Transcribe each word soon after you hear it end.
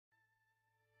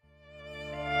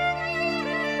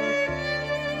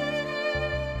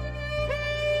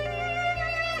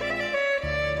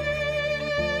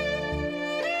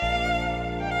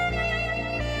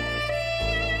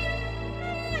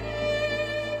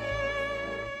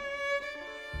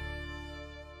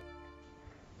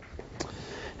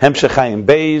Hemshech Chaim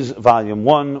Beis, Volume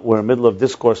 1, we're in the middle of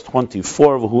Discourse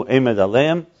 24, V'hu Emed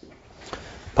Aleim,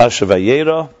 Parsha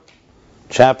Vayera,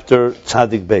 Chapter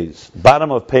Tzadik Beis. Bottom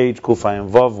of page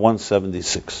Kufayim Vav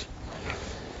 176.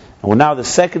 And we're now the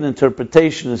second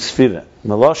interpretation of Sfira.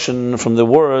 Meloshin from the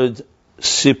word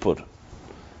Sipur,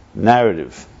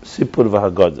 narrative. Sipur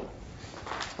v'Haggadah.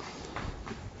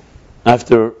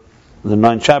 After the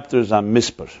 9 chapters on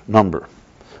Mispar, number.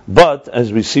 But,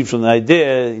 as we see from the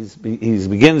idea, he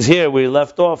begins here where he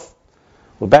left off.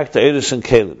 We're back to Eris and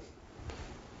Kalim.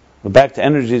 We're back to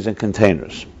energies and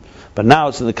containers. But now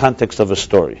it's in the context of a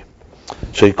story.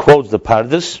 So he quotes the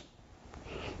Pardes,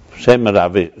 Shem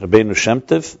Rabbeinu Shem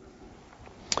Tev.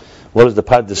 What does the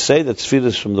Pardes say? That Sfira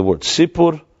is from the word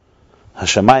Sipur,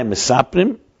 Hashamayim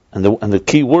Mesaprim, and the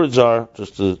key words are,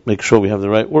 just to make sure we have the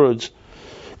right words,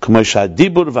 K'mosha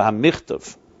Dibur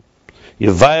v'Hamichtav.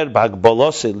 Yevayir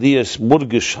b'Hagbalos Elias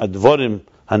Murgish Hadvorim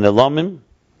Hanelamim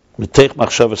Mitech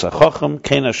Machshavas HaChacham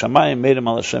Kein HaShamayim Meidem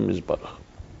Al Hashem Yizbarach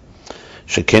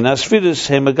Shekein HaSfiris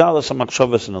He Megalas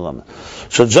HaMachshavas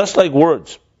Hanelamim. So just like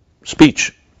words,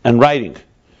 speech, and writing,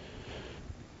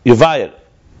 Yevayir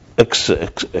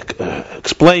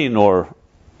explain, or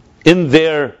in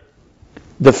their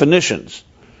definitions,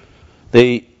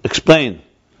 they explain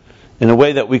in a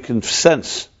way that we can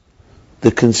sense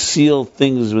the concealed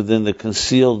things within the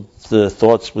concealed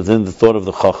thoughts within the thought of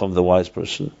the Chacham, the wise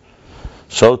person.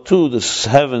 So too, the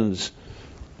heavens,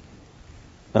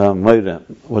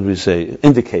 what do we say,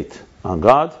 indicate on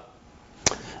God,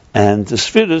 and the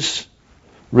Sfiris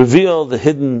reveal the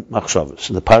hidden machshavas.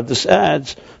 And the Pardes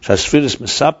adds, "Shasfiris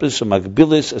mesapis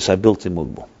umagbilis es habilti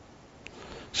mugbo."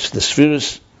 The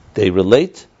Sfiris, they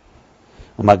relate,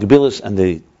 umagbilis, and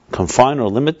they confine or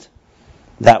limit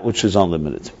that which is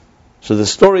unlimited. So the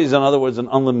story is, in other words, an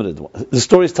unlimited one. The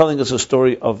story is telling us a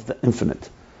story of the infinite,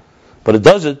 but it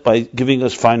does it by giving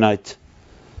us a finite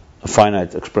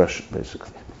expression,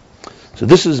 basically. So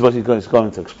this is what he's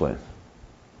going to explain.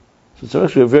 So it's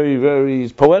actually a very, very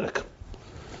poetic.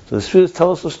 So the Sfiras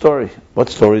tell us a story. What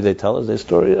story they tell us? A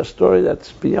story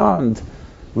that's beyond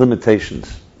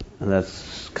limitations and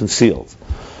that's concealed.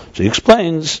 So he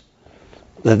explains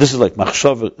that this is like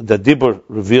machshava, that Dibur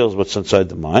reveals what's inside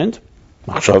the mind,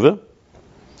 machshava.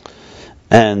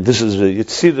 And this is a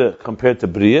Yitzira compared to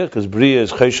Bria, because Bria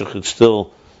is Cheshach, it's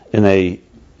still in a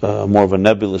more of a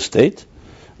nebulous state,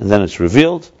 and then it's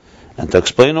revealed. And to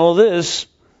explain all this,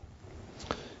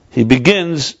 he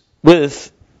begins with,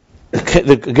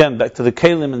 again, back to the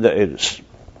Kalim and the Eris.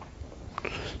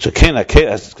 So as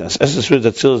the Sfiras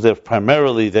Atzilus, they're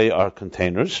primarily, they are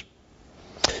containers,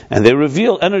 and they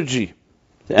reveal energy,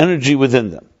 the energy within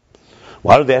them.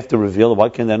 Why do they have to reveal? Why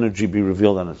can't energy be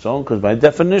revealed on its own? Because by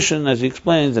definition, as he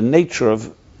explains, the nature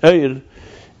of Eir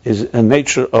is a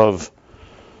nature of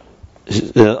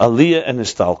Aliyah and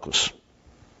Histalkus.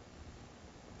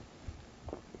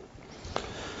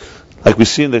 Like we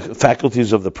see in the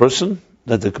faculties of the person,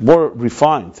 that the more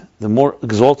refined, the more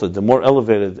exalted, the more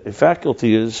elevated a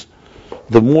faculty is,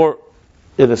 the more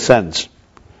it ascends.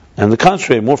 And the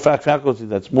contrary, more faculty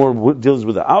that's more deals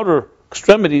with the outer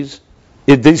extremities,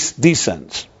 it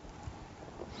descends.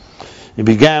 It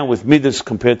began with Midas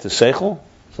compared to Seichel,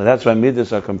 so that's why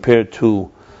Midas are compared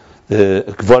to the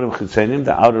Kvarim Chitzenim,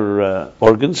 the outer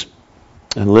organs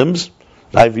and limbs,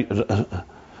 Roy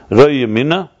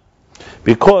Yamina,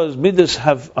 because Midas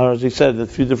have, as he said, a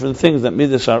few different things, that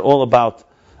Midas are all about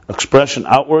expression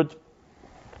outward,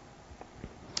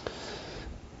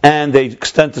 and they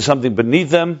extend to something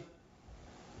beneath them,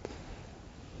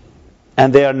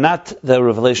 and they are not the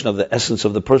revelation of the essence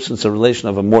of the person, it's a relation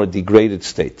of a more degraded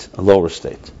state, a lower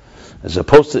state. As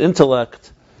opposed to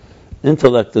intellect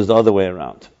is the other way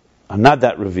around. Are not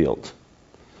that revealed.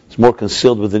 It's more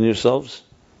concealed within yourselves,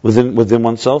 within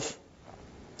oneself.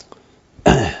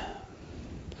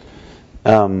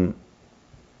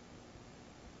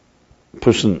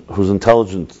 Person who's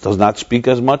intelligent does not speak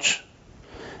as much,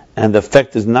 and the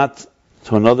effect is not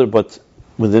to another, but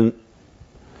within.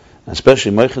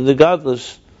 Especially Moichin the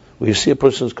Godless, where you see a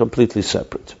person is completely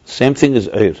separate. Same thing as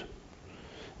Eir.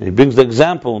 And he brings the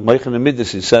example, Moichin and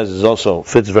Midas, he says, is also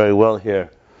fits very well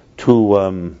here to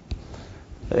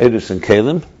Eiris and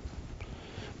Kalim,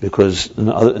 because in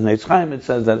Eitz Chaim it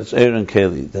says that it's Eir and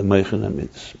Kali, the Moichin and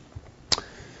Midas.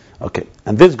 Okay,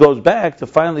 and this goes back to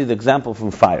finally the example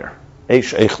from fire,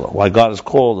 Eish Eichla, why God is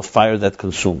called the fire that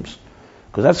consumes.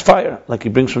 Because that's fire, like he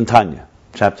brings from Tanya,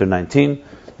 chapter 19.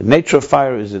 The nature of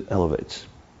fire is it elevates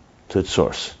to its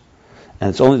source. And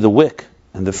it's only the wick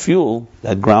and the fuel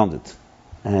that ground it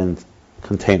and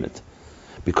contain it.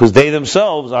 Because they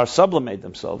themselves are sublimate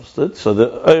themselves. So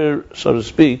the air, so to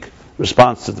speak,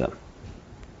 responds to them.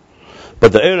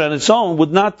 But the Eira on its own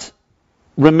would not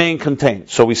remain contained.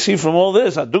 So we see from all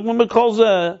this, that's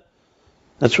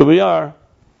where we are.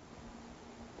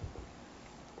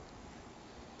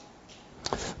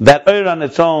 That Eira on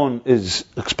its own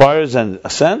expires and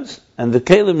ascends, and the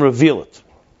Kalim reveal it.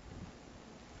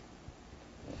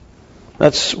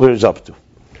 That's where it's up to.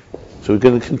 So we're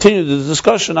going to continue the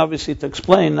discussion, obviously, to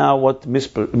explain now what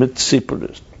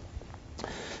Mitzipur is.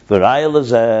 The Rayel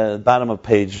is at bottom of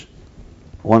page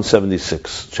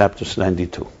 176, chapter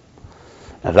 92.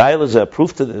 And Rayel is a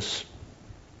proof to this.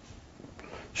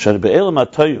 A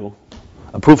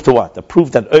proof to what? A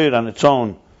proof that Eir on its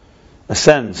own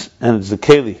ascends, and it's the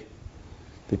Keli,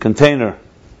 the container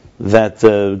that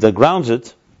grounds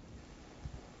it.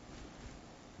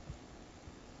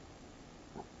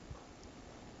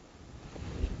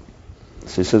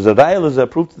 So he says, the Rayel is a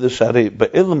proof to the Shari,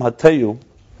 Be'ilam Hatayu,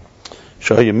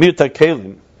 Shayamir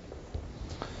Kelim,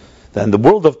 that in the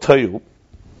world of Tayu,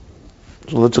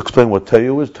 so let's explain what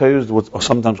Tayu is. Tayu is what's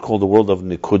sometimes called the world of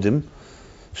Nikudim.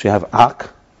 So you have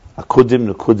Ak,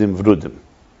 Akudim, Nikudim, Vrudim.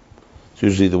 It's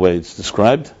usually the way it's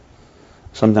described.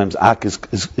 Sometimes Ak is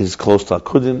close to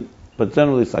Akudim, but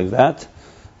generally it's like that.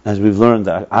 As we've learned,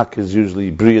 Ak is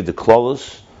usually Bria de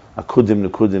Klolos, Akudim,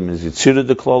 Nikudim is Yitzira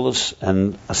de Klolos,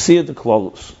 and Asiya de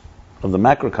Klolos of the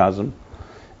macrocosm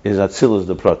is Atzilus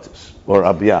de Protis, or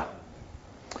Abiyah.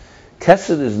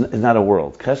 Kesed is not a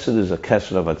world. Kesed is a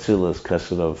Kesed of Atzilus,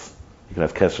 Kesed of, you can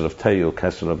have Kesed of Tayu,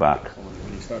 Kesed of Ak.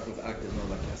 When you start with Ak, there's no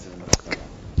like Kesed in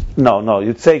the No,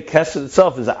 you'd say Kesed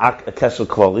itself is a Kesed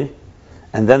Kloli,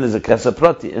 and then there's a Kesed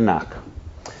Prati in Ak.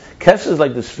 Kesed is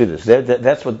like the spheres.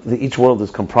 That's what each world is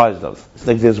comprised of. It's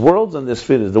like there's worlds and there's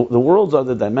spheres. The worlds are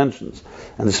the dimensions,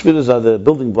 and the spheres are the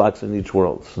building blocks in each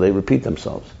world. So they repeat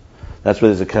themselves. That's where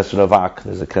there's a Kesed of Ak,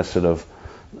 there's a Kesed of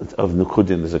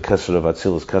Nukudim, there's a Kesed of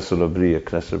Atzilus, Kesed of Bria,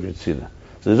 Kesed of Yitzira.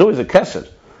 So there's always a Kesed,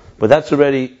 but that's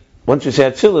already, once you say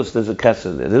Atzilus, there's a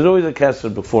Kesed there. There's always a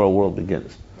Kesed before a world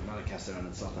begins. But not a Kesed in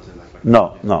itself, as in like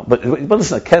No. But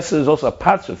listen, a Kesed is also a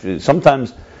part of you.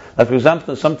 Sometimes, like for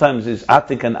example, sometimes is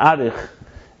Atik and Arich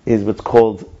is what's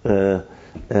called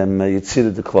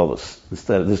Yitzira de Klolos.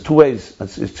 Instead, there's two ways.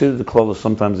 Yitzira de Klolos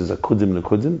sometimes is Akudim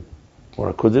Nukudim,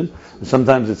 or Akudim, and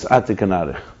sometimes it's Atik and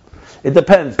Arich. It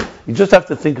depends. You just have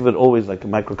to think of it always like a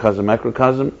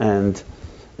macrocosm, and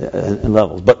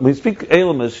levels. But when you speak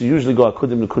Elamus, you usually go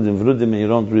Akudim, Nukudim, Vrudim, and you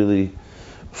don't really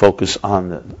focus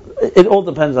on it. It all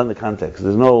depends on the context.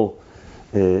 There's no,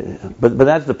 but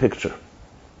that's the picture.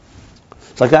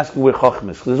 It's like asking where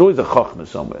Chochmah is. There's always a Chochmah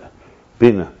somewhere,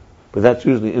 Bina, but that's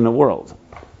usually in a world.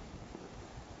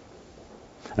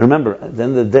 And remember, at the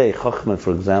end of the day, Chochmah,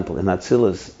 for example, in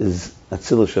Atzilus is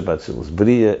Atzilus Shabbatzilus.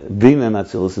 Bina in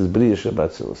Atzilus is Bria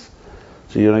Shabbatzilus.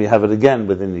 So you have it again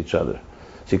within each other.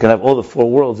 So you can have all the four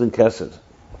worlds in Kesed.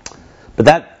 But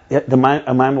a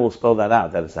Maimon will spell that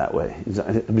out, that it's that way.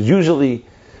 But usually,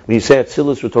 when you say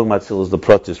Atzilus, we're talking about Atzilus, the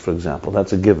Protis, for example.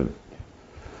 That's a given.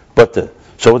 But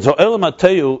so Olam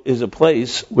HaTeyu is a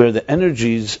place where the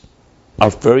energies are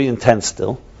very intense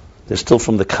still. They're still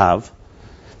from the Kav.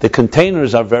 The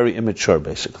containers are very immature,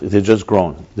 basically. They're just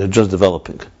growing. They're just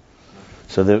developing.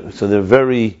 So they're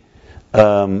very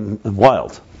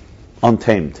wild,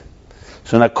 untamed.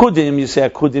 So in Akudim, you say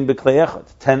Akudim b'klei echad.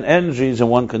 10 energies in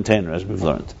one container, as we've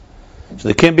learned. So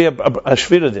there can't be a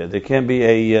shvira there. There can't be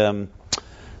a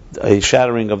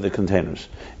shattering of the containers.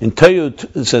 In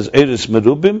Tayut, it says Eris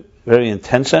merubim, very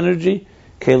intense energy,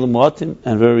 Kelim muatim,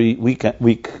 and very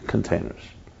weak containers.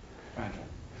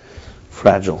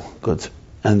 Fragile. Good.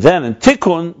 And then in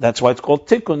Tikkun, that's why it's called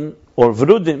Tikkun, or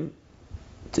Vrudim,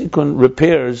 Tikkun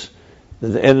repairs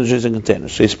the energies and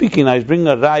containers. So he's speaking now, he's bringing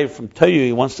a Rai from Tayu,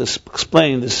 he wants to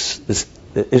explain this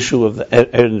issue of the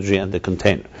energy and the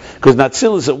container. Because in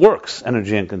Atzilus it works,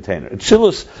 energy and container. In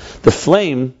Atzilus, the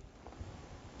flame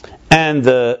and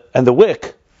the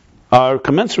wick are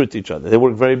commensurate to each other. They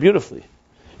work very beautifully.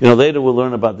 Later we'll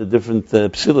learn about the different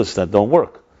psilas that don't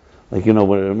work. Like,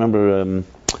 remember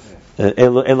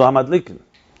Elo Hamadlikin.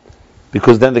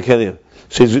 Because then the Kelim.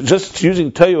 So he's just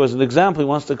using Tayu as an example. He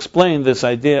wants to explain this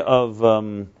idea of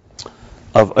Eir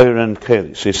and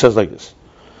Keli. So he says like this: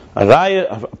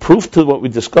 a proof to what we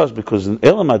discussed, because in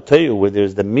Elam HaTeyu, where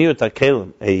there's the Miut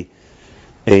HaKelim,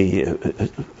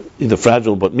 either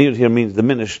fragile, but Miut here means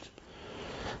diminished.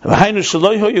 Meaning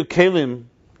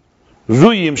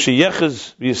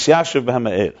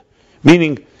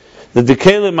that the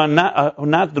Kelim are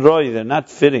not roi, they're not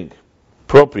fitting,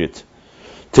 appropriate,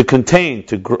 to contain,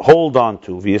 to hold on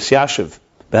to, v'yisyashiv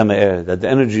b'hama'er, that the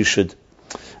energy should,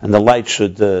 and the light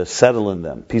should settle in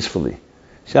them peacefully.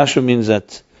 Yashiv means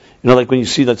that, like when you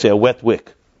see, let's say, a wet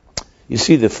wick. you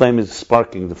see the flame is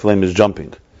sparking, the flame is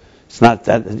jumping. It's not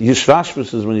that.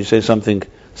 Yishvashvus is when you say something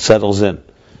settles in.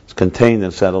 It's contained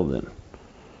and settled in.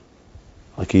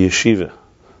 Like a yeshiva.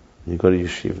 You go to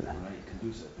yeshiva.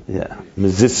 Yeah.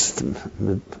 Mezist,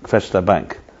 Kveshta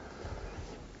Bank.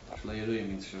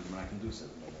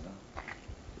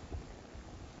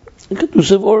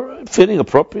 Conducive or fitting,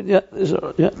 appropriate. Yeah, these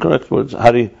are correct words.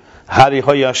 Hari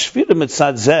hoyashvira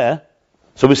mitzad zeh.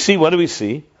 So we see. What do we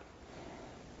see?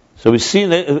 So we see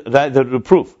that the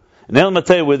proof. In El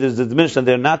Matei, where there's the diminished and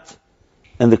they're not,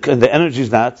 and the energy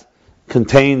is not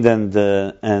contained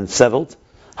and settled.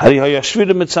 Hari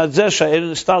hoyashvira mitzad zeh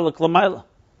sha'erin istalak l'mayla.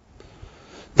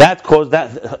 That caused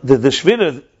the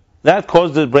shvira. That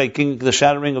caused the breaking, the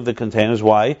shattering of the containers.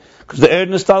 Why? Because the erin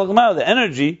istalak l'mayla, the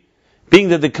energy, being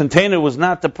that the container was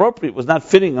not appropriate, was not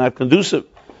fitting, not conducive.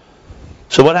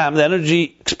 So what happened? The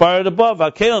energy expired above.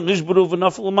 And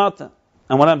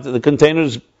what happened? The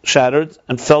containers shattered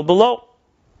and fell below.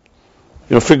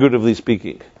 Figuratively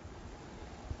speaking.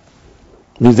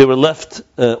 It means they were left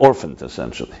orphaned,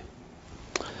 essentially.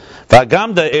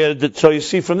 So you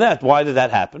see from that, why did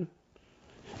that happen?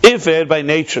 If air by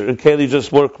nature and Keli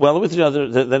just work well with each other,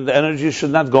 then the energy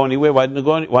should not go anywhere. Why didn't it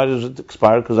go anywhere? Why does it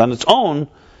expire? Because on its own,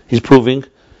 he's proving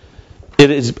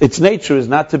its nature is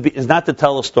not to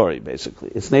tell a story. Basically,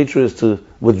 its nature is to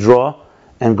withdraw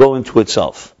and go into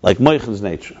itself, like Moichen's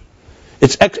nature.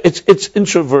 It's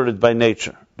introverted by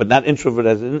nature, but not introvert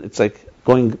as in it's like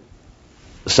going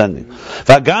ascending.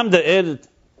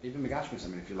 Even Megashmis,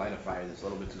 if you light a fire that's a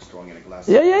little bit too strong in a glass.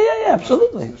 Yeah,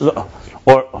 absolutely.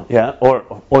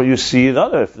 Or you see it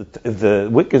other. If the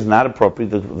wick is not appropriate,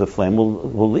 the flame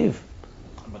will leave.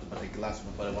 But the glass,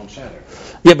 but it won't shatter.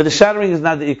 Yeah, but the shattering is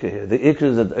not the ikar here. The ikar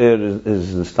is that the air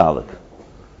is nostalgic,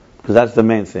 because that's the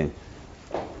main thing.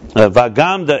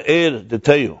 Vagam the air the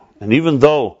tayu, and even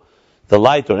though the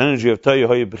light or energy of tayu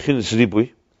hoye bechinas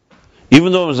ribui,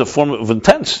 even though it was a form of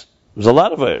intense, there was a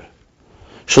lot of air.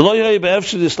 Shelo yoye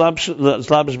be'efshid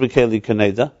islabish bekeli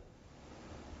kaneda.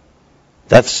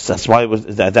 That's why it was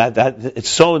that it's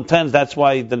so intense. That's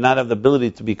why it did not have the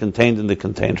ability to be contained in the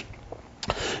container.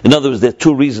 In other words, there are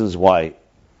two reasons why.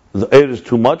 The air is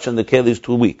too much and the keli is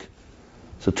too weak.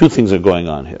 So two things are going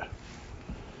on here.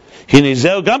 In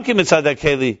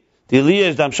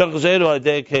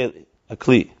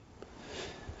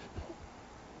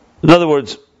other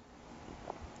words,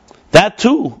 that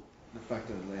too,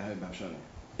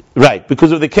 right,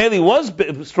 because if the keli was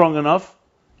strong enough,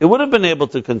 it would have been able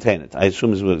to contain it. I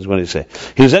assume is what he say.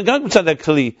 He was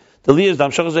keli. The li is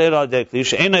dam shachas eir al dekli.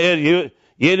 She'ena eir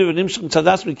yeru v'nimshach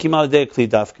mitzadas v'kimal dekli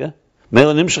dafke.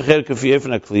 Mela nimshach eir kafi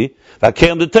efen akli.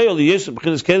 V'akelim detayol liyesem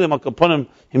b'chinas kelim akaponim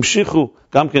himshichu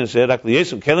gam kenes eir ak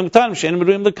liyesem kelim tanim she'en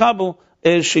meruim lekabel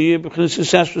eir she'yeh b'chinas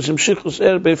yisashvus himshichu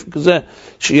eir b'efen kazeh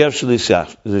she'yev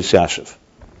sh'liyashav.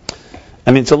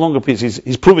 It's a longer piece.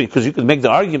 He's proving, because you could make the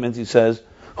argument. He says,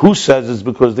 who says it's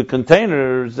because the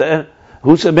containers?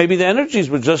 Who said maybe the energies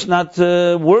were just not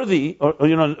worthy, or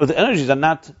the energies are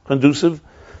not conducive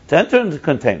to enter into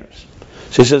containers.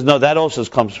 So he says, no, that also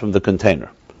comes from the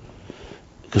container.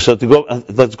 So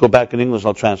let's go back in English.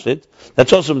 I'll translate.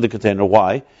 That's also from the container.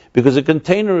 Why? Because the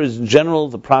container is in general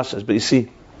the process. But you see,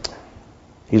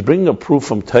 he's bringing a proof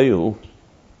from Tayu.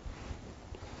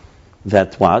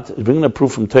 That what? He's bringing a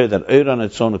proof from Tayu that Eir on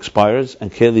its own expires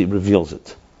and Keli reveals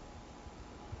it.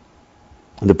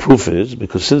 And the proof is,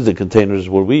 because since the containers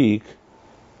were weak,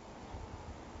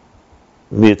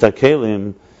 Miyata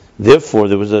Kelim, therefore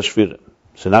there was a shvira.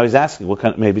 So now he's asking,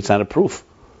 maybe it's not a proof.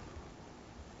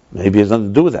 Maybe it has nothing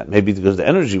to do with that. Maybe because the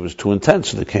energy was too intense,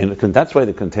 so that's why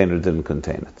the container didn't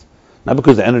contain it. Not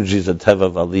because the energy is a teva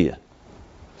of aliyah.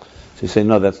 So you say,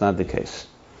 no, that's not the case.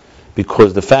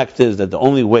 Because the fact is that the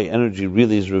only way energy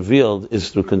really is revealed is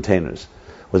through containers.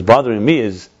 What's bothering me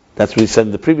is, that's what he said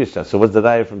in the previous chapter. So what's the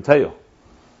raya from Tayu?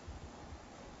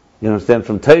 You understand?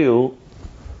 From Tayu,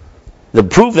 the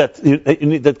proof that you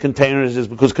need that containers is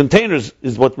because containers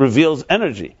is what reveals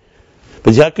energy.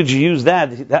 But how could you use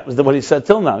that? That was what he said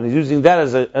till now. And he's using that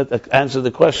as a answer to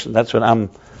the question. That's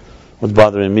what's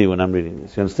bothering me when I'm reading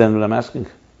this. You understand what I'm asking?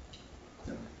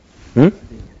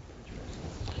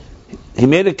 He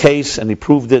made a case and he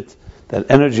proved it that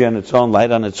energy on its own,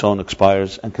 light on its own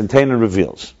expires and container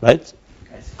reveals. Right?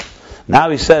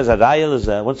 Now he says, Arayel is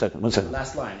one second.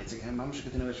 Last line. It's a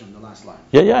continuation from the last line.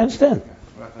 Yeah, I understand.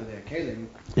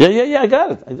 Yeah, I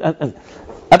got it.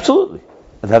 Absolutely.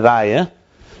 Arayah.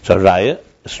 So Raya,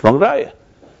 a strong Raya.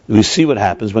 We see what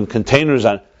happens when containers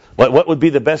are. What would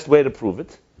be the best way to prove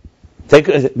it?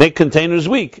 Make containers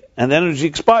weak, and the energy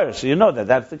expires. So you know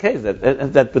that's the case.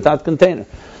 That without container.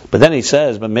 But then he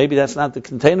says, but maybe that's not the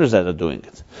containers that are doing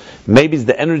it. Maybe it's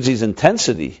the energy's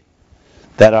intensity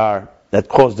that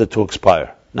caused it to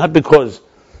expire. Not because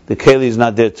the keli is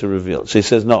not there to reveal. So he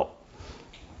says, no.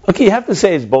 Okay, you have to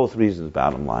say it's both reasons,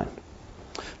 bottom line.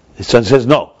 His son says,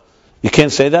 no. You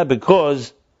can't say that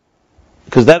because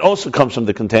that also comes from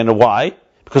the container. Why?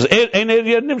 Because air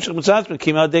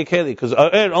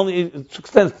only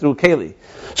extends through keli.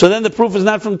 So then the proof is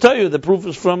not from Toyu, the proof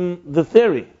is from the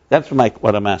theory. That's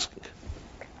what I'm asking.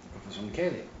 From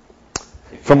keli.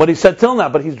 From what he said till now,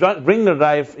 but he's trying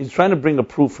to bring a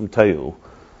proof from Toyu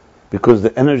because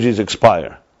the energies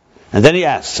expire. And then he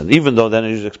asks, and even though the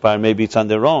energies expire, maybe it's on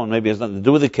their own, maybe it has nothing to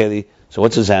do with the keli. So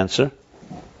what's his answer?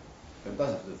 It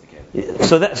doesn't have to do with the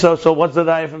keli. So what's the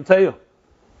raya from Toyu?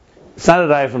 It's not a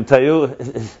raya from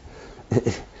Toyu.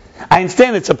 I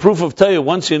understand it's a proof of Toyu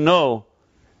once you know.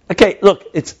 Okay, look,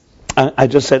 I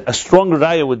just said a stronger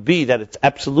raya would be that it's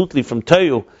absolutely from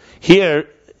Toyu. Here,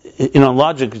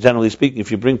 logic, generally speaking,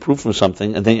 if you bring proof from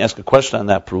something and then you ask a question on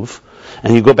that proof,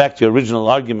 and you go back to your original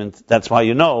argument, that's why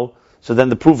you know. So then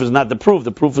the proof is not the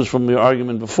proof is from your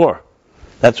argument before.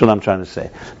 That's what I'm trying to say.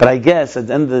 But I guess at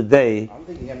the end of the day, I don't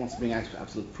think he wants to bring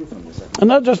absolute proof on this.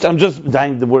 I'm just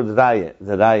dying the word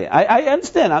raya. I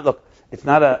understand. Look,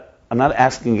 I'm not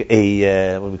asking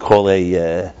what we call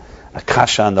a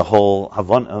kasha on the whole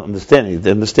understanding. The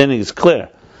understanding is clear.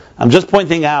 I'm just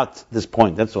pointing out this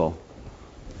point. That's all.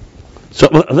 So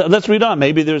let's read on.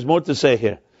 Maybe there's more to say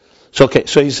here. So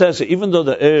he says that even though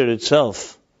the air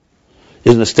itself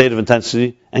is in a state of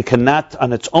intensity and cannot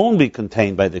on its own be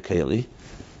contained by the keli,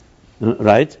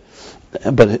 right?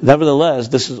 But nevertheless,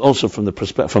 this is also from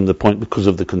the point because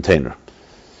of the container.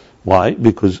 Why?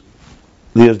 Because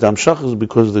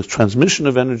the transmission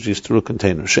of energy is through a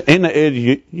container.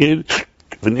 Energy,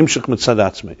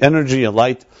 a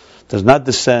light, does not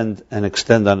descend and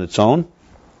extend on its own,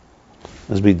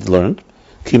 as we learned.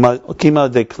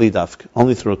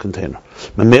 Only through a container.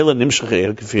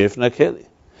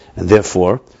 And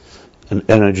therefore, an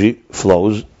energy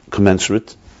flows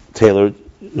commensurate, tailored,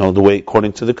 the way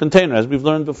according to the container, as we've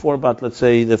learned before about, let's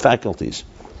say, the faculties.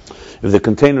 If the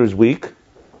container is weak,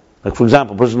 like for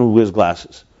example, a person who wears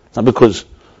glasses, it's not because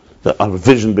our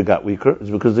vision got weaker, it's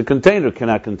because the container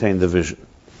cannot contain the vision.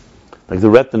 Like the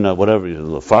retina, whatever, a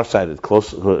little far-sighted,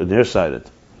 close, near-sighted.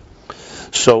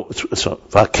 So, and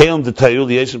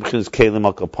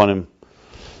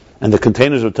the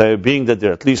containers of Tayyib, being that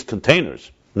they're at least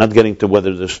containers, not getting to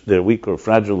whether they're weak or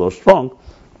fragile or strong,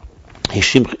 they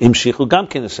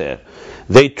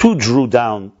too drew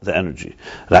down the energy.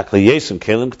 But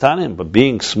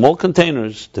being small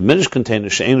containers, diminished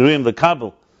containers, this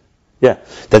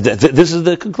is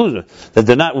the conclusion, that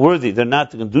they're not worthy, they're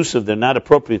not conducive, they're not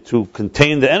appropriate to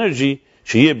contain the energy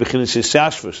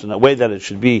in a way that it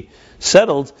should be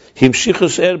settled. This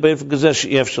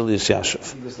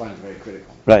line is very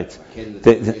critical. Right.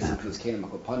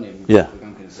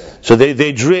 So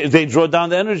they draw down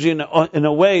the energy in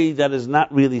a way that is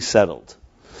not really settled.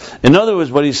 In other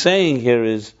words, what he's saying here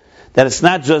is that it's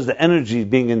not just the energy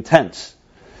being intense,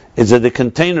 it's that the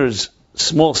container's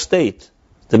small state,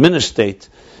 diminished state,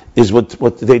 is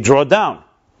what they draw down.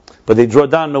 But they draw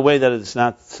down in a way that it's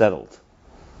not settled.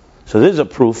 So there's a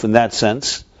proof in that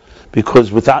sense,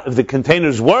 because if the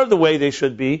containers were the way they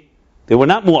should be, they were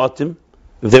not mu'atim.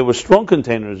 If they were strong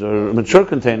containers or mature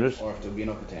containers, or if there would be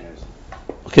no containers.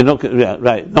 Okay,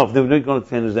 right. No, if there were no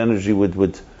containers, the energy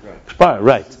would expire.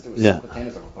 Right. Yeah.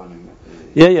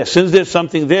 Since there's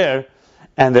something there,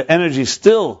 and the energy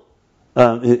still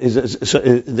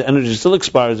the energy still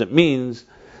expires, it means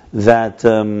that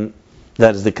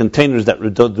that is the containers that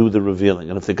do the revealing.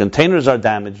 And if the containers are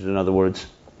damaged, in other words,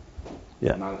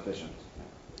 not efficient.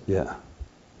 Yeah.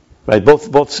 Right.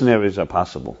 Both scenarios are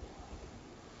possible.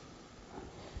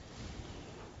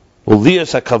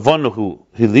 Elias hakavonahu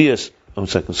Elias. One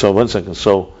second.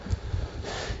 So,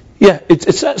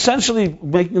 it's essentially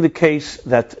making the case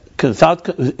that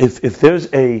if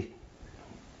there's a,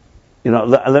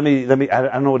 let me. I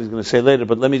don't know what he's going to say later,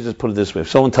 but let me just put it this way: if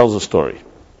someone tells a story,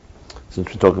 since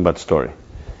we're talking about story,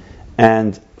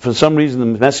 and for some reason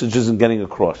the message isn't getting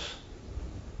across,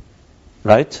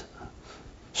 right?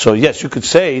 So yes, you could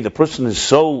say the person is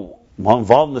so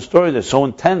involved in the story, they're so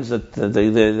intense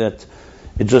that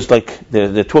it's just like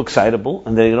they're too excitable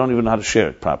and they don't even know how to share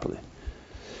it properly.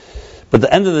 But at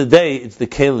the end of the day, it's the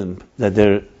kelim that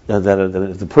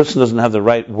if the person doesn't have the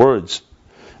right words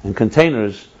and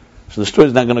containers, so the story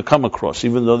is not going to come across,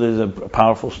 even though there's a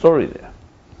powerful story there.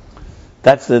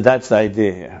 That's the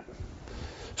idea here.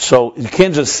 So you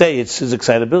can't just say it's his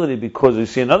excitability because you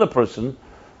see another person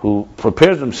who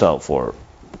prepares himself or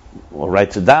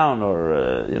writes it down, or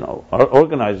or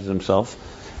organizes himself,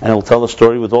 and he'll tell a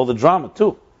story with all the drama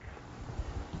too.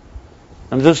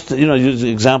 I'm just use the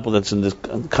example that's in this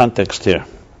context here.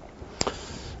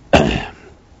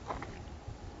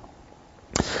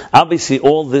 Obviously,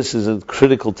 all this is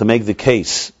critical to make the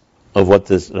case of what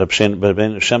the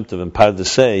Rabbeinu Shem Tov and Pardes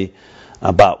say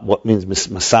about what means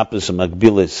masapis and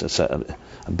magbilis,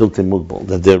 a built-in mugbal,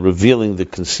 that they're revealing the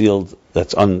concealed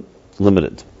that's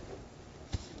unlimited.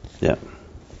 Yeah.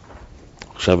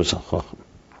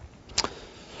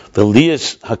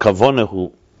 V'liyas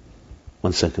hakavonahu.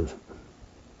 1 second.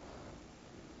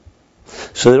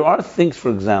 So there are things,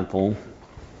 for example,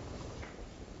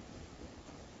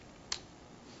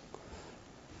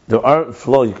 there are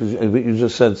flow, because you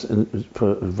just said,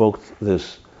 invoked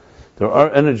this. There are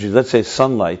energies, let's say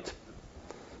sunlight.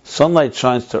 Sunlight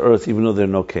shines to earth even though there are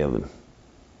no kelim.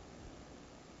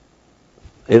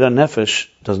 Eira nefesh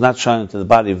does not shine into the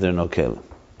body if there are no kelim.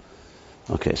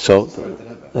 Okay, so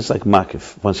that's like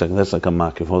makif. 1 second, that's like a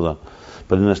makif, hold on.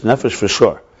 But in this nefesh for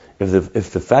sure,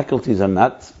 if the faculties are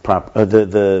not proper,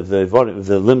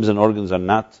 the limbs and organs are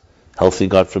not healthy,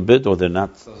 God forbid, or they're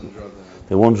not,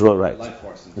 they won't draw right. Life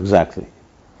force. Exactly,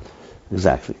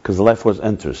 because the life force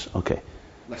enters. Okay,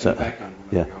 Like so, in the vacuum,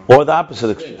 yeah, or the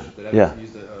opposite extreme. Yeah,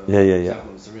 use the, yeah.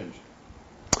 example of the syringe.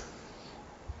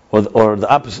 Or the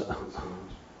opposite.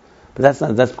 But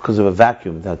that's because of a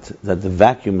vacuum. That the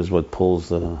vacuum is what pulls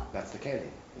the. That's the keli.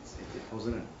 It pulls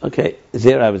in it. Okay,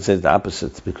 there I would say the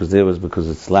opposite, because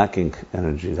it's lacking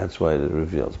energy. That's why it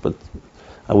reveals. But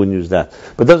I wouldn't use that.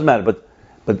 But it doesn't matter. But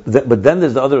then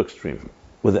there's the other extreme,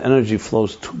 where the energy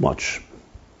flows too much.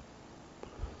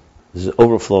 There's an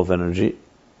overflow of energy,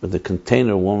 but the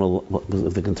container won't.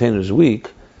 If the container is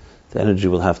weak, the energy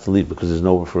will have to leave because there's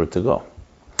nowhere for it to go.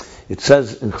 It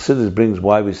says in Chassidus brings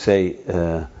why we say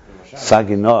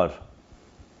saginor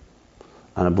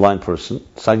on a blind person.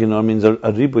 Saginor means a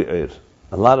ribuy eir,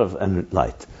 a lot of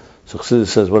light. So Chassidus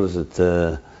says, what is it?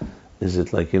 Is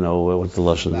it like what's the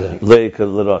lashon there? Leik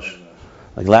l'rosh,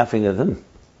 like laughing at him.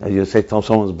 You say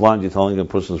someone's blind, you're telling a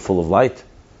person is full of light.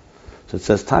 So it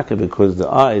says taka because the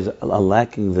eyes are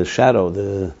lacking the shadow,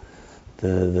 the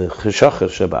cheshacher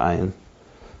sheba'ayin.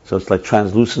 So it's like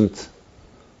translucent,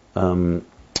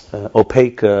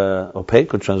 opaque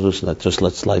or translucent that just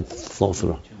lets light flow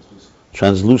through.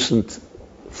 Translucent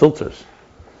filters,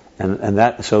 and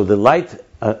that so the light,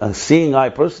 a seeing eye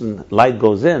person, light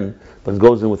goes in, but it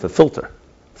goes in with a filter.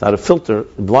 Without a filter,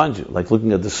 it blinds you, like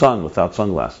looking at the sun without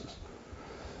sunglasses.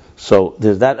 So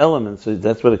there's that element. So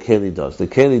that's what a keli does. The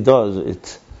keli does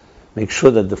it makes sure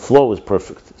that the flow is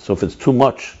perfect. So if it's too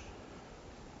much,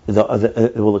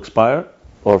 it will expire,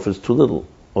 or if it's too little,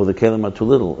 or the kelim are too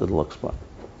little, it'll expire.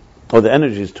 Or the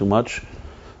energy is too much,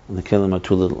 and the kelim are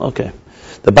too little. Okay.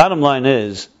 The bottom line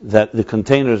is that the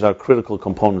containers are critical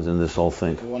components in this whole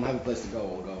thing. If we won't have a place to go,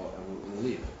 we'll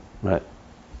leave. Right.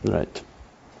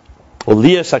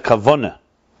 Oliyas hakavona,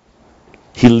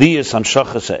 hiliyas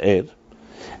hamshachas ha'er.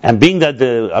 And being that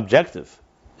the objective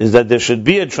is that there should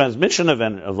be a transmission of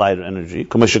lighter energy,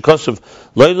 did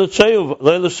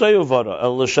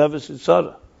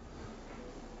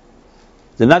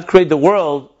not create the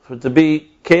world for it to be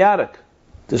chaotic,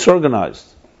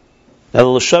 disorganized. That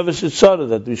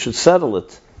we should settle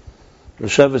it.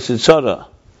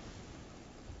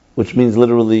 Which means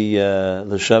literally,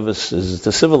 l'shavis is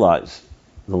to civilize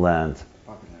the land,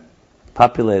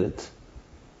 populate it.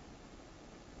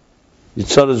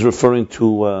 Yitzhak is referring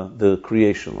to the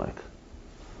creation, like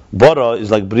Bara is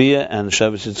like Bria, and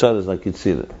Shabbos Yitzhak is like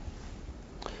Yitzhak.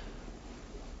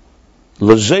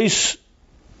 L'zeis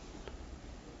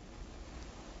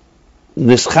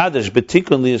nischadesh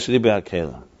betikun liyas ribe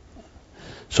hakela.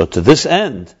 So to this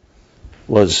end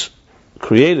was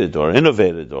created or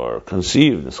innovated or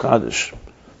conceived nischadesh,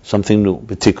 something new,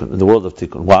 betikun, in the world of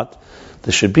tikkun. What?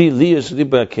 There should be liyas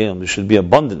ribe hakela. There should be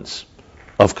abundance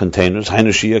of containers. What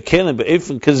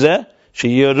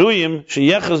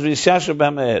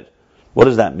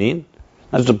does that mean?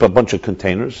 Not just a bunch of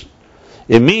containers.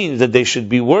 It means that they should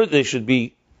be they should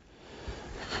be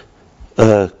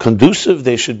conducive.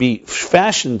 They should be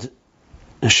fashioned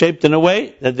and shaped in a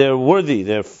way that they're worthy.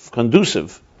 They're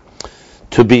conducive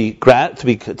to be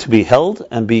held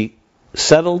and be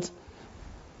settled.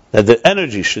 That the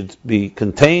energy should be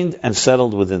contained and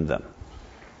settled within them.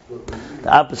 The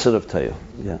opposite of Tayo.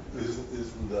 Yeah.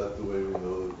 Isn't that the way we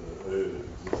know that the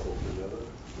exists altogether?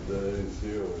 The is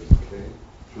here or is came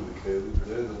through the Keli.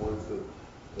 They're the ones that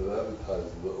advertise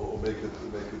it or make it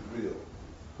real.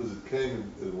 Because it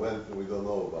came and went and we don't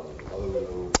know about it. How do we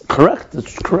know? Correct.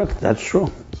 That's correct. That's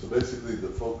true. So basically, the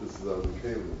focus is on the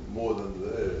Kalim more than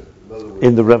the air. In other words,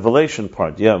 In the revelation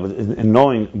part, yeah, but in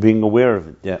knowing, being aware of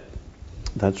it, yeah,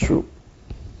 that's true.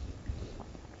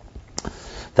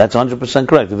 That's 100%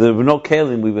 correct. If there were no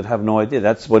Kalim, we would have no idea.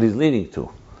 That's what he's leading to.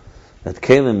 That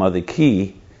Kalim are the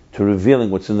key to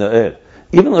revealing what's in the air.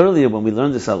 Even earlier, when we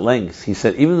learned this at length, he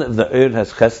said, even if the air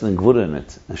has chesed and gvura in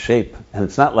it, a shape, and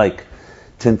it's not like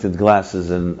tinted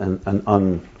glasses and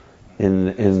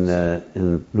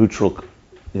in neutral,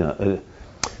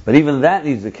 but even that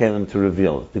needs the Kalim to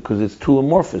reveal it, because it's too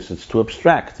amorphous, it's too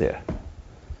abstract there.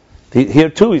 Here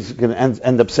too, he's going to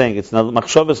end up saying it's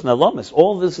machshavas nalamis.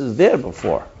 All this is there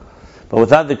before, but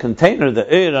without the container,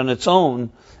 the air on its own,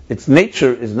 its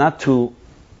nature is not to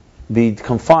be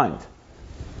confined.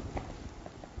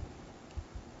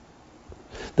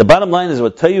 The bottom line is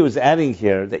what Tayu is adding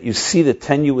here, that you see the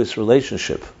tenuous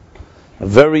relationship, a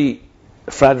very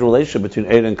fragile relationship between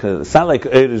Eir and Kalim. It's not like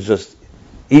Eir is just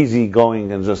easy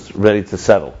going and just ready to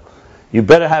settle. You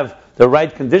better have the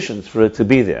right conditions for it to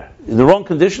be there. In the wrong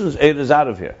conditions, Eir is out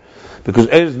of here, because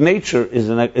Eir's nature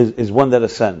is one that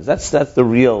ascends. That's the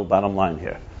real bottom line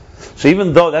here. So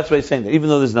even though, that's what he's saying, that even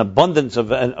though there's an abundance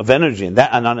of energy and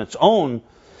on its own,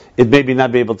 it may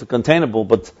not be able to containable,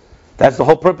 but that's the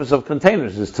whole purpose of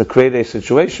containers, is to create a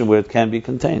situation where it can be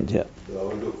contained. Yeah. I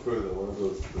want to go further. I want to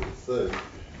go say,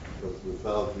 because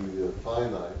without the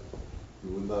finite, you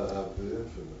would not have the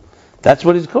infinite. That's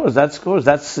what he's called. That's what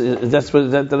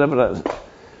the Rebbe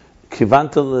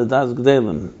Kivantel Das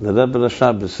Gdelim. The Rebbe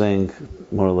Rashab is saying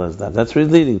more or less that. That's what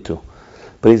he's leading to.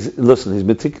 But he's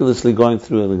meticulously going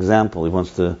through an example. He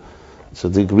wants to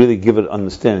really give it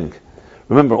understanding.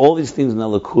 Remember, all these things in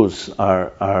Elokus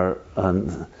are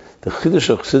the Chiddush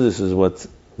of Chassidus is what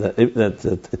that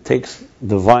it takes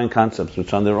divine concepts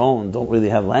which on their own don't really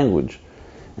have language,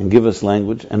 and give us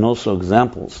language and also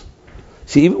examples.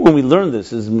 See, even when we learn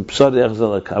this,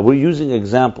 we're using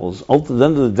examples. At the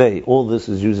end of the day, all this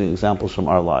is using examples from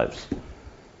our lives.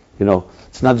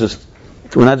 It's not just,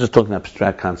 we're not just talking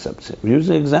abstract concepts. We're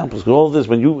using examples. Because all this,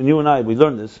 when you and I, we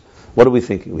learn this, what are we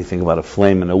thinking? We think about a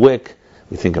flame and a wick.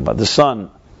 We think about the sun.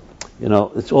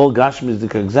 It's all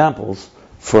Gashmizdika examples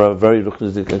for a very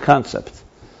Ruchnizdika concept.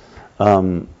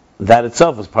 That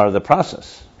itself is part of the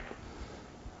process.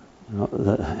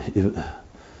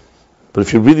 But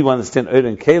if you really want to understand Eir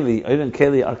and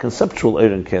Keli are conceptual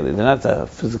Eir and Keli. They're not a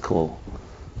physical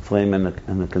flame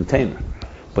in a container.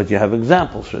 But you have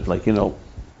examples for it, like, to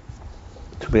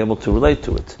be able to relate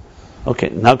to it. Okay,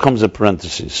 now comes the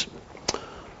parentheses.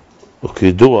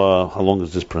 Okay, how long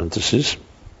is this parentheses?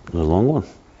 A long one.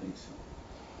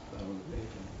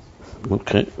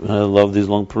 Okay, I love these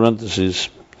long parentheses.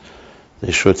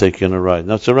 They sure take you on a ride.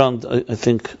 Now it's around, I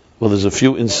think, there's a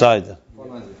few inside.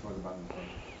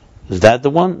 Is that the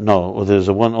one? No, or there's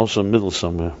a one also in the middle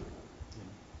somewhere.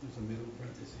 There's a middle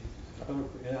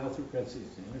parentheses.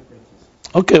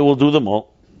 Okay, we'll do them all.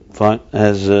 Fine,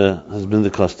 as has been the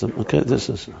custom. Okay, this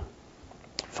is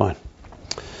fine.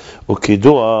 Okay,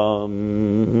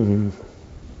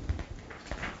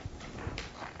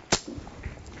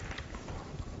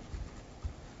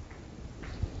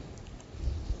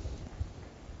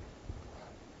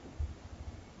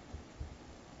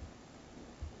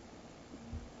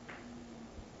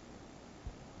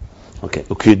 Okay,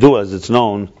 Ukiydu, as it's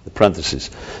known, the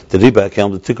parentheses. The riba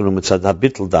kelm the tikkun mitzad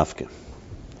habitl dafke.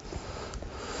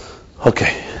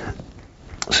 Okay,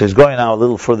 so he's going now a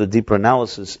little further deeper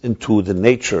analysis into the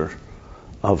nature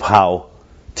of how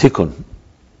tikkun,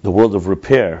 the world of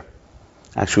repair,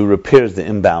 actually repairs the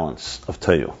imbalance of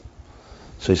tayu.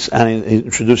 So he's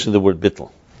introducing the word bitl.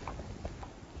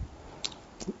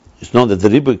 It's known that the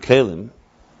riba kelim,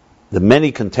 the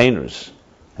many containers,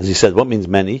 as he said, what means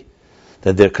many?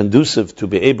 That they're conducive to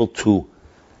be able to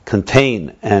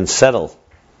contain and settle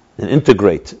and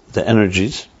integrate the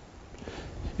energies.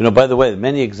 By the way,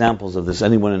 many examples of this,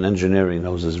 anyone in engineering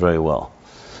knows this very well.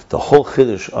 The whole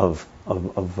chiddush of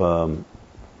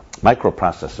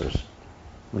microprocessors,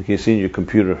 like you see in your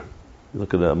computer, you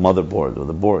look at a motherboard or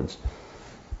the boards,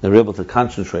 they're able to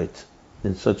concentrate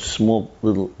in such small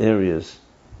little areas,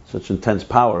 such intense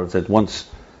power that the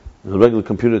regular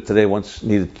computer today once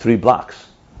needed 3 blocks.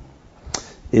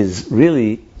 Is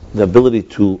really the ability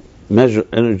to measure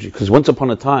energy. Because once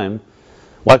upon a time,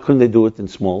 why couldn't they do it in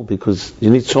small? Because you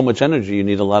need so much energy, you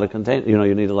need a lot of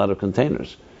you need a lot of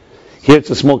containers. Here it's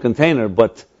a small container,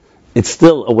 but it's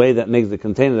still a way that makes the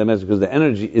container that measures, because the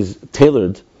energy is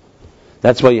tailored.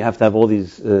 That's why you have to have all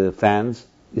these fans.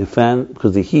 Your fan,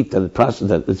 because the heat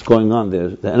that it's going on there,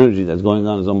 the energy that's going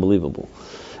on is unbelievable,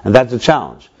 and that's a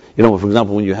challenge. For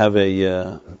example, when you have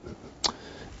an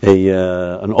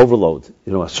overload,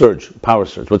 a surge, power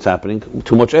surge, what's happening?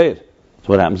 Too much air. So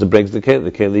what happens? It breaks the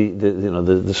keli,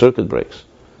 the circuit breaks.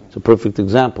 It's a perfect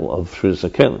example of Shviras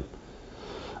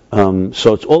HaKelim.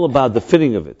 So it's all about the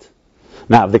fitting of it.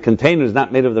 Now, if the container is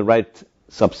not made of the right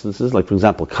substances, like for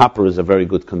example, copper is a very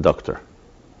good conductor,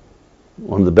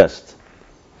 one of the best.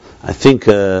 I think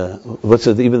what's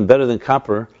even better than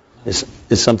copper is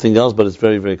something else, but it's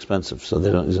very, very expensive. So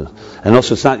they don't. And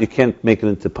also, it's not. You can't make it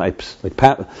into pipes. Like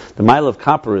the mile of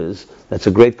copper is that's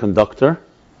a great conductor,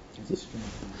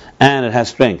 and it has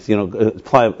strength. You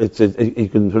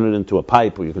can turn it into a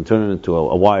pipe, or you can turn it into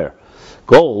a wire.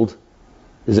 Gold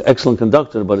is an excellent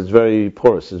conductor, but it's very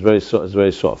porous. It's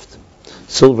very soft.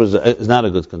 Silver is not a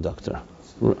good conductor.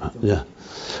 Yeah.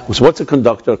 So what's a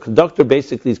conductor? A conductor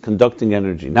basically is conducting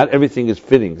energy. Not everything is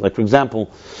fitting. Like for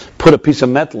example, put a piece of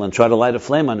metal and try to light a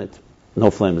flame on it. No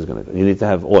flame is going to go. You need to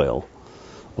have oil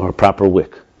or a proper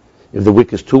wick. If the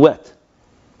wick is too wet,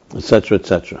 etc.,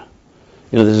 etc.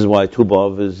 This is why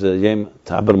Tubov is Yem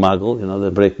Taber Magel,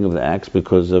 the breaking of the axe,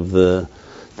 because of the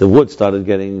wood starts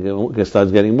getting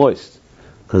moist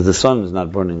because the sun is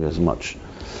not burning as much.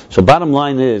 So bottom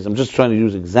line is, I'm just trying to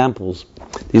use examples.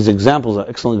 These examples are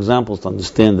excellent examples to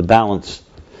understand the balance.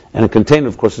 And a container,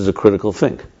 of course, is a critical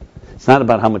thing. It's not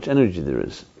about how much energy there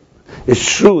is. It's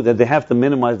true that they have to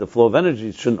minimize the flow of energy.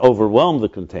 It shouldn't overwhelm the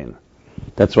container.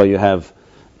 That's why you have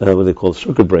what they call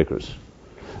circuit breakers.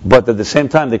 But at the same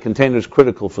time, the container is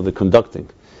critical for the conducting.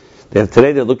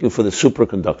 Today they're looking for the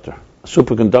superconductor. A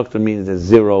superconductor means there's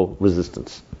zero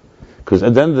resistance. Because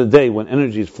at the end of the day, when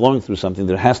energy is flowing through something,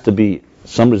 there has to be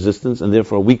some resistance and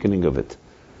therefore a weakening of it.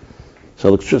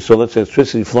 So let's say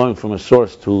electricity flowing from a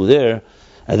source to there,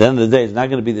 at the end of the day, it's not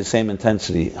going to be the same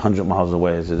intensity 100 miles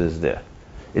away as it is there.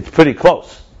 It's pretty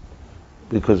close,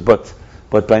 but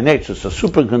by nature. So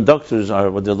superconductors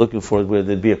are what they're looking for, where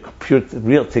there'd be a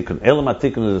real tikkun. Elam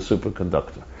HaTikkun is a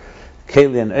superconductor.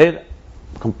 Keli and Eir,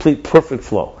 complete perfect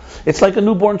flow. It's like a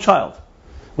newborn child.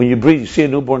 When you breathe, you see a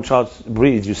newborn child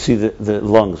breathe, you see the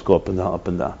lungs go up and down, up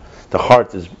and down. The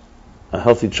heart is a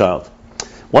healthy child.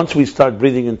 Once we start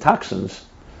breathing in toxins,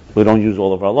 we don't use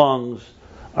all of our lungs.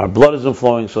 Our blood isn't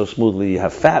flowing so smoothly. You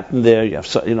have fat in there. You have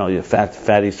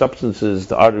fatty substances.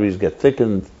 The arteries get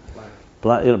thickened,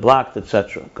 blocked,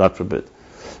 etc. God forbid.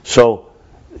 So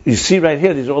you see right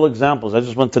here, these are all examples. I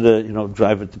just wanted to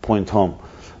drive it to point home.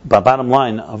 But bottom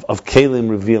line of Kalim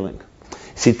revealing.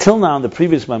 See, till now in the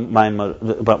previous Maimar,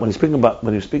 when he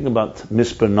was speaking about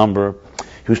Misper number,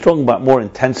 he was talking about more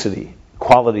intensity,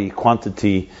 quality,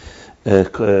 quantity.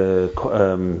 The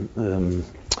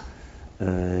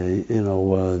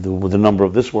number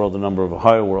of this world, the number of a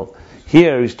higher world.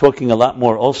 Here he's talking a lot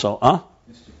more also.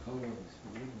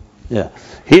 Yeah.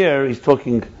 Here he's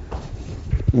talking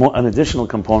more an additional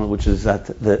component, which is that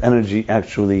the energy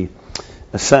actually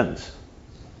ascends.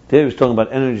 There he's talking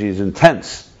about energy is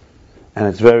intense, and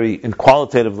it's in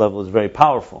qualitative level, it's very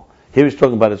powerful. Here he's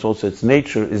talking about its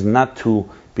nature is not to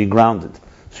be grounded.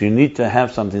 So you need to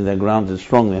have something that grounds it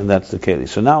strongly, and that's the keli.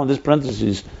 So now in this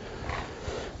parentheses,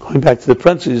 going back to the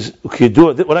parentheses,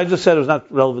 what I just said was not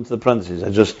relevant to the parentheses. I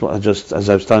just as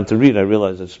I was starting to read, I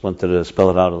realized I just wanted to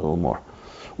spell it out a little more.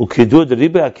 And so what is the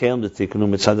ribui hakelim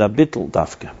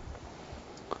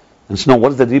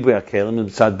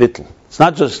mitzad bittul? It's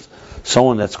not just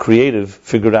someone that's creative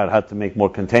figured out how to make more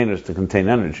containers to contain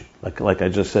energy. Like I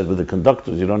just said with the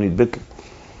conductors, you don't need bittul.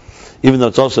 Even though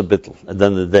it's also bittul at the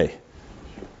end of the day.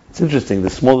 It's interesting, the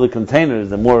smaller the containers,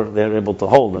 the more they're able to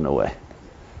hold in a way.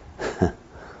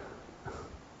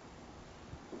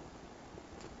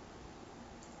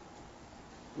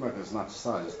 Right, it's not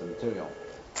size, it's the material.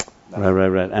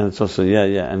 Right. And it's also,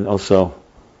 and also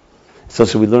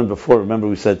we learned before, remember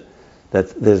we said that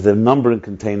there's the number in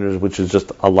containers which is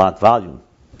just a lot volume,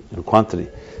 quantity.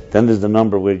 Then there's the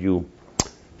number where you,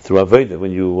 through Aveda,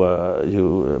 when you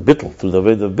bittul, through the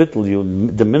Aveda of bittul,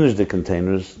 you diminish the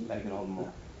containers. Make it hold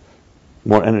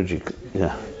more energy,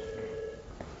 yeah.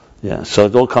 So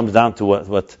it all comes down to what.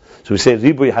 So we say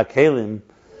ribui hakelim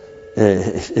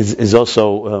is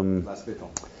also. Less bittul.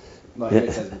 No, here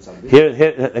it says mitzad bittul.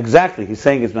 Here, exactly. He's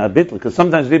saying it's not bittul because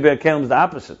sometimes ribui hakelim is the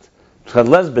opposite. It's got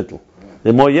less bittul. Yeah.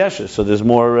 They're more yeshes, so there's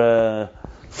more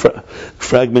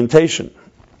fragmentation.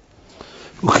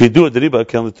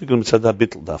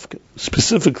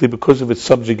 Specifically because of its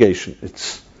subjugation,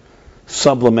 its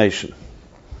sublimation.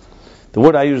 The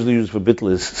word I usually use for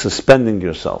bittul is suspending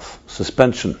yourself,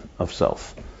 suspension of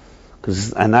self.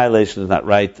 Because annihilation is not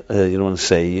right. You don't want to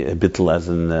say bittul as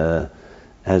in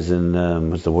as in,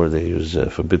 what's the word they use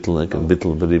for bittul, like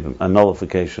bittul beribim, a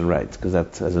nullification, right? Because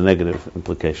that has a negative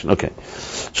implication. Okay.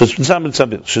 So it's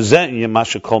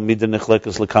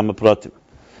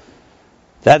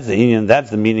that's the union, that's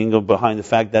the meaning of behind the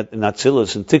fact that in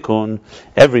Atzilus and Tikkun,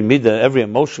 every midah, every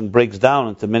emotion breaks down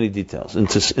into many details,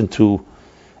 into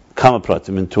kama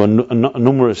pratim, into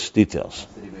numerous details.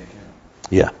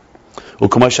 Yeah. Like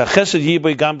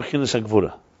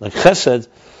chesed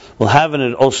will have in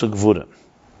it also gvura.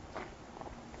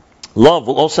 Love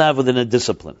will also have within it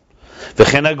discipline. The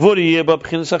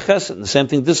same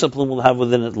thing, discipline will have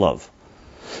within it love.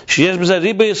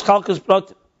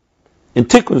 In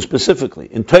Tikkun specifically,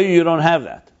 in Torah you don't have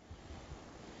that.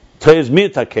 Torah is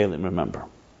miyat hakelim, remember.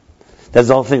 That's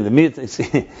the whole thing. The miyat,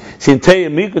 see, in Torah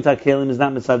miyat hakelim is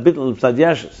not mitzad bittul, it's mitzad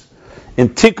yashis. In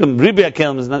Tikkun, ribi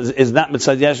hakelim is not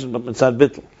mitzad yashis, but mitzad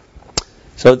bittul.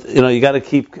 So you got to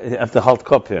have to halt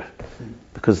cup here,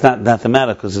 because it's not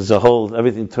mathematical, because it's a whole,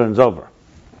 everything turns over.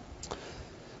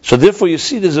 So therefore, you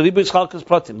see, there's a ribi chalkas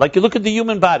pratim. Like you look at the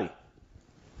human body.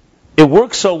 It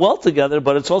works so well together,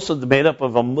 but it's also made up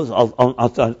of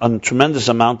a tremendous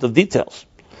amount of details.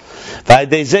 And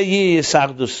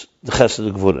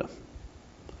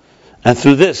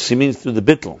through this, he means through the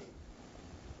bittul.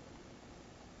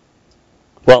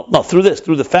 Well, no, through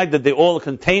the fact that they all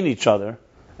contain each other,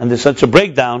 and there's such a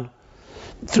breakdown,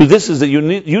 through this is the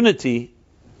unity,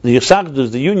 the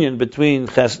yisachdus, the union between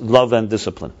love and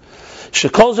discipline.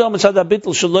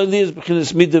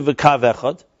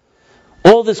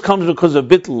 All this comes because of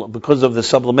bittul, because of the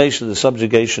sublimation, the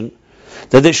subjugation.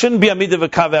 That there shouldn't be a midah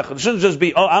v'kav echad. It shouldn't just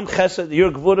be, I'm chesed,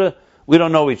 you're gvura, we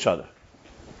don't know each other.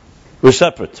 We're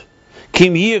separate.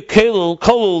 Kim yir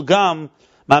kolul gam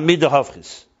ma midah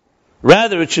havchis.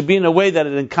 Rather, it should be in a way that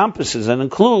it encompasses and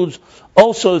includes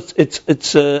also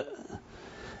its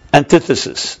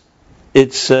antithesis.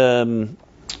 It's the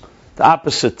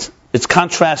opposite. It's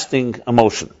contrasting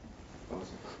emotion.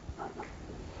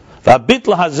 And where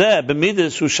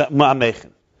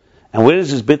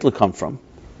does this bittul come from?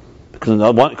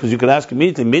 Because you could ask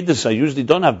immediately, midas I usually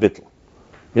don't have bittul.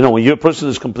 When your person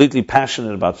is completely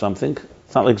passionate about something,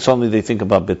 it's not like suddenly they think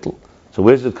about bittul. So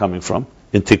where's it coming from?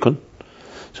 In tikkun.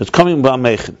 So it's coming from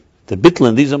meichen. The bittul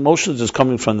in these emotions is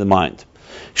coming from the mind.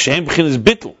 She'em b'chin is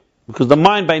bittul, because the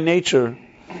mind by nature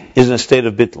is in a state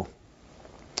of bittul.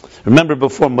 Remember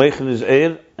before, meichen is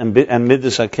eir and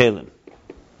midas hakelim.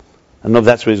 I don't know if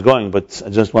that's where he's going, but I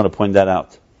just want to point that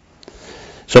out.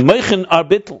 So meichen are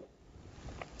bittul.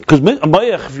 Because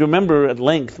Mayach, if you remember at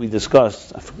length, we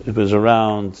discussed, it was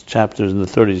around chapters in the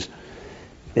 30s,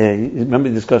 remember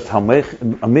we discussed how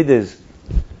Amid is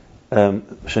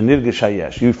Shanir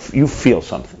Geshayesh, you feel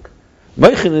something.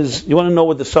 Meichen is, you want to know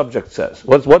what the subject says.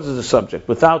 What is the subject?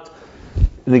 Without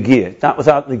negiyah, not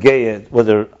without negiyah,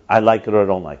 whether I like it or I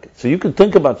don't like it. So you can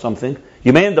think about something,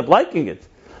 you may end up liking it,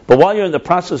 but while you're in the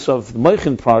process of the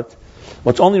Meichen part,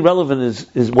 what's only relevant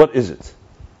is what is it?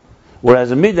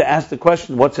 Whereas a midah asks the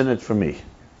question, what's in it for me?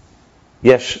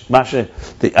 Yesh, mashe,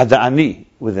 the ani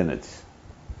within it.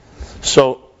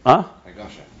 So,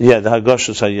 Hagasha. Yeah, the hagosh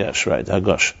is hayesh, right, the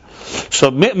hagosh. So,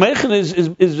 meichen is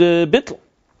bittul.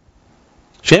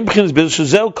 Shem b'chin is bittul,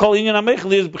 shezel kol inyan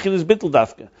ha-meichen is b'chin is bittul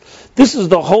dafka. This is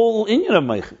the whole inyan of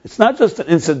meichen. It's not just an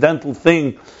incidental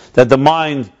thing that the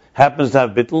mind happens to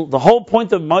have bittul. The whole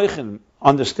point of meichen,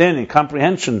 understanding,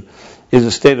 comprehension, is a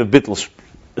state of bittul.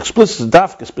 Explicit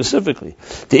dafka specifically.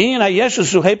 The inyan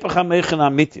hayeshus hu hepach ha-meichen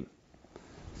amitim.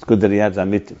 It's good that he adds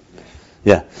amitim.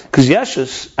 Yeah, because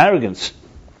yeshus, arrogance,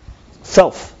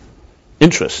 self,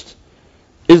 interest,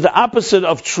 is the opposite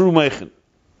of true meichen.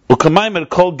 Ukamaymer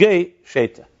kol gay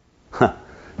sheita.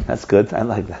 That's good. I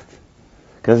like that.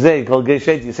 Because they kol gay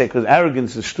sheita. You say because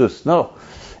arrogance is shtus. No,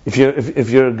 if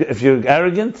you're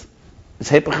arrogant, it's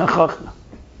hepach ha-chachma.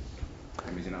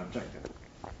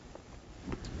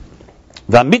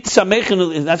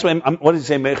 That's why. What does he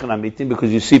say meichen amitim?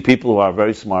 Because you see people who are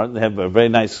very smart, they have a very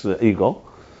nice ego,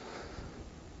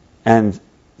 and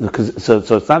so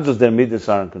it's not just their midas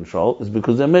are in control; it's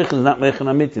because their meichen is not meichen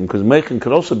amitim. Because meichen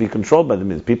could also be controlled by the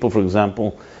midas. People, for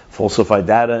example, falsify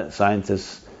data,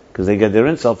 scientists, because they get their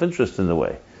own self-interest in the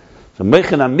way. So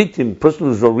meichen amitim, person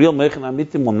who's a real meichen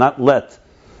amitim, will not let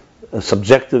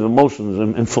subjective emotions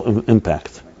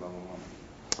impact.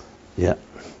 Yeah.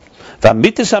 True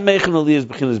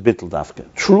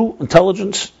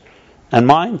intelligence and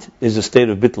mind is a state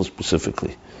of bittul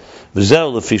specifically. Why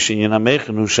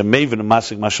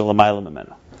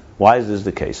is this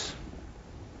the case?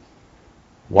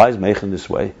 Why is meichen this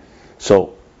way?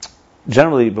 So,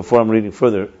 generally, before I'm reading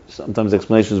further, sometimes the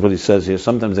explanation is what he says here,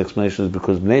 sometimes the explanation is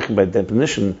because meichen by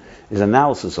definition is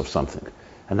analysis of something.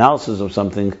 analysis of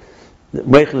something,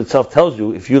 Meichen itself tells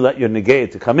you, if you let your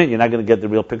negay to come in, you're not going to get the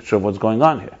real picture of what's going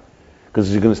on here.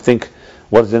 Because you're going to think,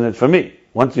 what's in it for me?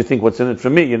 Once you think what's in it for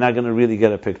me, you're not going to really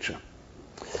get a picture.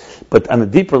 But on a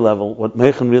deeper level, what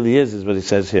Meichen really is what he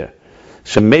says here.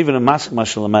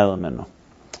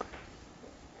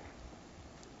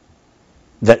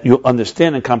 That you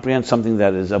understand and comprehend something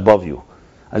that is above you.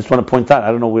 I just want to point out,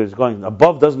 I don't know where it's going.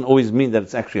 Above doesn't always mean that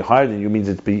it's actually higher than you, it means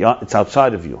it's beyond, it's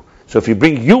outside of you. So if you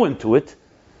bring you into it,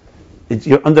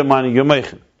 you're undermining your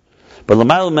meichen. But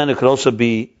l'mayla mena could also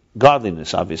be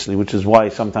godliness, obviously, which is why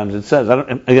sometimes it says, I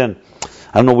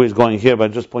don't know where it's going here, but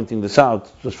I'm just pointing this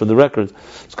out, just for the record,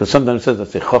 it's because sometimes it says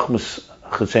that the chochmas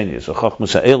chesenius, or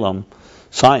chochmas ha'elam,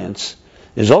 science,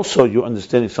 is also you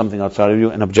understanding something outside of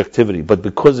you and objectivity. But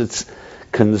because it's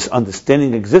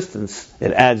understanding existence,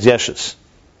 it adds yeshus.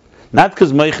 Not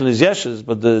because meichen is yeshus,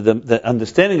 but the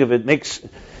understanding of it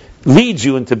leads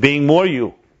you into being more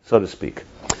you, so to speak.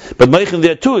 But meichen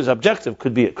there too is objective,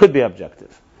 could be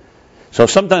objective. So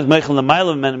sometimes meichen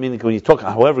l'mayla men, meaning when you talk,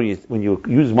 however, when you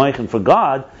use meichen for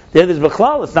God, there's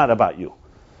b'chlal, it's not about you.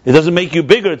 It doesn't make you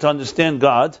bigger to understand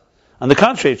God. On the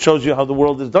contrary, it shows you how the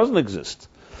world doesn't exist.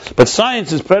 But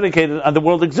science is predicated on the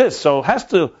world exists, so it has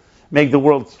to make the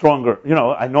world stronger.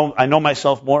 I know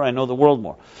myself more, I know the world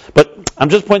more. But I'm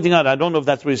just pointing out, I don't know if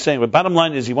that's what he's saying, but bottom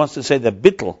line is he wants to say that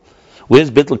bittul, where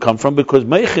does bittul come from? Because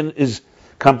meichen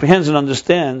comprehends and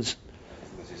understands.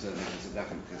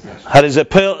 How does it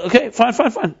pale? Okay,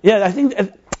 fine. Yeah, I think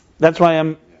that's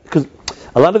why because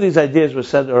a lot of these ideas were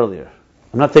said earlier.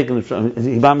 I'm not taking it from,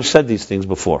 Imam said these things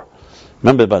before.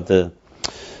 Remember about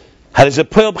how does it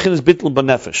pale b'chinas bittul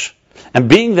b'nefesh? And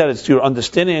being that it's your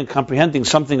understanding and comprehending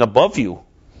something above you,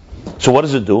 so what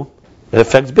does it do? It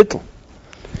affects bittul.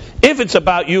 If it's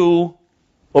about you,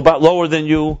 or about lower than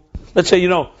you, let's say, you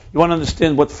want to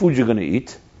understand what food you're going to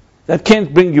eat, that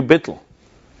can't bring you bittul.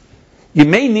 You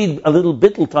may need a little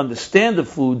bittul to understand the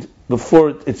food before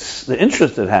it's the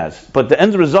interest it has, but the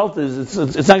end result is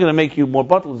it's not going to make you more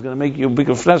bittul, it's going to make you a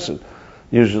bigger fresser,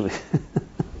 usually.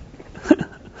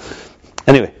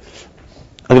 Anyway.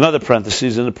 Another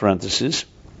parenthesis in the parenthesis.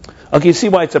 Okay, you see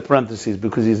why it's a parenthesis?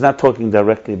 Because he's not talking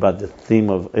directly about the theme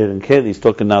of Eir and Keli. He's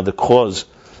talking now the cause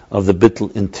of the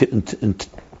bittul in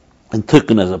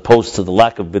Tikkun as opposed to the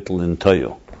lack of bittul in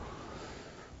Toyo.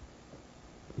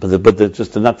 But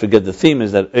just to not forget the theme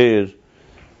is that Eir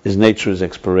is nature's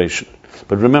exploration.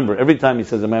 But remember, every time he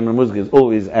says the Maimon Muzga, it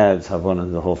always adds Havana to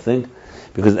the whole thing.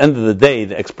 Because at the end of the day,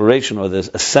 the exploration or the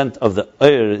ascent of the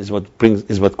Eir is what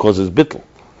causes bittul.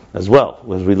 As well,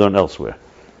 as we learn elsewhere.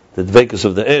 The dveikus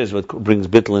of the air is what brings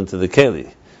bittul into the keli.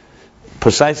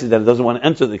 Precisely that it doesn't want to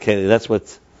enter the keli. That's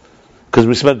what, because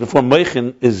we said before,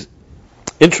 meichen is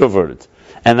introverted.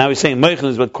 And now he's saying meichen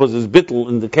is what causes bittul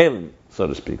in the kelim, so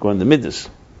to speak, or in the midas.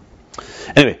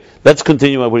 Anyway, let's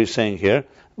continue what he's saying here.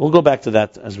 We'll go back to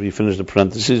that as we finish the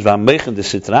parentheses. V'ameichen de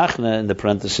sitrachne in the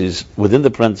parentheses, within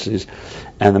the parentheses,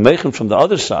 and the meichen from the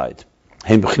other side,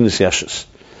 heim b'chinas yeshus.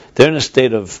 They're in a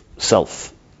state of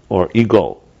self, or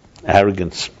ego,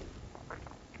 arrogance.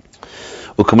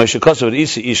 I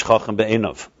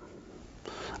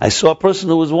saw a person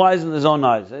who was wise in his own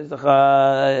eyes.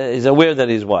 He's aware that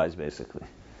he's wise, basically.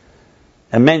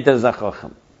 And meant as a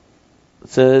chacham.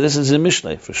 This is a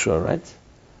Mishlei for sure, right?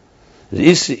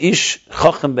 I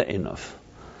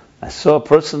saw a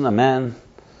person, a man,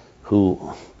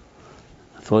 who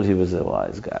thought he was a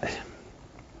wise guy.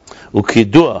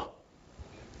 Ukidua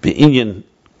be'inyan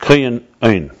koyen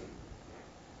oin.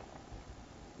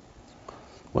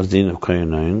 What's the meaning of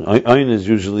koyin oin? Oin is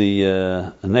usually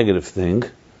a negative thing.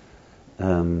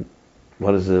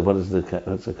 What's a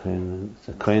koyin? It's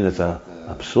a koyin that's a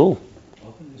psul.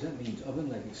 Oven? Does that mean oven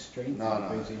like a strength?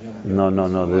 No.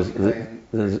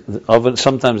 There's the oven.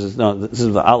 Sometimes it's no. This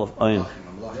is the aleph oin.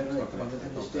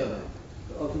 The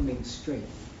oven means strength.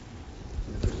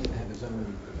 So the person have his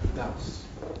own doubts,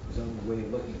 his own way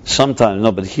of looking. Sometimes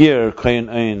no, but here koyin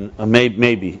oin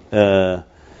maybe.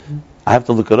 I have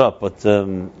to look it up, but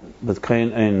koyin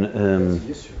oin.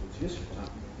 It's Yisra.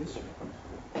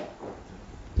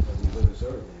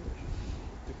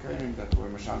 The koyin that were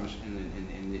mashamish in the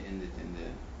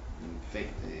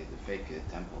fake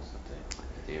temples that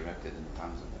they erected in the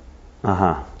times of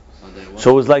it. So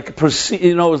it was like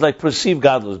perceived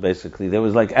godless. Basically, there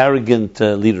was like arrogant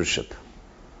leadership.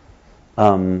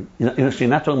 So you're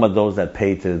not talking about those that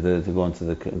pay to go into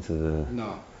the.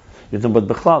 No. You're talking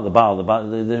about Bechlal, the Baal, the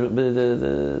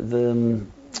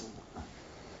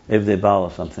Evdei Baal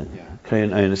or something. Yeah.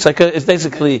 It's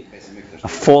basically a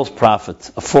false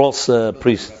prophet, a false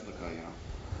priest.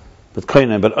 But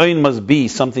Oin must be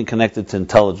something connected to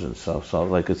intelligence. So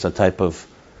like it's a type of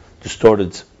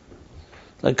distorted,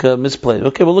 like misplaced.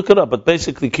 Okay, we'll look it up. But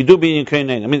basically, Kidu being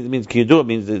Kainain. I mean, it means Kidu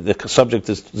means the subject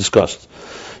is discussed.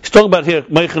 He's talking about here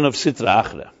Meichen of Sitra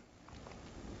Achra.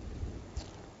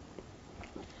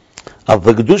 But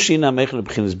a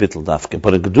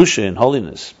Kedusha in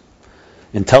holiness,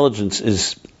 intelligence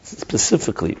is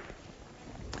specifically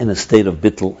in a state of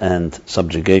bittul and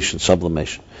subjugation,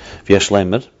 sublimation. V'yesh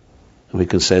leimer, we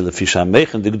can say the Fisha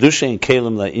Meichen, the Kedusha in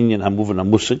Kelim la Inyan Hamuvan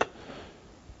Hamusig,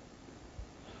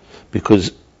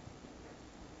 because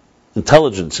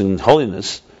intelligence and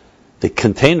holiness, the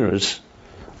containers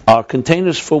are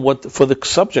containers for the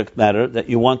subject matter that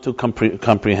you want to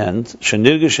comprehend.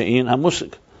 Shenirge she'in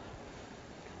hamusig.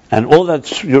 And all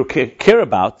that you care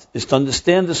about is to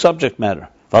understand the subject matter.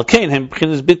 And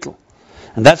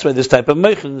that's why this type of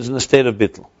meichen is in a state of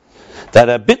bittul. That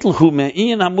a bittul hu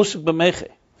me'in hamusig b'meiche.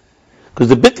 Because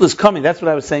the bittul is coming, that's what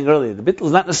I was saying earlier. The bittul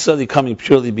is not necessarily coming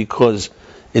purely because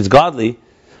it's godly,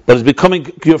 but it's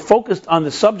becoming, you're focused on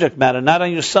the subject matter, not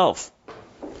on yourself.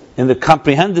 In the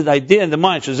comprehended idea in the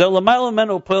mind.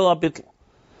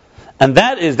 And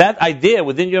that idea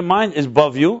within your mind is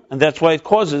above you, and that's why it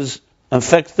causes,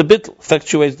 affects the bittul,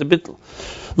 effectuates the bittul.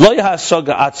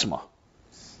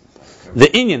 The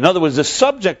inyan, in other words, the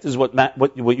subject is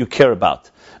what you care about.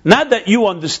 Not that you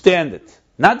understand it.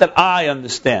 Not that I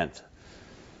understand.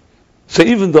 So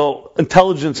even though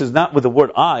intelligence is not with the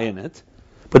word I in it,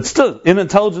 but still, in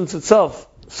intelligence itself,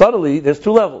 subtly, there's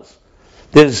two levels.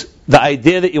 There's the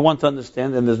idea that you want to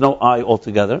understand, and there's no I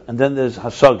altogether, and then there's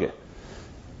hasage,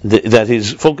 that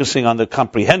he's focusing on the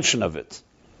comprehension of it.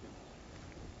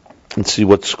 Let's see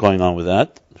what's going on with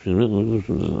that. But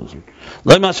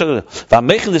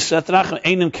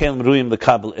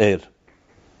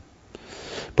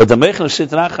the meichen of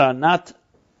sitrach are not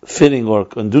fitting or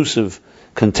conducive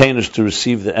containers to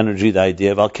receive the energy, the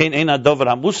idea.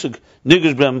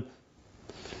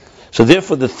 So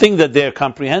therefore, the thing that they are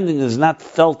comprehending is not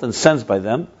felt and sensed by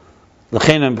them. That's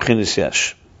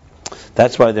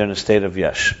why they're in a state of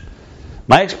yesh.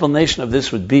 My explanation of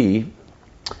this would be,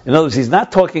 in other words, he's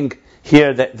not talking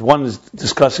here that one is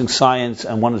discussing science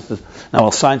and one is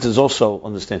science is also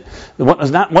understand. One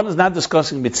is not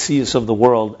discussing mitzias of the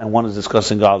world and one is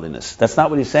discussing godliness. That's not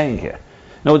what he's saying here.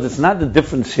 In other words, it's not the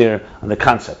difference here on the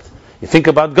concept. You think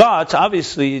about God, so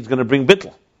obviously it's going to bring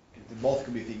bittul. Both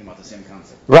could be thinking about the same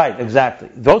concept. Right, exactly.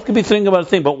 Both could be thinking about a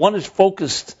thing, but one is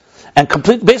focused and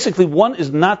complete. Basically, one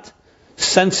is not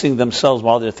sensing themselves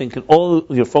while they're thinking. All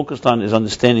you're focused on is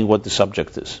understanding what the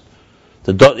subject is.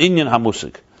 The inyan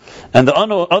hamusik. And the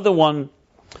other one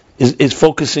is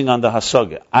focusing on the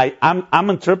hasaga. I'm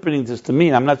interpreting this to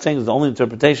mean, I'm not saying it's the only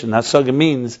interpretation. Hasaga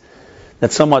means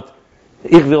that somewhat,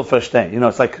 ich will verstehen.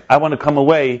 It's like, I want to come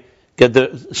away,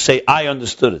 say, I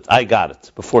understood it, I got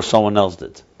it, before someone else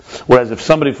did. Whereas if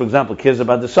somebody, for example, cares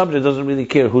about the subject, doesn't really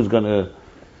care who's going to,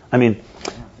 I don't think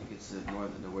it's more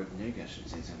than the word nirgash,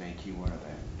 it's a very key word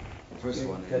there. The first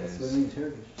one is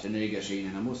nirgashin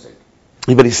and hamusik.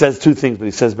 But he says two things, but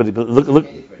look.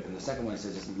 And the second one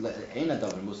says, it's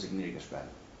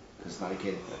not a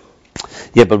kid.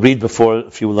 Yeah, but read before,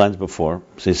 a few lines before.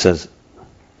 So he says,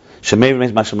 she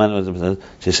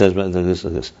says,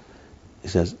 this. He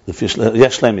says,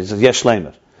 Yesh Shleimer. He says, Yesh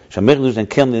Shleimer.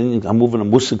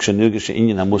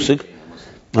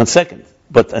 One second.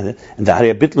 But, and the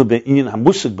Harya Bitlu be'inyan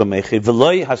hamusik b'meiche,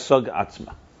 v'loi hasog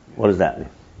atzma. What does that mean?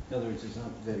 In other words, it's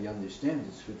not that he understands,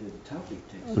 it's what the topic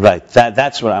takes. Right,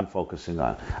 that's what I'm focusing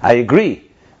on. I agree.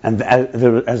 And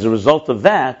as a result of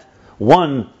that,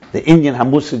 one, the Inyan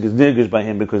Hamusik is nirgish by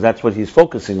him because that's what he's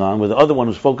focusing on, where the other one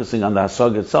who's focusing on the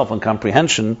Hasag itself and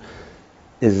comprehension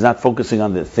is not focusing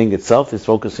on the thing itself, he's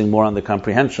focusing more on the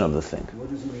comprehension of the thing. What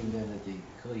does it mean then that the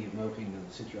Kli of Moching and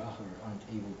the Sitra Achar aren't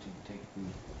able to take the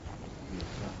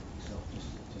self?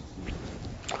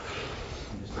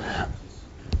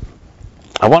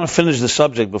 I want to finish the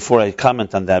subject before I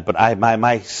comment on that, but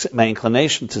my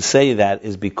inclination to say that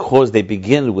is because they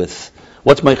begin with,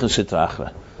 what's Meichen Sitra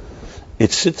Achra?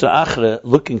 It's Sitra Achra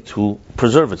looking to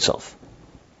preserve itself.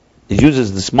 It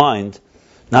uses this mind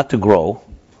not to grow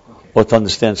or to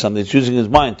understand something, it's using his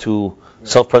mind to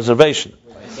self-preservation.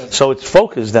 So its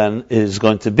focus then is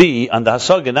going to be on the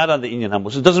Hasaga, not on the Inyan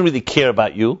Hamus. It doesn't really care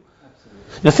about you.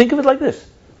 Now think of it like this.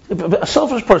 A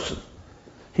selfish person.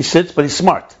 He sits, but he's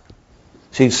smart.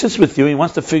 So he sits with you, he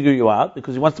wants to figure you out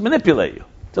because he wants to manipulate you.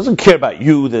 He doesn't care about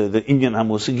you, the Inyan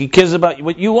Hamusik. He cares about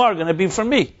what you are going to be for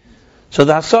me. So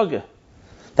the Hasaga.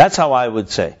 That's how I would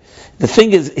say. The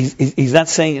thing is, he's not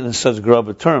saying it in such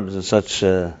grubber terms,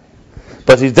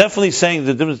 but he's definitely saying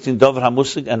the difference between Dover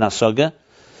Hamusik and Hasaga.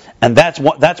 And that's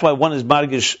why one is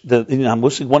margish the Inyan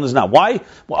HaMusig, one is not. Why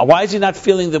is he not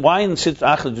feeling why in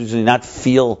Sitra Achra does he not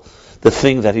feel the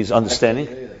thing that he's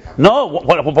understanding? No,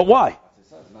 but why?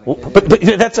 But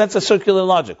that's a circular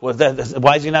logic.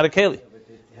 Why is he not a Keli?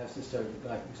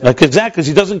 Like exactly, because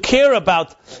he doesn't care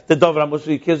about the Dover HaMusig,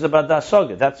 he cares about the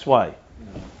Hasaga. That's why.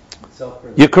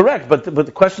 You're correct, but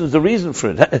the question is the reason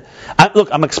for it.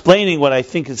 I'm explaining what I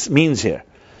think it means here.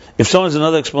 If someone's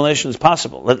another explanation is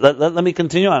possible, let me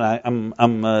continue on.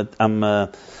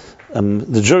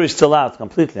 The jury's still out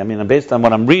completely. I mean, based on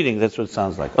what I'm reading, that's what it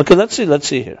sounds like. Okay, let's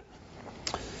see here.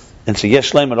 And so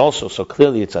Yesh Leimer also, so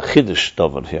clearly it's a Chiddush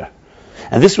Dover here.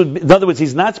 And this would be, in other words,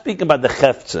 he's not speaking about the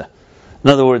Chefze. In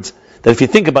other words, that if you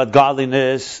think about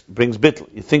godliness, it brings bittul.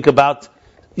 You think about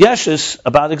Yeshus,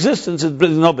 about existence, it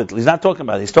brings no bittul. He's not talking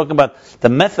about it. He's talking about the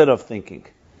method of thinking.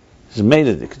 He's made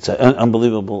it. It's an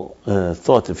unbelievable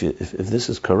thought if this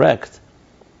is correct.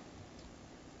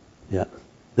 Yeah.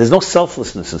 There's no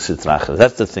selflessness in Sitra Achra.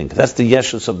 That's the thing. That's the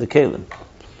Yeshus of the Kelim.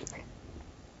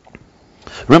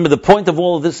 Remember, the point of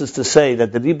all of this is to say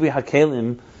that the Ribui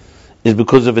HaKelim is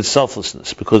because of its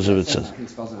selflessness, because of its...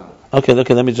 Okay,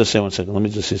 let me just say 1 second. Let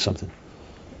me just see something.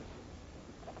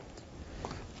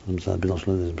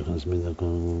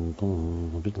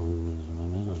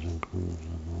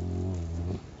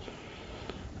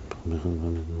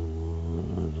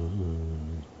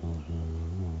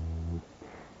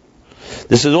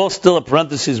 This is all still a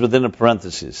parenthesis within a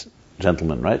parenthesis,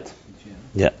 gentlemen, right?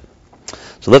 Yeah.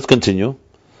 So let's continue.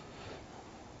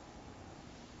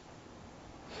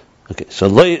 Okay, so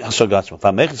loy hasogatzma.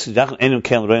 Famechis yachn enu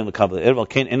ken rein lekabel erval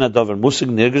ken ina dover musig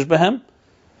nirgish behem.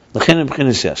 Lechen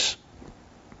b'chinis yes.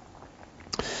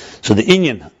 So the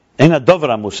inyan ina dover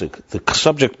musig, the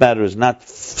subject matter is not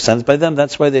sensed by them.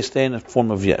 That's why they stay in a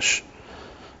form of yesh.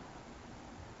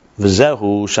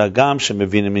 V'zehu shagam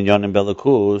shemevinim inyanim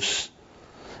belakus,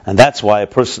 and that's why a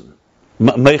person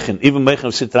even meichen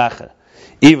of Sitra Achra,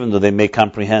 even though they may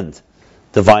comprehend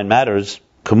divine matters,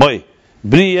 kamoy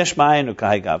bri yesh ma'ayinu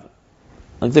kahaygav.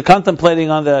 Like they're contemplating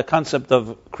on the concept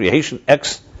of creation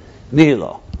ex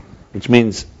nihilo, which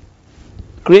means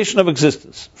creation of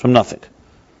existence from nothing.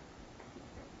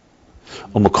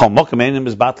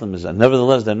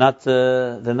 Nevertheless, they're not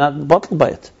bottled by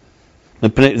it.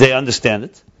 They understand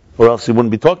it, or else he wouldn't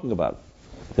be talking about it.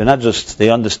 They're not just, they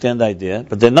understand the idea,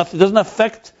 but it doesn't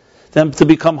affect them to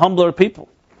become humbler people.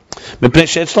 Yeah,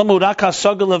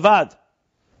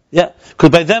 because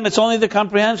by them it's only the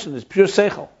comprehension, it's pure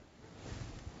seichel.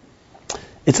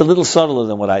 It's a little subtler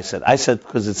than what I said. I said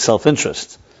because it's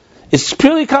self-interest. It's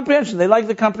purely comprehension. They like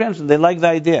the comprehension. They like the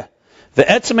idea. But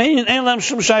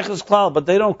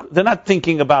they're not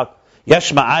thinking about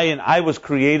yesh ma'ayin, I was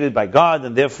created by God,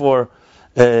 and therefore,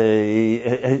 I'm... They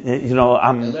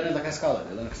learn it like a scholar.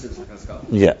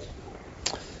 Yeah.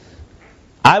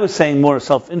 I was saying more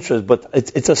self-interest, but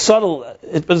it's a subtle,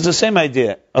 but it's the same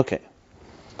idea. Okay.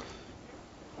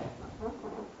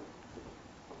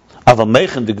 Aval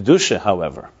meichen de Kedusha,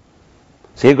 however.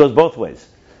 So here it goes both ways.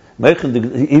 Meichen de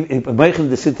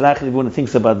Sitra Achra, when it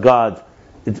thinks about God,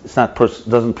 it's not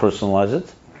doesn't personalize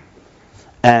it.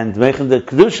 And Meichen de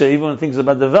Kedusha, even when it thinks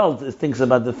about the Welt, it thinks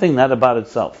about the thing, not about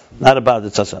itself. Not about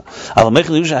itself. Aval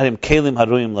meichen de Kedusha harim kelim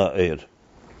haruim la'er.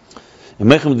 In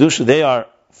Meichen de Kedusha, they are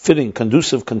fitting,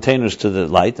 conducive containers to the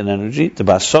light and energy.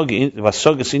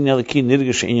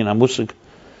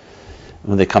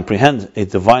 When they comprehend a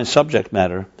divine subject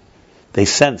matter, they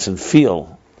sense and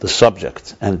feel the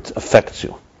subject and it affects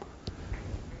you.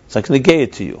 It's like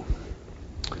negate to you.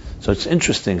 So it's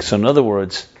interesting. So in other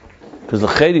words, because the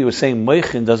Chedi was saying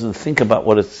Meichin doesn't think about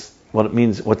what it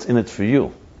means, what's in it for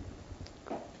you.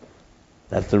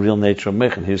 That's the real nature of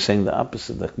Meichin. He was saying the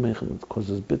opposite, that Meichin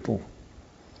causes bittul.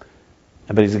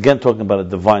 But he's again talking about a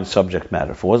divine subject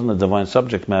matter. If it wasn't a divine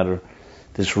subject matter,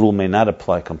 this rule may not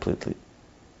apply completely.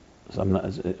 So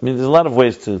there's a lot of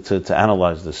ways to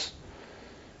analyze this.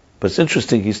 But it's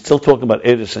interesting, he's still talking about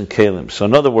Eris and Kalim. So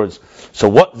in other words,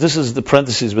 this is the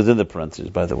parentheses within the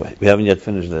parentheses, by the way. We haven't yet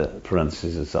finished the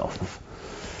parentheses itself.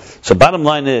 So bottom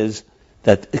line is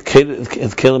that Kalim,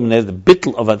 the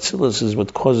bittul of Atzilus is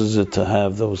what causes it to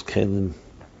have those Kalim.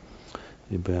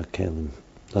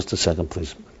 Just a second,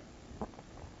 please.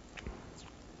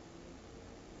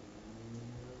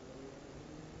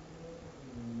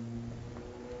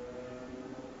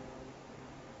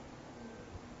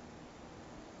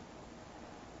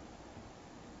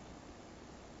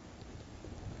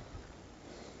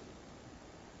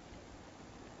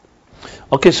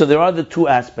 Okay, so there are the two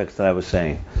aspects that I was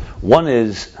saying. One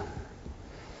is,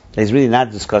 he's really not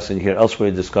discussing here, elsewhere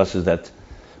he discusses that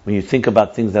when you think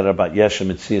about things that are about Yesh and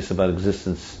Metzias, about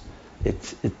existence,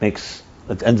 it makes,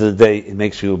 at the end of the day, it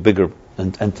makes you a bigger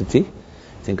entity.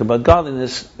 Think about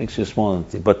godliness, it makes you a small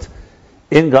entity. But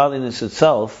in godliness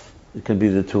itself, it can be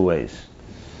the two ways.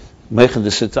 Meichen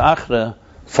de Sita Achra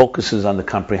focuses on the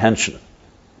comprehension,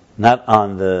 not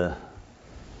on the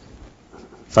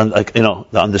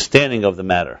understanding of the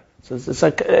matter. So it's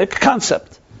like a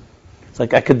concept. It's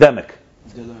like academic.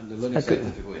 The learning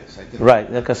scientific way.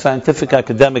 Right, like a scientific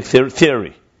academic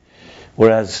theory.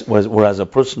 Whereas a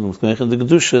person with Meichen de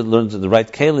Kedusha learns the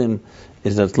right kelim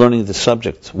is that learning the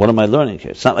subject. What am I learning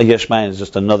here? It's not like Yesh Mayin is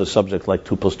just another subject like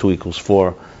 2 + 2 =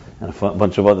 4 and a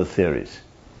bunch of other theories.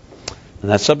 And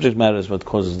that subject matter is what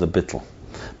causes the bittul.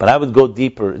 But I would go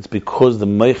deeper. It's because the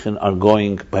Meichen are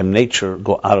going, by nature,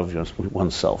 go out of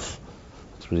oneself.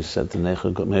 That's what he said. The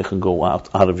Meichen go out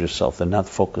of yourself. They're not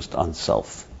focused on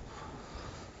self.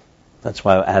 That's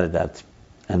why I added that.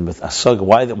 And with Asaga,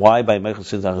 why by Meichen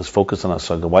Siddach is focused on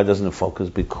Asaga? Why doesn't it focus?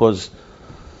 Because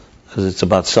it's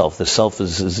about self. The self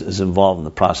is involved in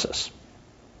the process.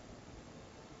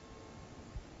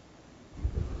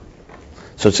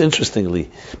 So it's interestingly,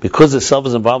 because the self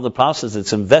is involved in the process,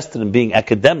 it's invested in being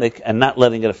academic and not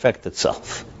letting it affect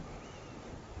itself.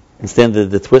 Understand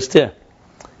the twist here?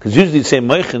 Because usually you say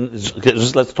Meichen,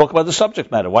 just let's talk about the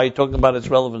subject matter. Why are you talking about its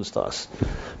relevance to us?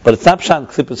 But it's not Pshan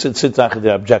Klippus Sitzach,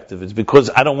 their objective. It's because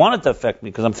I don't want it to affect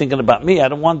me, because I'm thinking about me. I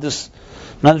don't want this,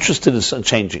 I'm not interested in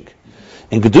changing.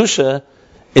 In Kedusha,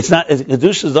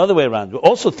 Kedusha is the other way around. We're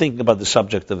also thinking about the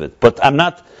subject of it, but I'm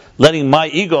not letting my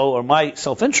ego or my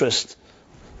self-interest.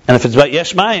 And if it's about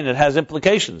Yesh Mayin, it has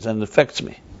implications and it affects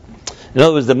me. In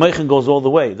other words, the Meichen goes all the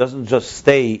way. It doesn't just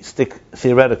stick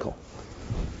theoretical.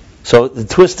 So the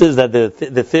twist is that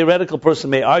the theoretical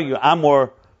person may argue, I'm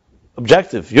more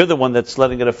objective. You're the one that's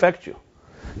letting it affect you.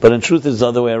 But in truth, it's the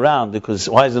other way around. Because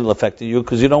why isn't it affecting you?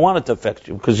 Because you don't want it to affect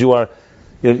you. Because you're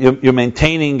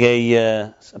maintaining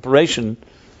a separation.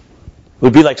 It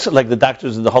would be like the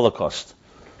doctors in the Holocaust.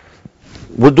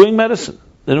 We're doing medicine.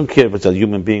 They don't care if it's a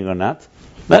human being or not.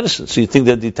 Medicine. So you think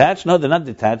they're detached? No, they're not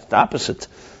detached. The opposite.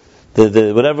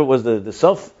 The whatever was the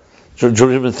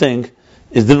self-driven thing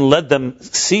didn't let them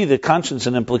see the conscience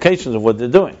and implications of what they're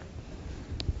doing.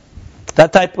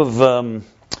 That type of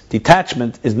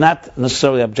detachment is not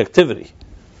necessarily objectivity.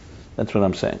 That's what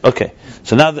I'm saying. Okay.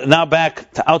 So now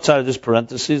back to outside of this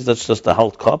parenthesis. That's just the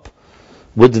halt cup.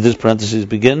 Where did this parenthesis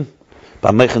begin?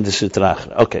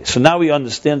 Okay. So now we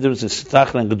understand there is a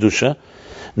Sitra and Kedusha.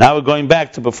 Now we're going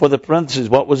back to before the parentheses.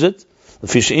 What was it? Now,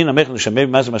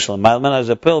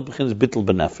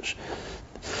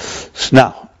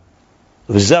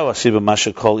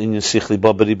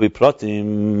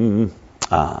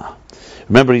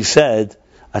 remember he said,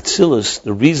 Atzilus,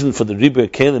 the reason for the Ribu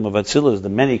Kelim of Atzilus, the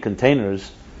many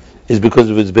containers, is because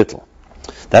of its bittul.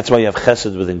 That's why you have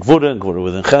Chesed within Gvura, and Gvura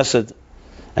within Chesed,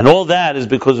 and all that is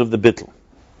because of the bittul.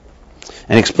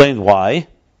 And he explained why.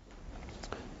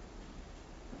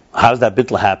 How does that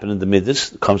bittul happen in the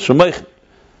Midas? It comes from Meichen.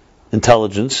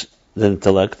 Intelligence, the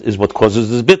intellect, is what causes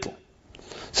this bittul.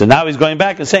 So now he's going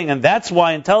back and saying, and that's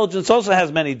why intelligence also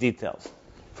has many details.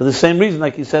 For the same reason,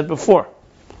 like he said before.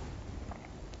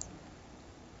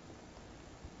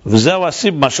 Why?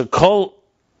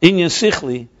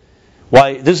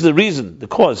 This is the reason, the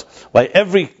cause, why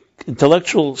every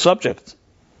intellectual subject,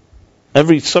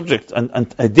 every subject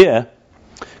and idea,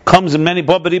 comes in many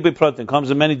comes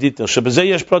in many details. And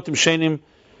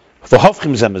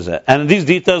these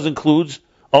details includes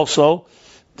also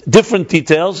different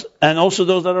details and also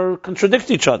those that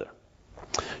contradict each other.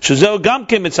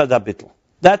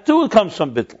 That too comes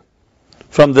from bittul,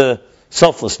 from the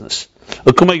selflessness.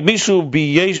 Like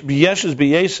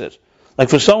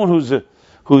for someone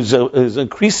who's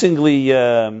increasingly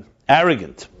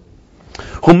arrogant,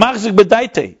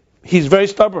 he's very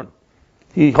stubborn.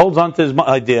 He holds on to his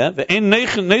idea.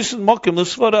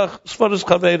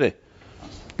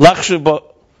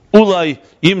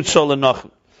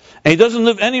 And he doesn't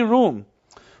leave any room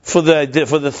for the idea,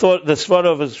 for the thought, the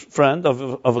svara of his friend,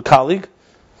 of a colleague,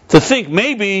 to think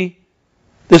maybe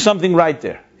there's something right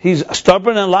there. He's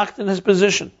stubborn and locked in his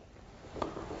position.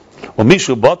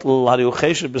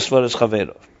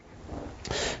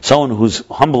 Someone who's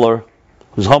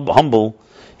humble,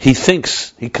 he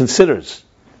thinks, he considers,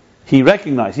 he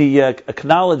recognizes, he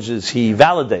acknowledges, he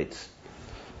validates.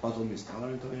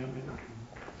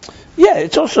 Yeah,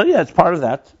 it's also, it's part of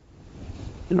that.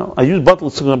 You know, I use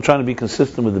batal because I'm trying to be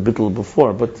consistent with the bittul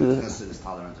before, but you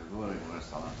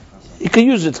can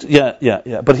use it,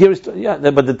 but here is,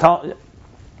 but the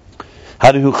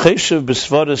Harihu cheshev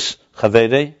b'svaris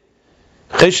chaverei.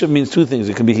 Cheshev means two things.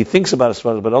 It can be he thinks about a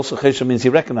svara, but also cheshev means he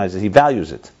recognizes it, he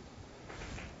values it.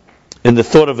 in the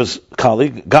thought of his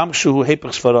colleague, Gam Shuhu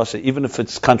Hepech Svarase, even if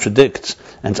it contradicts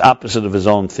and it's opposite of his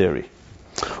own theory.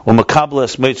 Umakabla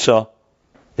es Meitzah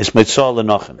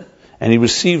Lenochen. And he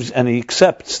receives and he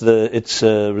accepts its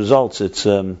results. It's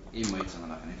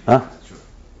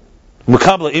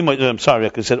Makabla Im. I'm sorry, I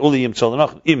could have said Uli Im Tzol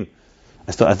Lenochen. Im.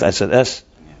 I said S.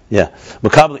 Yeah.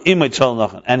 Makabla Im Tzol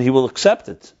Lenochen, and he will accept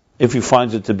it if he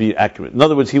finds it to be accurate. In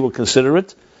other words, he will consider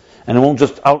it, and he won't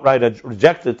just outright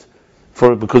reject it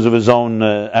because of his own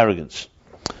arrogance.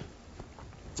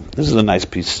 This is a nice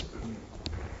piece.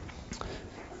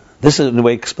 This in a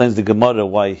way explains the Gemara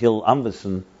why Hil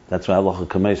Amvesen, that's why Allah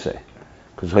Kamei,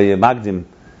 because Hoye Magdim,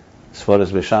 as far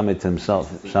as Beshamit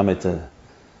himself, Shamit,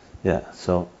 yeah.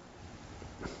 So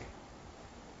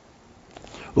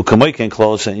Ukamei can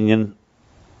close in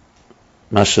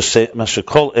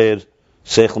Mashakol Er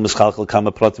Seichel Mischalkel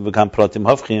Kama Pratim V'Kam Pratim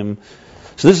Havchim.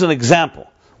 So this is an example.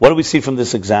 What do we see from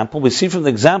this example? We see from the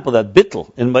example that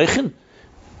Bittel in Meichen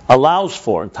allows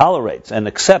for and tolerates and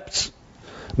accepts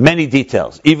many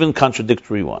details, even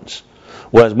contradictory ones.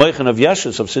 Whereas Meichen of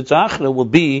Yeshus, of Sitza Achra, will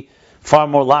be far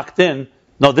more locked in.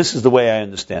 No, this is the way I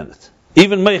understand it.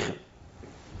 Even Meichen.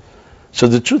 So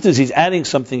the truth is, he's adding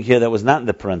something here that was not in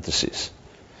the parentheses.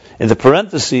 In the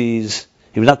parentheses,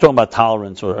 he was not talking about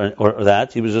tolerance or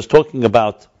that. He was just talking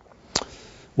about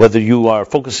whether you are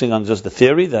focusing on just the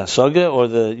theory, the hasaga, or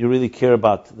you really care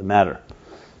about the matter.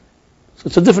 So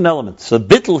it's a different element. So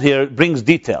Bittel here brings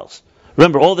details.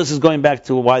 Remember, all this is going back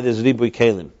to why there's Ribui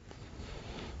Kalim.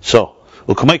 So,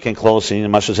 the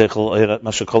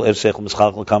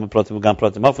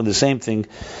same thing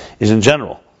is in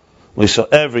general. We saw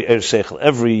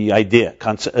every idea,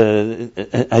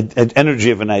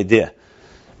 energy of an idea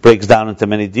breaks down into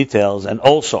many details, and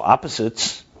also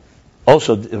opposites,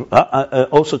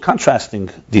 also contrasting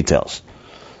details.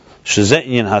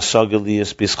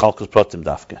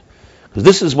 Because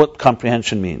this is what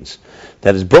comprehension means.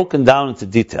 That is broken down into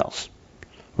details.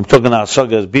 I'm talking about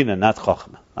hasaga as bina, not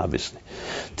chokhmah, obviously.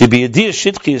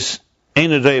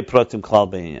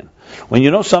 When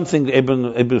you know something,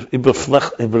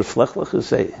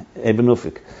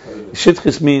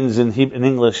 shitchis means in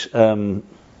English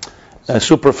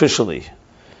superficially.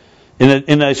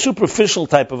 In a superficial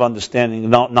type of understanding,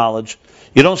 knowledge,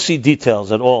 you don't see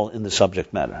details at all in the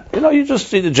subject matter. You just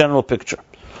see the general picture.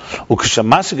 But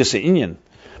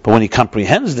when he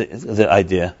comprehends the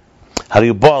idea,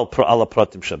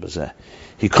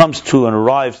 he comes to and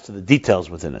arrives to the details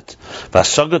within it.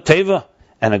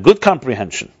 And a good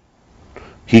comprehension.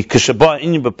 So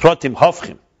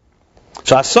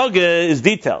hasaga is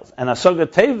details, and hasaga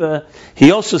teva,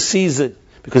 he also sees it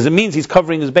because it means he's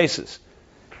covering his bases.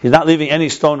 He's not leaving any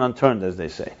stone unturned, as they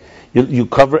say. You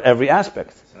cover every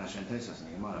aspect.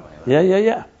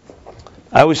 Yeah.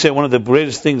 I always say one of the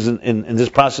greatest things in this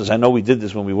process, I know we did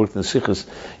this when we worked in the Sichos,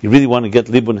 you really want to get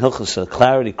Libun Hilchos,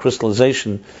 clarity,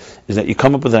 crystallization, is that you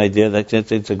come up with an idea, that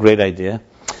it's a great idea,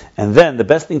 and then the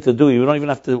best thing to do, you don't even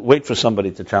have to wait for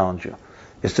somebody to challenge you,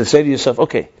 is to say to yourself,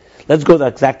 okay, let's go the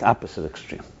exact opposite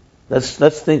extreme.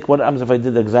 Let's think, what happens if I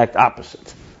did the exact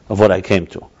opposite of what I came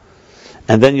to?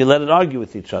 And then you let it argue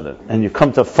with each other, and you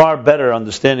come to a far better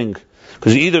understanding,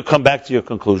 because you either come back to your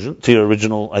conclusion, to your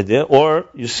original idea, or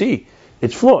you see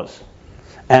its flaws.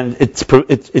 And it's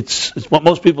what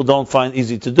most people don't find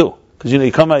easy to do. Because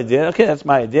you come to an idea, okay, that's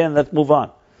my idea, and let's move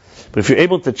on. But if you're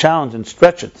able to challenge and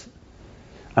stretch it,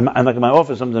 I'm like in my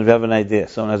office, sometimes we have an idea,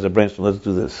 someone has a brainstorm, let's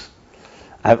do this.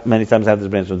 Many times I have this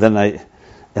brainstorm, then I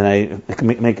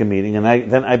make a meeting, and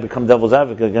then I become devil's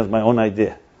advocate against my own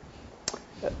idea.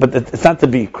 But it's not to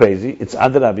be crazy, it's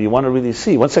adrabi, you want to really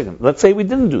see, 1 second, let's say we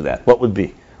didn't do that, what would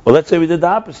be? Or let's say we did the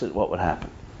opposite, what would happen?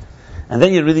 And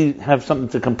then you really have something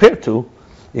to compare to.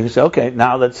 You can say, okay,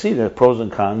 now let's see the pros and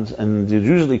cons, and you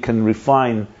usually can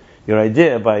refine your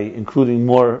idea by including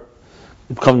more,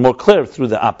 it becomes more clear through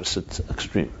the opposite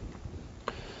extreme.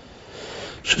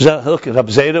 Look, Rab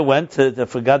Zera went to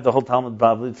forgot the whole Talmud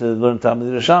Bavli to learn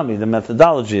Talmud Yerushalmi, the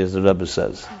methodology, as the Rebbe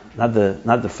says, not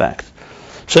the fact.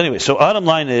 So anyway, so bottom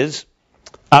line is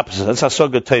opposite. That's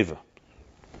hasaga teva.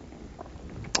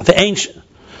 The ancient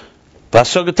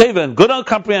hasaga teva and good on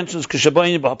comprehensions.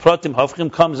 Kishabayim pratim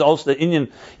havchim comes also the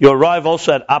Indian. You arrive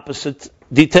also at opposite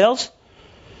details.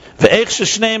 Ve'ech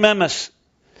sheshnei memes,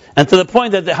 and to the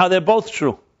point that how they're both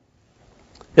true.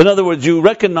 In other words, you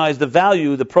recognize the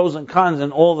value, the pros and cons,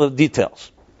 and all the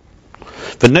details.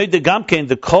 It's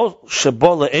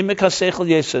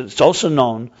also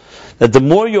known that the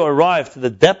more you arrive to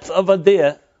the depth of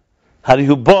idea,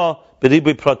 you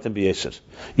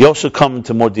also come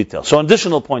into more detail. So an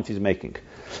additional point he's making.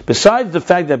 Besides the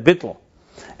fact that bittul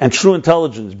and true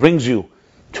intelligence brings you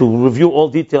to review all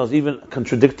details, even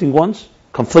contradicting ones,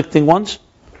 conflicting ones.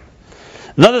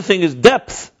 Another thing is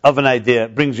depth of an idea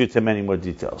brings you to many more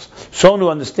details. Someone who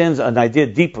understands an idea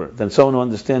deeper than someone who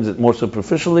understands it more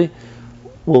superficially,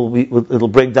 it'll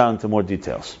break down into more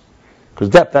details. Because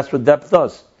depth, that's what depth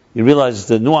does. You realize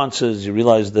the nuances, you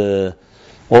realize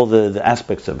all the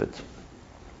aspects of it.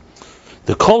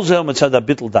 The kol zeh mitzad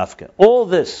bittul dafke. All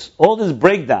this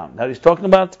breakdown that he's talking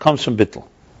about comes from bittul.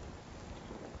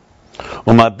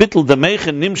 Uma bittul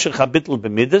demeichen nimshech habittul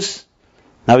b'midas.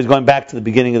 Now he's going back to the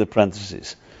beginning of the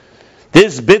parentheses.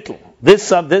 This bittul, this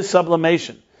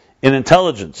sublimation in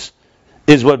intelligence,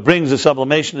 is what brings the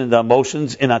sublimation in the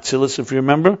emotions in Atzilus. If you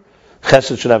remember,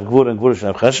 Chesed should have Gvura and Gvura should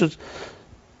have Chesed.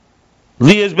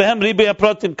 Liyaz behem ribei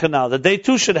apratim kanal, that they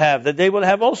too should have, that they will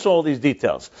have also all these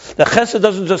details. The Chesed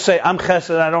doesn't just say, I'm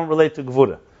Chesed, I don't relate to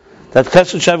Gvura. That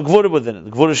Chesed should have Gvura within it.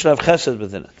 The Gvura should have Chesed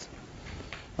within it.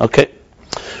 Okay.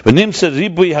 V'nimtzeh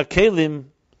ribui hakelim,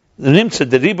 the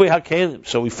ribui hakelim.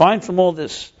 So we find from all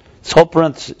this whole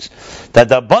parenthesis, that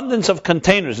the abundance of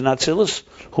containers in Atzilus,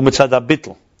 hu mitzad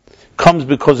habitl, comes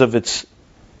because of its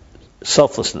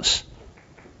selflessness,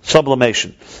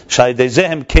 sublimation.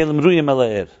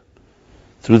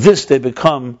 Through this they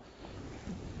become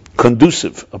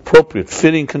conducive, appropriate,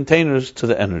 fitting containers to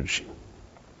the energy.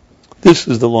 This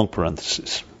is the long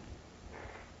parenthesis.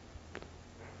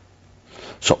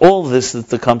 So all this is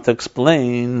to come to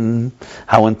explain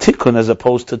how in Tikkun, as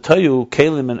opposed to Tayu,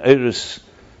 Kalim and Eris,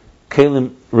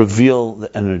 Kalim reveal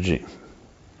the energy.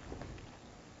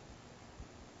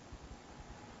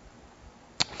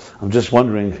 I'm just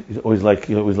wondering, you always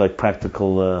like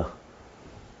practical,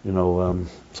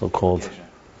 so-called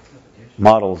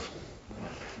models.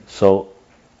 So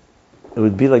it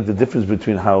would be like the difference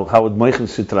between how would Meichen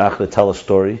Sitra Achre tell a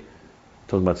story,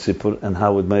 talking about Sipur, and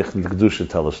how would Meichen Kedusha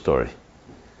tell a story.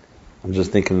 I'm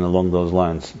just thinking along those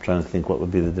lines. I'm trying to think what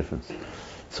would be the difference.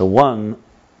 So one,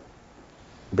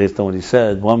 based on what he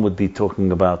said, one would be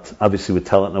talking about, obviously would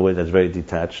tell it in a way that's very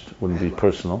detached, wouldn't be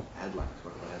personal.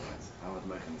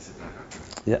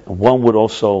 Yeah, one would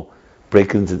also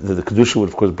break into the Kedusha would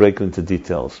of course break into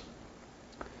details.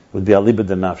 It would be aliba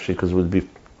de nafshi because it would be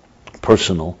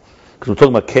personal. Because we're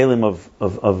talking about Kalim of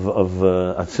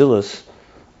Atzilus,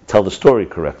 tell the story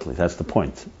correctly. That's the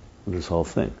point of this whole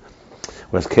thing.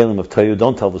 Whereas Kalim of Tayu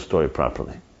don't tell the story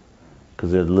properly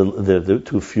because they're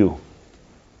too few.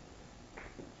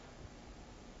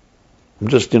 I'm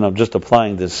just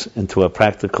applying this into a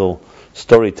practical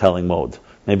storytelling mode.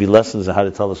 Maybe lessons on how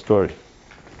to tell a story.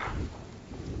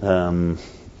 One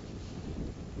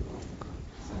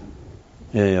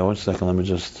second.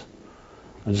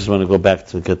 I just want to go back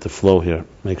to get the flow here.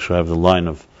 Make sure I have the line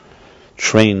of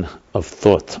train of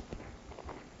thought.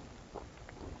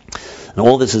 And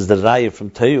all this is the raya from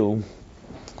Tayu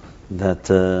that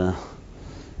Yitakalim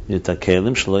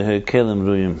Shloih Kalim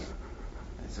Ruyim.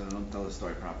 So don't tell the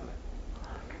story properly.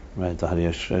 Right, the Hari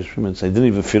Yashrim say didn't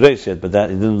even firace yet, but that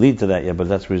it didn't lead to that yet. But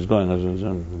that's where he's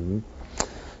going.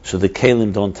 So the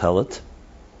Kalim don't tell it,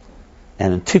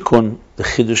 and in Tikkun the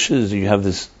Chiddush is you have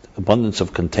this abundance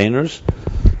of containers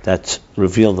that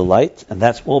reveal the light, and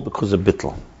that's all because of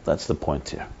Bittul. That's the point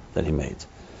here that he made.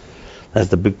 That's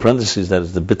the big parenthesis. That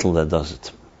is the Bittul that does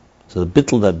it. So the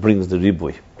Bittul that brings the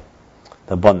Ribui,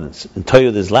 the abundance. In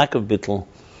Torah there's lack of Bittul,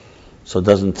 so it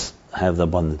doesn't have the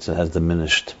abundance. It has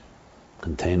diminished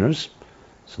containers,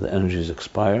 so the energies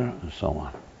expire, and so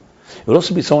on. It would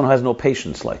also be someone who has no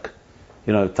patience, like,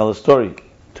 tell a story,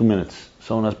 2 minutes.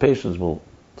 Someone who has patience will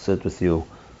sit with you,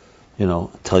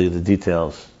 tell you the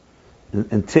details.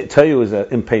 And tell you is an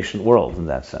impatient world in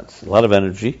that sense. A lot of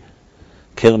energy.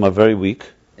 Kalim are very weak.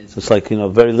 So it's like,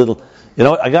 very little.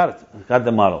 I got it. I got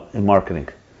the model in marketing.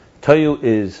 Tayu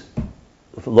is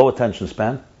low attention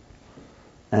span,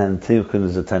 and Tiyukun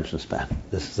is attention span.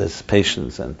 This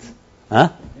patience and, Yeah,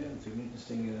 it's an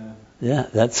interesting. Yeah,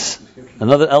 that's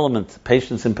another element.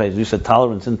 Patience, impatience. You said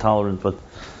tolerance, intolerance, but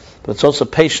it's also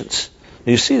patience.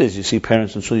 You see this. You see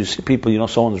parents and so you see people.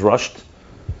 Someone's rushed.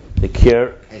 They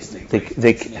care.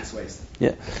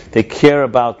 They care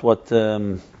about what.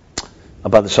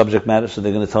 About the subject matter, so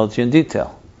they're going to tell it to you in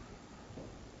detail.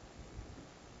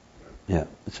 Yeah,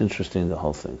 it's interesting, the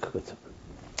whole thing.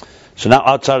 So now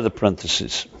outside of the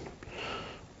parentheses.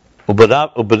 Let's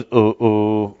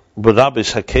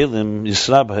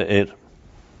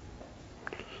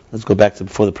go back to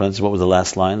before the parentheses. What was the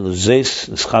last line?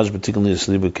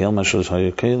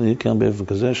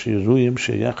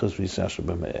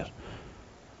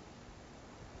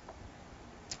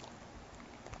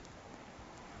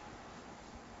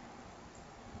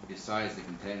 Besides the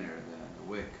container, the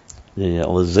wick. Yeah.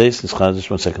 Well, the Zeis is just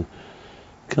 1 second.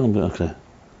 Okay.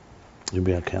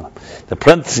 Ribui HaKelim. The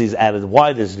parentheses added,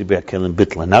 why does Ribui HaKelim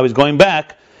bittul? And now he's going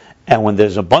back, and when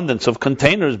there's abundance of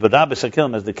containers, Barabas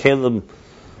HaKelim, as the Kelim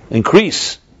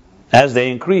increase,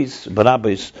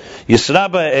 Barabas,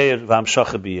 Yisraba Eir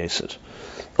V'Hamshacha B'Yeser.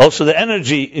 Also the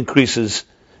energy increases,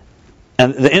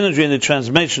 and the energy in the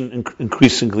transmission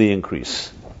increasingly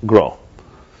grow.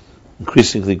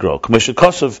 Commissioner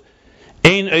Kosov,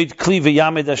 Ein Oid Kli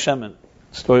V'Yamed Hashem.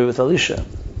 Story with Elisha.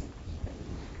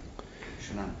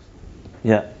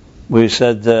 Yeah, where he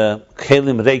said,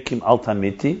 Kelim Reikim Al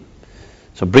Tamiti.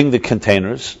 So bring the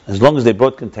containers. As long as they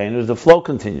brought containers, the flow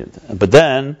continued. But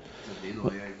then,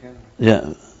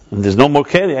 when there's no more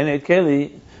Keli, Ein Oid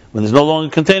Keli, when there's no longer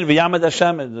container, V'Yamed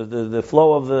Hashem, the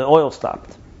flow of the oil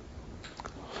stopped.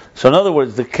 So in other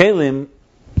words, the Kelim,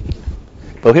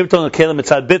 but here we're talking about Kelim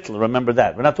Mitzad Bittul, remember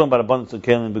that. We're not talking about abundance of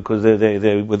Kelim because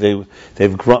they've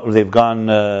gone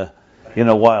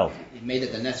wild. It made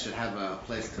it the nest should have a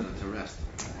place to rest.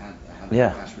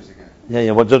 Yeah. One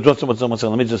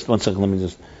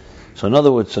second. So in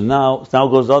other words, now it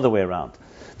goes the other way around.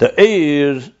 The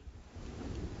Eir,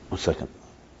 one second.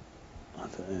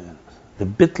 The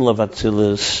Bittul of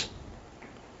Atzilus.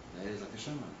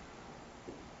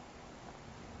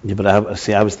 Yeah, but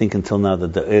I was thinking till now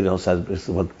that the Eir also is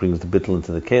what brings the Bittul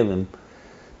into the Kelim,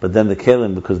 but then the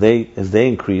Kelim, because as they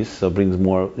increase, so it brings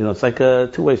more. It's like a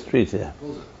two-way street.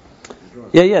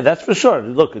 Yeah, that's for sure.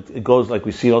 Look, it goes like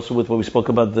we see also with what we spoke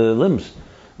about the limbs.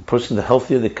 A person, the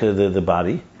healthier the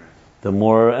body, the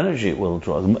more energy it will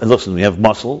draw. And listen, we have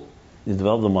muscle. You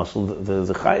develop the muscle,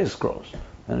 the chayas grows,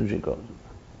 energy grows.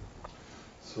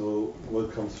 So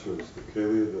what comes first, the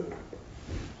keli or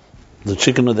the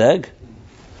chicken or the egg?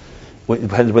 Well, it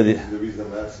depends whether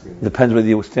depends whether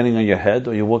you're standing on your head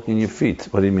or you're walking on your feet.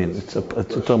 What do you mean? It's talking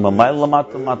about ma'ila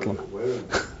matla matla.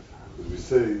 We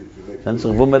say if you make you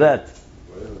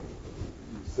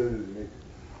say that you make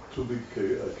too big a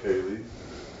keli,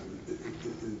 it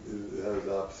has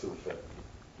the opposite effect.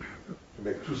 If you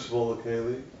make too small a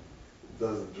keli, it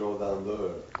doesn't draw down the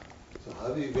earth. So how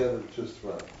do you get it just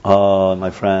right? Oh,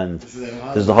 my friend,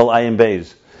 there's the whole Ayin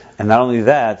Beis. And not only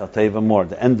that, I'll tell you even more. At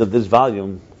the end of this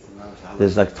volume,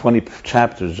 there's like 20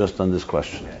 chapters just on this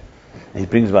question. And he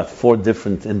brings about 4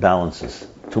 different imbalances.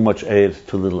 Too much air,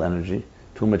 too little energy.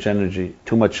 Too much energy,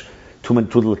 too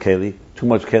little keli. Too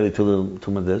much keli,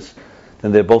 too much this.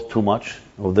 Then they're both too much,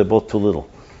 or they're both too little.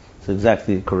 It's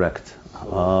exactly correct.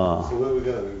 So where we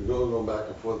going? We're going back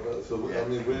and forth. So I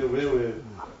mean, where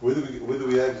do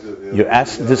we exit? You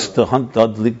ask this to Hund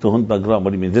Bagram. What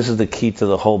do you mean? This is the key to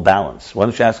the whole balance. Why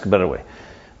don't you ask a better way?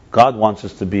 God wants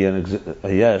us to be a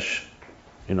yesh,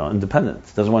 independent.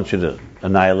 He doesn't want you to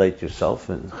annihilate yourself.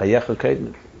 And you have to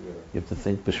think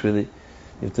b'shvili. You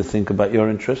have to think about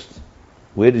your interest.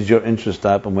 Where does your interest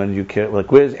stop, and when do you care?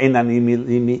 Like, where is ein anili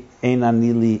mili,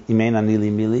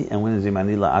 and when is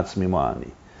imanila atzmi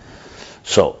ma'ani?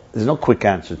 So there's no quick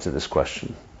answer to this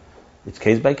question. It's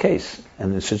case by case,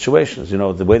 and in situations.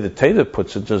 The way the Torah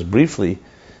puts it, just briefly,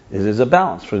 is there's a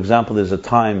balance. For example, there's a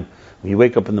time when you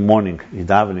wake up in the morning, you're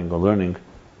davening or learning.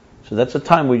 So that's a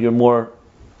time where you're more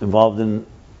involved in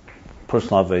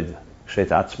personal aved, sheit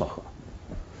atzmacha.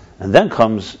 And then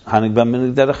comes Hanig Ben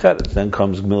Minig Derech, then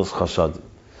comes Gmilas Chasad.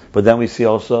 But then we see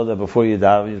also that before you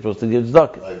daven, you're supposed to give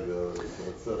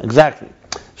tzedakah. Exactly.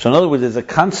 So in other words, there's a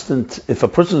constant. If a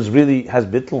person really has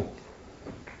bittul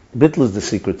is the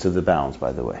secret to the balance.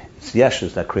 By the way, it's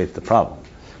yeshes that create the problem,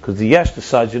 because the yesh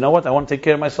decides, I want to take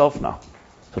care of myself now.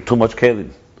 So too much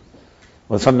kelim.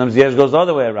 Well, sometimes the yesh goes the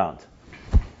other way around.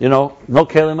 No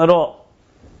kelim at all.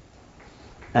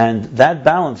 And that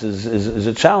balance is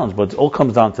a challenge, but it all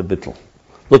comes down to bittul.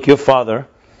 Look, your father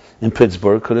in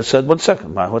Pittsburgh could have said, 1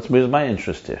 second, what's my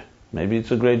interest here? Maybe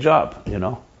it's a great job,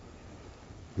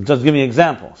 Just give me an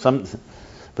example.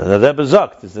 The Rebbe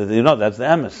Zuck, that's the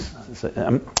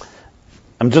emes.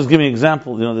 I'm just giving an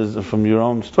example, this is from your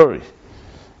own story.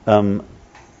 And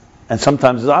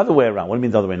sometimes it's the other way around. What do you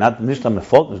mean the other way? Not Mishnah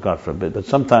Mefolkers, God forbid, but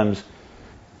sometimes,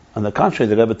 on the contrary,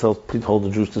 the Rebbe told the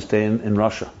Jews to stay in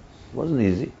Russia. It wasn't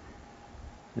easy.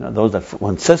 Those that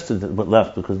insisted but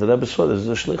left because the Rebbe saw there's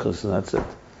a shlichus, and that's it.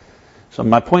 So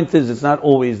my point is, it's not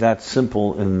always that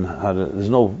simple in how to. There's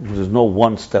no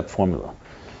one-step formula.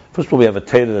 First of all, we have a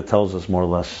Torah that tells us more or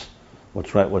less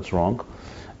what's right, what's wrong,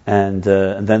 and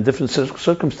then different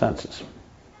circumstances.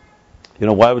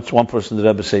 Why would one person the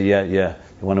Rebbe say, yeah, you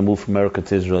want to move from America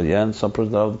to Israel, and some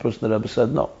person, the other person the Rebbe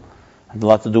said no. It had a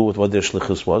lot to do with what their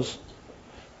shlichus was,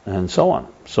 and so on.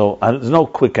 So there's no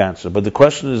quick answer. But the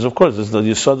question is, of course, is the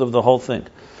yesod of the whole thing.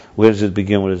 Where does it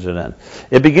begin? Where does it end?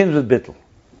 It begins with bittul.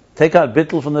 Take out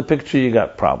bittul from the picture, you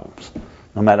got problems.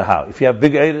 no matter how. If you have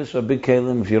big Eidus or big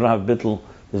Kalim, if you don't have Bittul,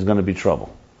 there's going to be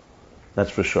trouble. That's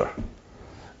for sure.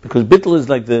 Because Bittul is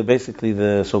like basically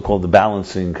the so-called the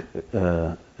balancing,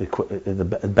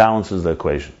 it balances the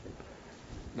equation.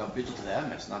 No, Bittul to the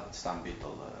Emes, not Stam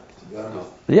Bittul.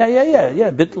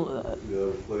 Yeah. Bittul. You have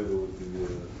a flavor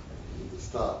with the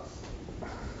stocks.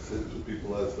 Since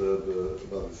people have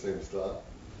about the same stock.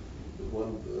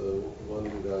 One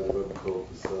guy the Rebbe told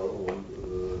to sell, one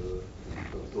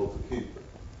told to keep,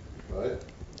 right?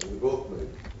 And they both made.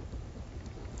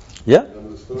 Yeah. Remember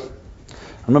the story?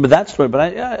 I remember that story, but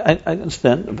I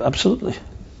understand absolutely.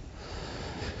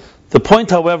 The point,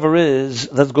 however,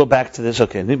 is let's go back to this.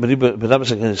 Okay, Even if the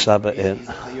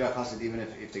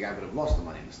guy would have lost the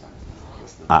money in the stock.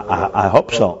 I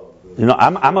hope so. You know,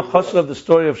 I'm a chassid of the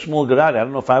story of Shmuel Geradi. I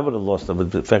don't know if I would have lost it,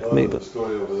 would affect me. But the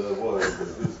story over there was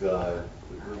that this guy,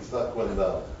 the stock went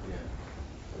down. Yeah.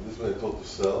 And this one he told to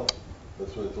sell,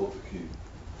 that's one he told to keep.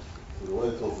 So the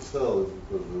one he told to sell is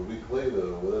because a week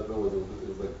later, or whatever it was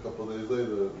like a couple of days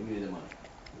later, He needed the money.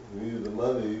 He needed the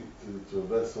money to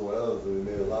invest somewhere else, and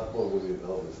he made a lot more when he had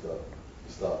held the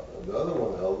stock. And the other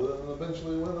one held it, and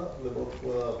eventually went up, and they both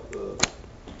went out.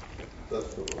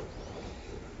 That's the one.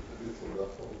 I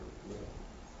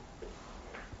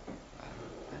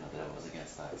know that I was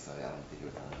against that, so I don't think you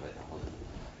were telling me about the whole.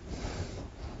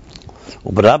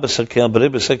 וברב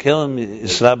סקל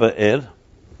ישרב הער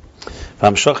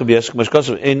והמשוך בישק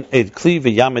משקוסו אין עד כלי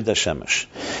וימד השמש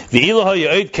ואילו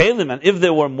היה עד כלים, and if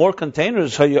there were more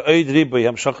containers היה עד ריבוי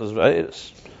המשוך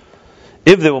הערס.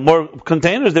 If there were more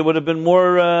containers, there would have been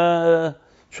more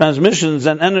transmissions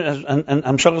and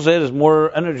המשוך הערס,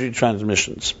 more energy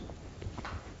transmissions.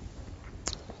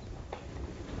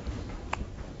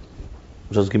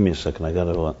 Just give me a second, I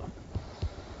gotta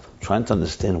trying to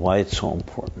understand why it's so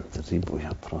important, the Ribuy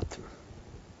HaPratim.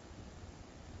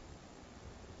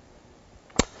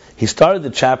 He started the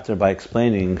chapter by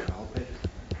explaining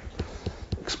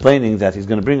that he's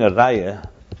going to bring a raya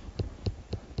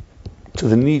to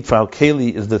the need for how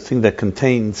Keli is the thing that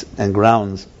contains and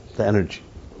grounds the energy.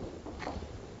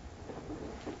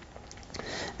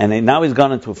 And now he's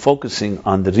gone into focusing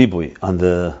on the Ribuy, on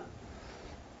the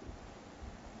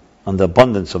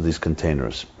abundance of these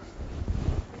containers.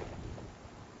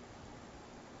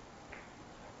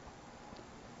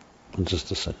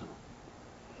 Just a second.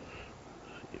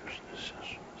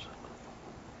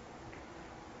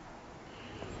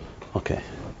 Okay.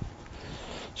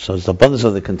 So it's the abundance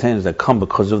of the containers that come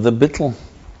because of the bittul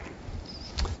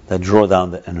that draw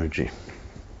down the energy.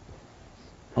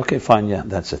 Okay, fine, yeah,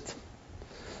 that's it.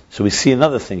 So we see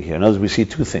another thing here. In other words, we see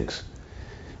two things.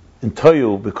 In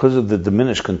Toyu, because of the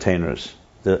diminished containers,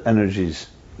 the energies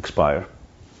expire.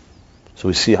 So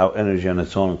we see how energy on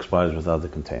its own expires without the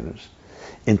containers.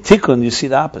 In Tikkun, you see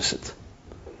the opposite.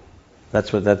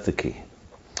 That's the key.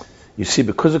 You see,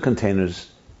 because of containers,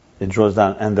 it draws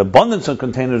down, and the abundance of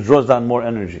containers draws down more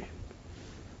energy.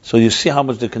 So you see how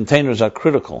much the containers are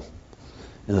critical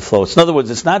in the flow. In other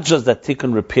words, it's not just that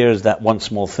Tikkun repairs that one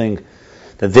small thing,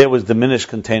 that there was diminished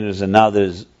containers and now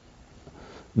there's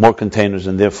more containers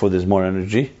and therefore there's more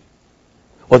energy.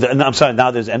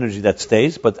 Now there's energy that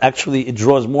stays, but actually it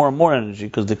draws more and more energy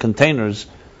because the containers,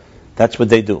 that's what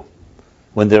they do.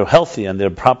 When they're healthy and they're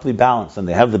properly balanced and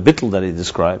they have the bittul that he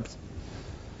described,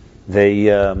 the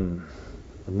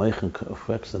meichen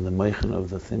affects, and the meichen of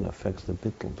the thing affects the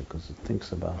bittul because it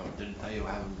thinks about. Didn't tell you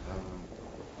how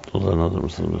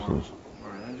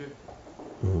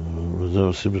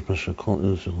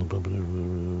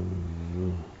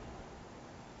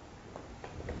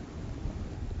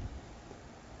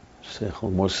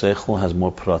More seichel has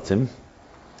more pratim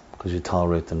because you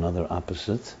tolerate another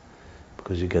opposite,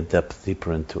 because you get depth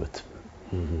deeper into it.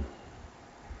 Mm-hmm.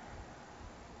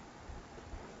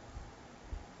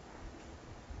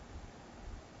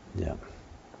 Yeah.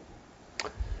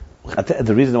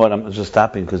 The reason why I'm just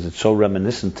stopping, because it's so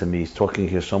reminiscent to me. He's talking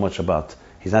here so much about,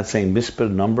 he's not saying misper,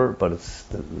 number, but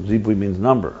ribui means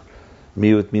number.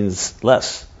 Miut means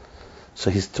less.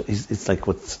 So it's like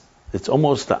it's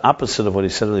almost the opposite of what he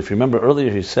said earlier. If you remember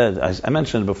earlier, he said, I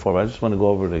mentioned it before, but I just want to go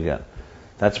over it again.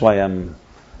 That's why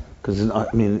because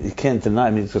you can't deny,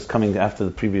 it's just coming after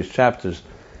the previous chapters.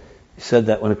 He said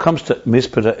that when it comes to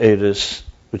mispera eris,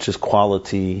 which is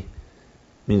quality,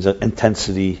 means that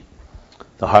intensity,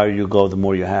 the higher you go, the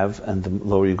more you have, and the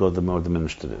lower you go, the more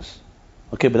diminished it is.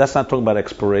 Okay, but that's not talking about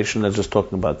expiration, that's just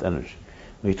talking about energy.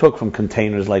 When you talk from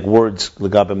containers like words,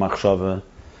 legabe machshava,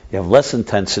 you have less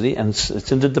intensity, and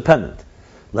it's interdependent.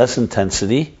 Less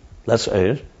intensity, less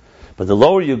air, but the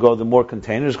lower you go, the more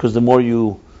containers, because the more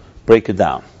you break it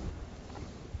down.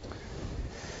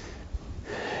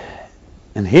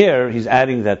 And here he's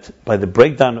adding that by the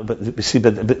breakdown. But see,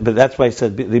 but that's why he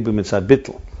said ribu mitzad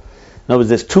bittul. In other words,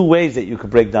 there's two ways that you could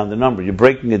break down the number. You're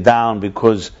breaking it down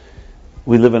because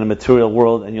we live in a material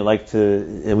world, and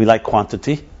we like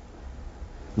quantity.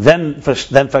 Then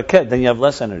faket, then you have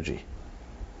less energy.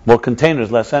 More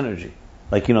containers, less energy.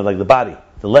 Like the body,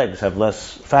 the legs have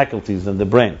less faculties than the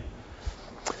brain.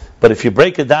 But if you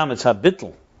break it down, it's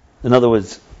bittul. In other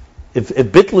words, if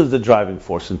bittul is the driving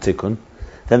force in tikkun,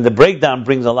 then the breakdown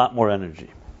brings a lot more energy.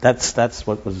 That's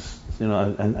what was,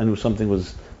 I knew something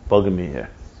was bugging me here.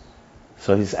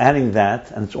 So he's adding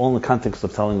that, and it's all in the context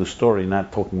of telling the story,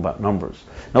 not talking about numbers.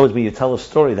 In other words, when you tell a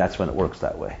story, that's when it works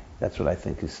that way. That's what I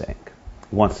think he's saying.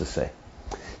 He wants to say.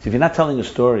 So if you're not telling a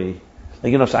story,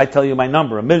 so I tell you my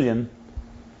number, 1,000,000.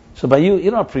 So by you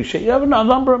don't appreciate. You have a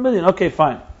number, 1,000,000. Okay,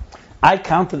 fine. I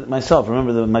counted it myself.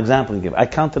 Remember my example you gave. I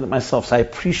counted it myself, so I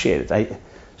appreciate it.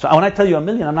 So when I tell you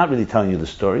 1,000,000, I'm not really telling you the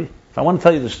story. If I want to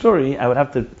tell you the story, I would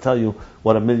have to tell you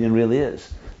what 1,000,000 really is.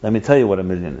 Let me tell you what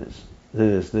 1,000,000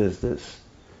 is. This.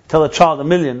 Tell a child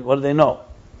 1,000,000. What do they know?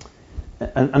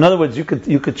 In other words, you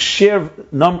could share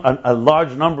a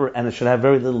large number, and it should have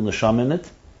very little neshama in it,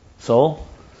 soul.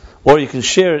 Or you can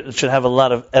share it should have a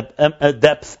lot of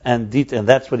depth and detail. And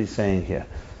that's what he's saying here.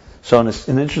 So in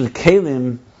the interest of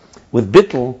Kalim, with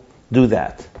bittul, do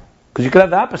that. Because you could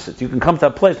have the opposite. You can come to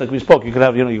a place, like we spoke, you could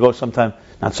have, you go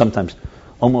not sometimes,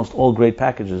 almost all great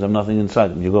packages have nothing inside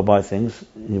them. You go buy things,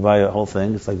 you buy a whole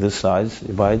thing, it's like this size,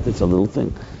 you buy it, it's a little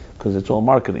thing. Because it's all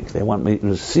marketing. They want me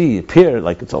to appear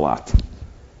like it's a lot.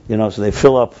 So they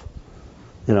fill up,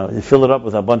 they fill it up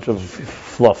with a bunch of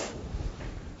fluff.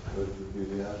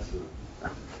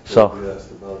 So,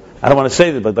 I don't want to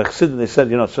say that, but by Chassidim they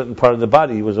said, a certain part of the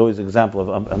body was always an example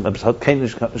of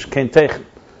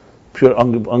pure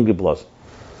ungeblos.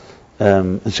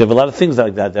 And so you have a lot of things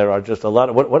like that. There are just a lot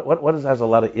of, what has a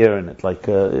lot of air in it? Like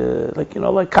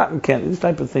cotton candy, these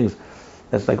type of things.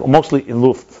 That's like mostly in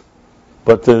luft.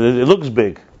 But it looks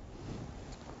big.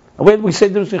 And we say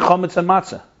there's chometz and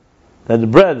matzah. That the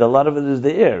bread, a lot of it is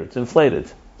the air. It's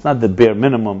inflated. It's not the bare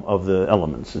minimum of the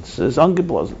elements. It's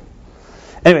ungeblosen.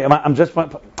 Anyway,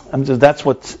 that's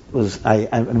what was.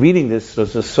 I'm reading this. So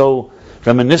it's just so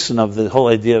reminiscent of the whole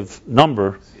idea of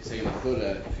number. So you're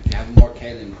saying if you have more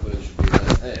kalim, it should be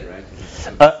less there,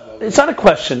 right? It's not a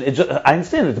question. I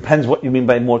understand. It depends what you mean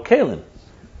by more kalim.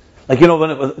 Like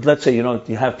let's say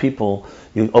you have people.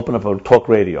 You open up a talk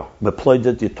radio. You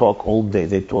talk all day.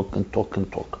 They talk and talk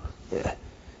and talk. Yeah.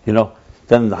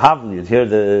 Then the Havli, you hear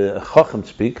the Chacham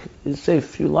speak. You say a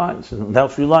few lines, and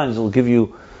that few lines will give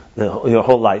you your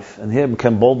whole life. And here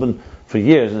Ken Bolben for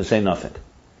years and they say nothing.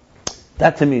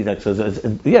 That to me,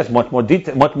 yes, much more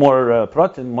detail, much more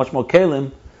protein, much more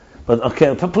kalim, but okay,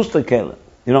 pusta kalim.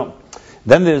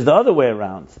 Then there's the other way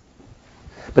around.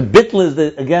 But bittul is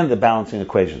the balancing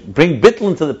equation. Bring bittul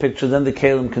into the picture, then the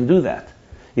kalim can do that.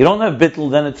 You don't have bittul,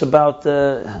 then it's about.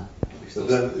 But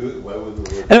then, why wouldn't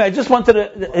it work? Anyway, I just wanted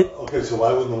to. Okay, so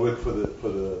why wouldn't it work for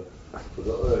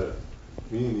the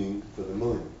meaning for the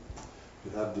million?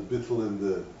 You have the bittul in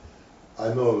the.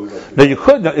 I know. No, you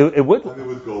could. No, it would. And it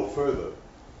would go further.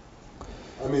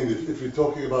 I mean, if you're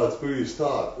talking about where you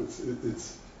start,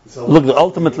 it's look.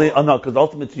 Ultimately, because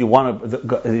ultimately you want to, the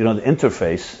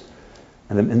interface,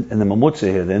 and the mamutza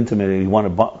here, the intermediate, you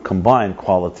want to combine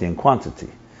quality and quantity.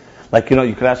 Like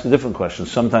you could ask a different question.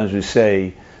 Sometimes we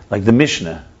say, like the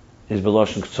Mishnah is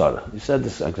Beloshen Ktsara. You said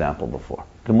this example before.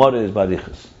 Gemara is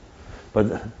Barichas, but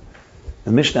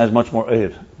the Mishnah has much more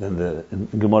air than the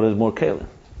Gemara is more kalim.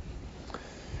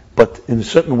 But in a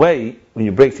certain way, when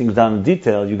you break things down in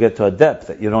detail, you get to a depth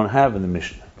that you don't have in the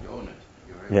Mishnah. You own it.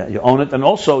 Yeah, you own it, and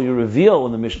also you reveal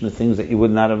in the Mishnah things that you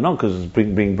would not have known because it's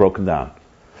being broken down.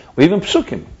 Or even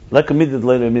psukim, like a midid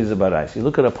later mizah barais. You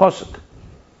look at a pasuk,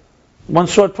 one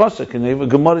short pasuk, and even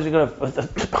Gemara, you're going to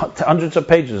have hundreds of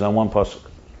pages on one pasuk,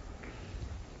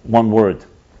 one word.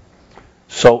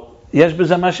 So yesh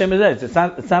b'zeh Hashem is it's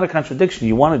not a contradiction.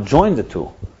 You want to join the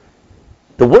two.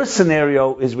 The worst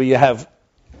scenario is where you have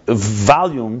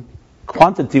volume,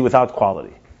 quantity without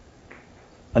quality.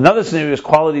 Another scenario is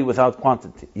quality without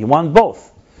quantity. You want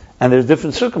both, and there's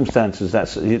different circumstances.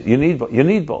 You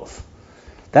need both.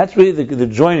 That's really the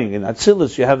joining. In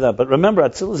Atzilus you have that, but remember,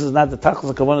 Atzilus is not the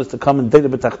tachlis kavanas to come and data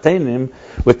b'tachteinim.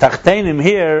 With tachteinim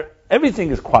here,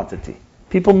 everything is quantity.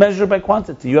 People measure by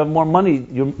quantity. You have more money,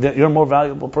 you're a more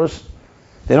valuable person.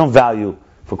 They don't value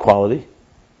for quality.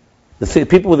 The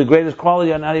people with the greatest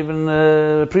quality are not even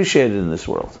appreciated in this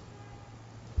world.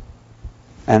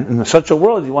 And in such a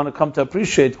world, you want to come to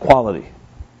appreciate quality.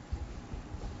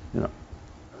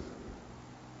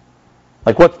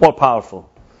 Like what's more powerful?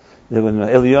 When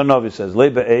Eliyahu Novi says, "Lei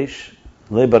be'esh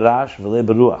v'lei barash, v'lei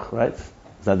beruach, right?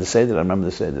 Is that the Seder? I remember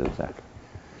the Seder exactly.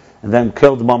 And then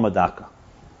killed Mamadaka.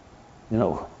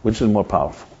 Which is more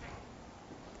powerful?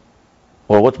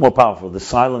 Or what's more powerful? The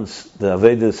silence, the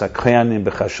Avedis HaKayanim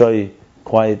b'chashoy,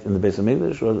 quiet in the Beis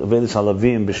HaMikdash, or Avedis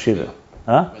HaLavim b'shira?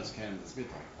 Huh?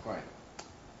 Quiet.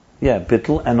 Yeah,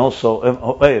 bittul, and also,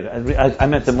 I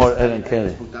meant the more Eren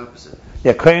Keli.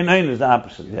 Yeah, Kayan Ein is the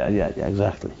opposite. Yeah,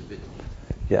 exactly.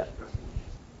 Yeah.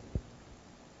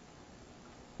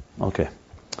 Okay.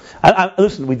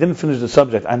 Listen, we didn't finish the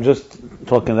subject. I'm just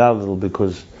talking it out a little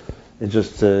because it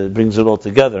just brings it all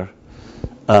together.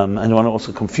 And I want to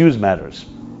also confuse matters.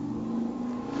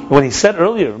 When he said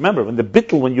earlier, remember, when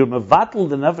you're mevatel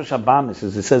the nefesh habamis,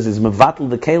 as it says, is mevatel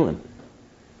the kelim.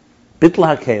 Bittul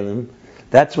ha-kelim,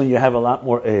 that's when you have a lot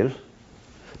more air.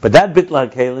 But that bittul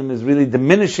ha-kelim is really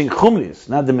diminishing chumris,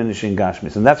 not diminishing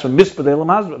gashmis. And that's when mispar elam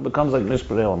hazra becomes like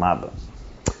mispar elam haba.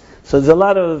 So there's a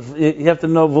lot of, you have to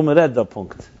know vumered da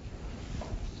punkt.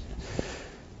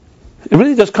 It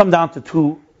really does come down to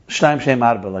two shtaim shem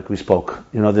arba, like we spoke.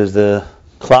 There's the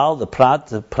klal, the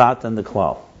prat and the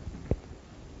klal.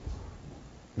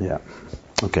 Yeah.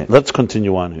 Okay, let's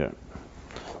continue on here.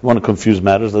 I want to confuse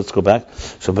matters. Let's go back.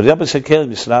 So, like you said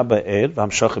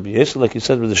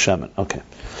with the shaman. Okay.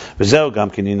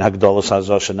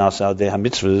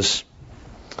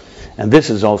 And this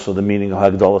is also the meaning of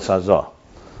Hagdolas Hazah.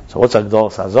 So what's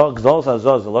Hagdolas Hazah? Hagdolas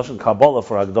Hazah is the Lashon Kabbalah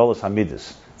for Hagdolas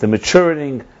Hamidus, the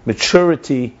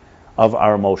maturity of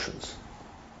our emotions.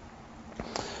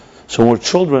 So when we're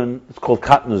children, it's called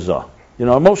Katnuzah.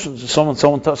 Emotions. Someone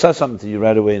says something to you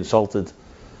right away, insulted.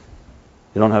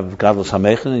 You don't have Gadlus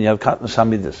HaMechen, and you have Katnus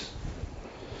HaMidus.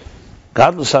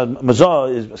 Gadlus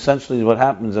HaMazah is essentially what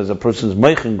happens as a person's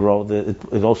Mechen grow.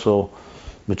 It also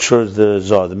matures the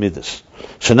Zah, the Midas.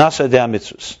 Shanasa de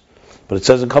mitzvahs. But it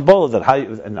says in Kabbalah that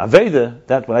in Aveda,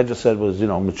 that what I just said was,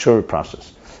 mature process.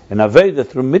 In Aveda,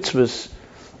 through mitzvahs,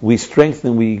 we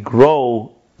strengthen, we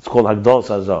grow. It's called Hagdolas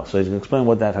Hazah. So he's going to explain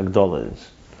what that Hagdolah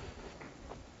is.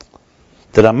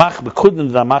 The Ramach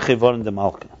bekudim the Ramach evorim de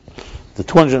Malka. The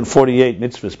 248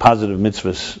 mitzvahs, positive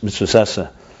mitzvahs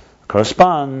essa,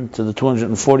 correspond to the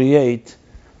 248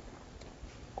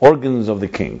 organs of the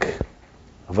king.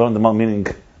 Evorim de Malka meaning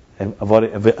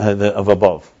of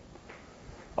above.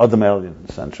 Adam Elyon,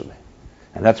 essentially.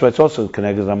 And that's why it's also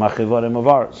connected to Ramach evorim of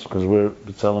ours, because we're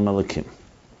B'Tselem Elokim.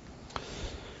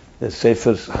 The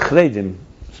Sefer Achreidim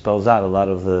spells out a lot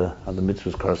of how the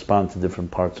mitzvahs correspond to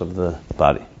different parts of the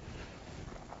body.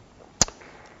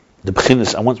 The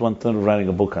Bechinis, I once thought of writing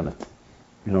a book on it.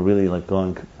 Really like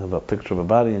have a picture of a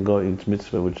body and go each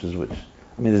mitzvah, which is which.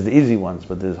 I mean, there's the easy ones,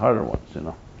 but there's harder ones,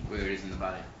 Where it is in the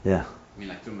body. Yeah. I mean,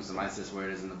 like Tumas Amaisis, where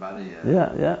it is in the body.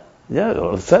 Yeah.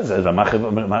 Well, it says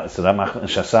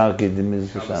Shasar Gidim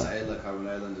is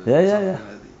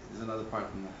There's another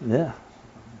part from that. Yeah.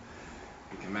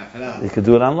 You can map it out. You could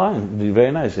do it online. It'd be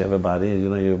very nice. You have a body,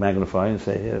 you magnify and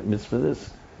say, yeah, mitzvah this.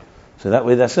 So that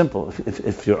way, that's simple.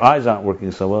 If your eyes aren't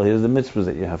working so well, here's the mitzvahs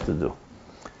that you have to do.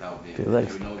 That would be. If you like.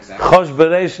 Chosh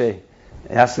bereshe,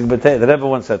 yasik b'teireh. The Rebbe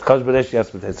once said, Chosh bereshe,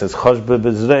 yasik b'teireh. It says, Chosh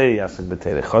b'bezrei, yasik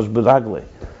b'teireh. Chosh b'raglei.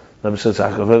 The Rebbe says,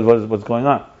 what's going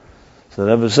on? So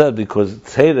the Rebbe said, because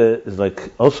teireh is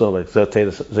also like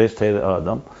zeis teireh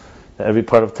adam. Every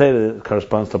part of teireh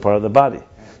corresponds to part of the body.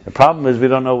 The problem is we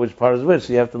don't know which part is which.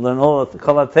 So you have to learn all of the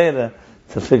kol teireh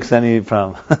to fix any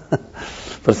problem.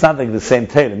 But it's not like the same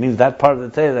Torah. It means that part of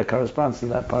the Torah that corresponds to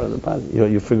that part of the body.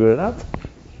 You figure it out?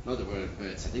 No, the word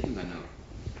tzaddikim I know.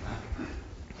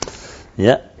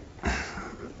 Yeah.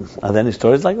 Are there any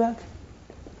stories like that?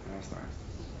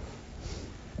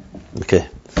 Okay.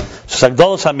 So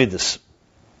Hagdolas HaMidus.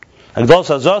 Hagdolas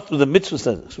Hazah through the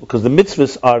mitzvahs, because the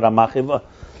mitzvahs are the mach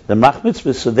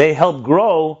mitzvahs, so they help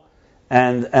grow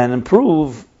and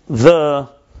improve the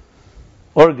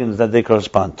organs that they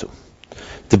correspond to.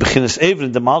 The Bechinas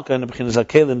Evrin de Malka and the Bechinas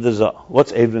HaKelim de Zah.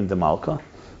 What's Evrin de Malka?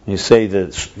 When you say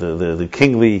the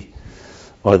kingly,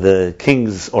 or the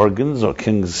king's organs, or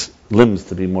king's limbs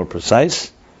to be more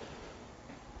precise,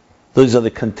 those are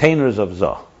the containers of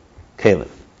Zah, Kelim.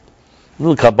 A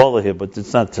little Kabbalah here, but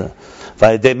it's not. And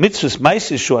through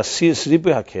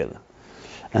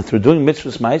doing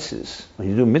mitzvahs maisis, when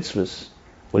you do mitzvahs,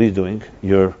 what are you doing?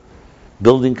 You're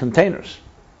building containers.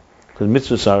 Because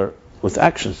mitzvahs are with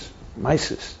actions.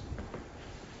 Maisis.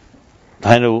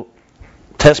 Hainu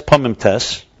tes pomim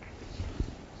tes,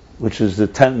 which is the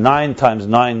 9 times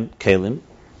 9 kelim.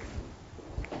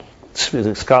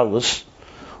 Skalus.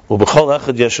 Ubechol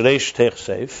echad yesh reish teich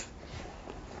seif.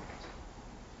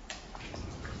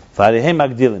 V'arehem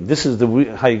magdilim. This is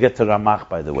how you get to Ramach,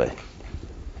 by the way.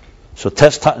 So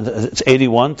tes it's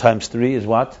 81 times 3 is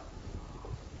what?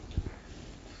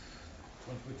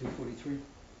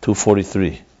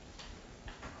 243.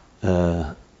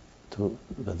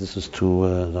 This is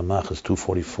Ramach is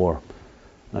 244.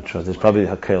 Not sure. There's probably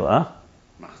Hakel.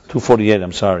 248.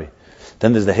 I'm sorry.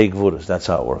 Then there's the Hey Gvuras. That's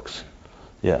how it works.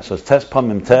 Yeah. So it's Tes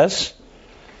Pamim Tes,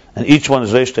 and each one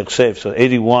is Reish Techsev. So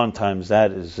 81 times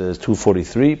that is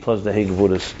 243 plus the Hey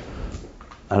Gvuras.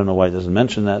 I don't know why it doesn't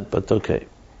mention that, but okay.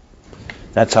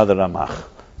 That's how the Ramach.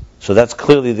 So that's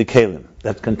clearly the Kalim.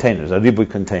 That's containers, Aribui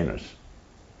containers.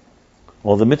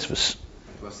 All the mitzvahs.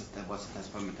 What's the Tes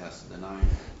Pamim Tes? The 9?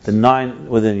 The 9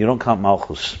 within, you don't count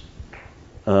Malchus.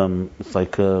 It's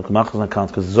like Malchus not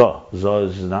counts because Zoh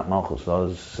is not Malchus. Zoh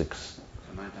is 6.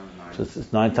 So 9 times 9. So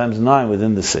it's 9 times 9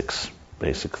 within the 6,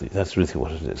 basically. That's really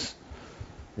what it is.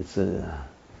 It's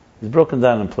broken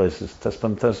down in places. Tes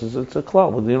Pamim Tes it's a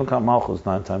cloud. You don't count Malchus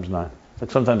 9 times 9. Like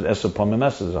sometimes Eser Pamim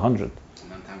Eser is 100.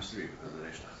 9 times 3 because of the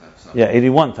Reish Techsev. Yeah,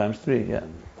 81 times 3.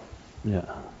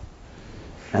 Yeah.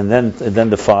 And then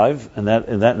the 5, and that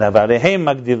Navareheim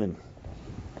Magdilim.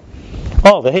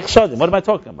 Oh, the Hechsadim. What am I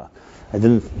talking about? I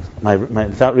didn't my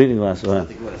without reading last one.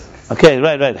 Okay,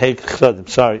 right. Hechsadim.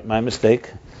 Sorry, my mistake.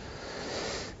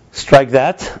 Strike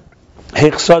that.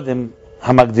 Hechsadim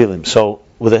Hamagdilim. So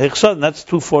with the Hechsadim, that's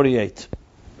 248.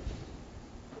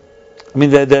 I mean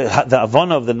the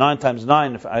Avona of the 9 times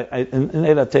 9. In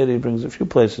Eilat Torah he brings a few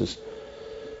places.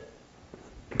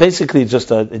 Basically,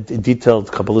 just a detailed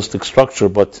Kabbalistic structure,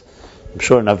 but I'm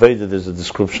sure in Aveda there's a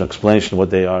description, explanation of what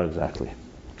they are exactly.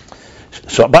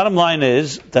 So, bottom line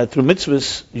is that through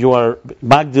mitzvahs you are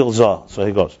Magdil Zah. So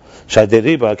he goes, Shadei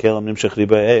riba kelam nimshech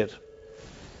riba eir.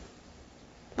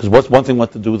 Because what's one thing,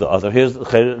 what to do with the other? Here's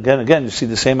again, you see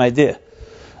the same idea.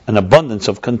 An abundance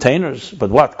of containers, but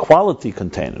what? Quality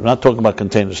containers. We're not talking about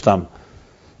containers, Tam.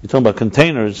 You're talking about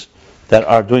containers that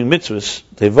are doing mitzvahs,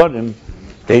 devarim.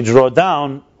 They draw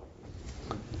down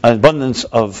an abundance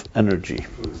of energy.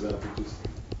 For example,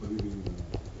 what do you mean?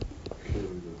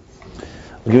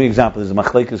 I'll give you an example. There's a two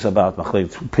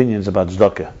opinions about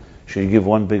tzedakah. Should you give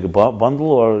one big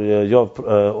bundle or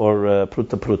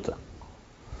pruta pruta?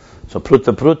 So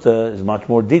pruta pruta is much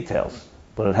more details,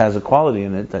 but it has a quality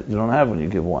in it that you don't have when you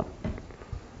give one.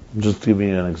 I'm just giving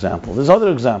you an example. There's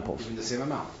other examples. Even the same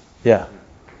amount. Yeah.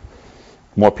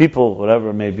 More people,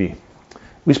 whatever it may be.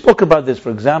 We spoke about this. For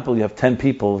example, you have 10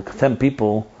 people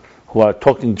who are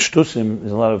talking shtusim,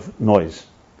 there's a lot of noise.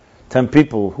 10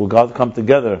 people who come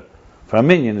together for a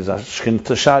minyan is a shkin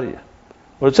tasharya.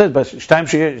 What it says, shnaim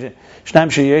sheyesh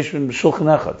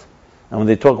b'shulchan echad. And when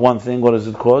they talk one thing, what does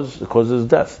it cause? It causes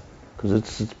death,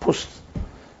 because it's pushed.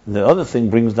 And the other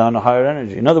thing brings down a higher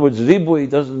energy. In other words, ribui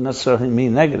doesn't necessarily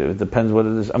mean negative. It depends what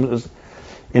it is.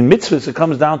 In mitzvahs, it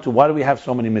comes down to why do we have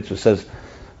so many mitzvahs? It says,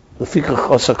 right? So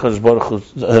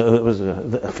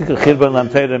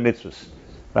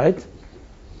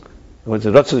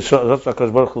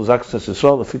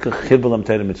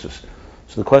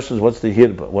the question is, what's the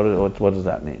hirba? What does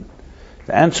that mean?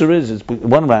 The answer is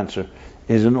one answer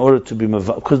is in order to be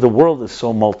because the world is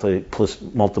so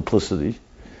multiplicity,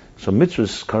 so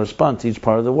mitzvahs correspond to each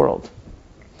part of the world.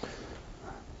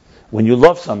 When you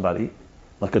love somebody,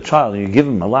 like a child, and you give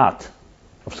him a lot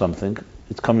of something,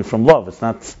 it's coming from love. It's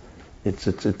not.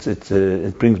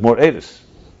 It brings more eris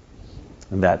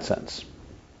in that sense.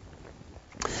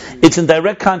 It's in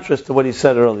direct contrast to what he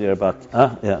said earlier about.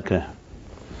 Okay.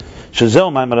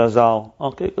 Shazel Maimer Azal.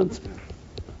 Okay, good.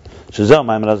 Shazel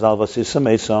Maimer Azal Vasisa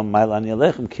Meisam Mailan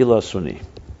Yalechem Kilo Asuni.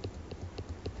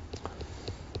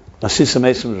 Vasisa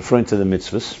Meisam is referring to the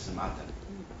mitzvahs.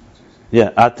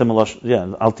 Yeah, Atem Alosh.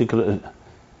 Yeah, I'll take it.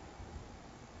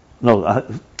 No,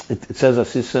 it says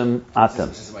Asisem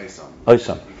Atem.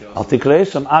 Oisam. Al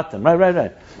Tikreisam Atem.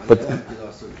 Right. But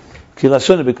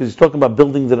Kilasuni, because he's talking about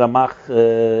building the Ramach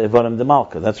Evarim de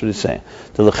Malka. That's what he's saying.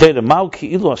 The Lechera Mau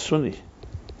Ki'ilu Asuni.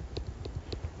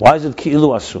 Why is it Ki'ilu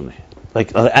Asuni?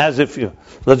 Like as if you.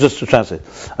 Let's just translate.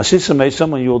 Asisem Eisam,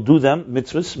 when you will do them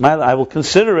mitzvahs, I will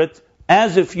consider it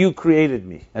as if you created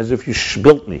me, as if you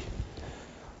built me.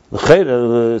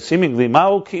 Lechera seemingly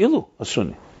Mau Ki'ilu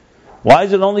Asuni. Why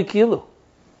is it only Ki'ilu?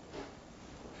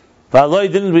 The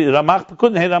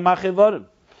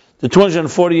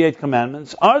 248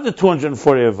 commandments are the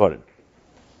 248 Evarim.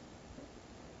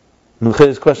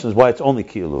 His question is why it's only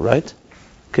Ki'ilu, right?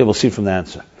 Okay, we'll see from the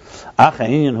answer.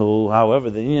 However,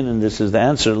 the inyan in this is the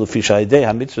answer. Is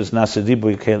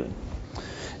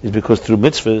because through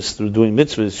mitzvahs, through doing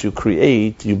mitzvahs,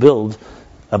 you build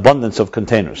abundance of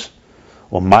containers.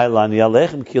 And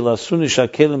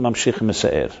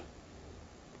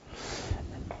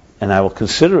I will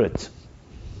consider it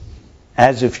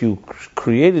as if you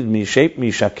created me, shaped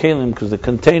me, shakelim, because the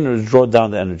containers draw down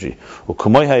the energy.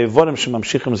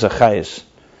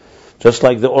 Just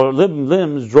like the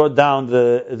limbs draw down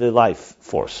the life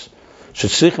force.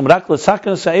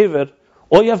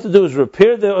 All you have to do is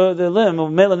repair the limb,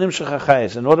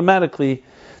 and automatically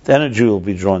the energy will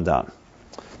be drawn down.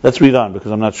 Let's read on,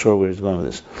 because I'm not sure where he's going with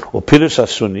this. Pirush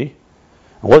asuni.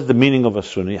 And what's the meaning of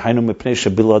asuni?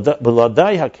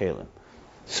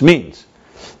 This means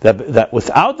that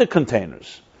without the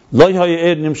containers,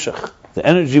 the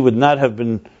energy would not have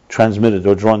been transmitted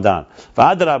or drawn down.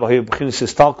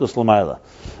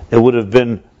 It would have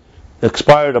been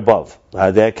expired above.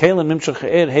 And through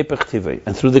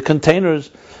the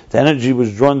containers, the energy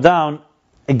was drawn down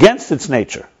against its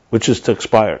nature, which is to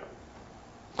expire.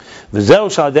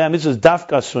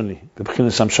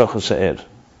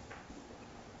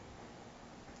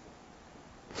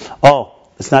 Oh,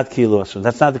 it's not kilu asun.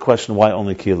 That's not the question. Why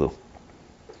only kilu?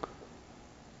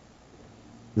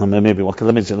 No, maybe. Okay,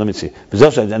 let me see.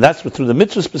 And that's through the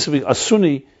mitzvah specific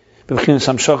asuni.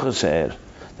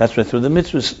 That's why through the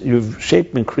mitzvahs you've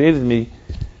shaped and created me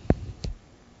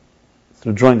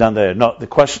through drawing down the air. No, the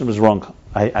question was wrong.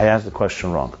 I asked the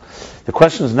question wrong. The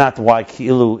question is not why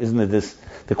ki'ilu, isn't it this?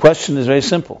 The question is very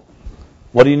simple.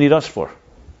 What do you need us for?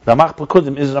 Ramach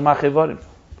Pekudim is Ramach Evarim.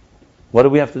 What do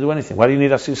we have to do anything? Why do you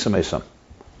need Asisa Mesam?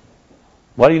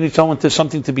 Why do you need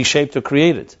something to be shaped or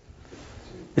created?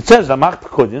 It says Ramach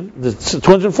Pekudim, the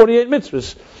 248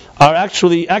 mitzvahs are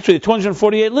actually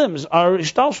 248 limbs are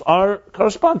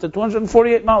correspond to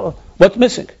 248 malah. What's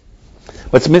missing?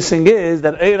 What's missing is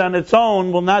that Eir on its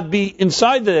own will not be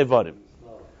inside the Evarim.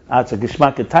 It's a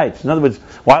Geshmak types. In other words,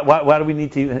 why do we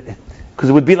need to? Because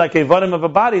it would be like Evarim of a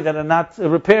body that are not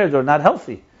repaired or not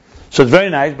healthy. So it's very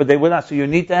nice, but they will not. So you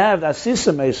need to have the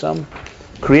Asisa Mesam,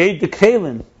 create the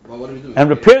Kalim, and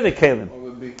repair the Kalim.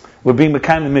 We're being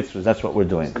Mekayim the mitzvahs. That's what we're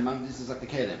doing. This is like the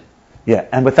Kalim. Yeah,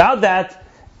 and without that,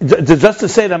 just to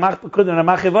say Ramach Pekudim and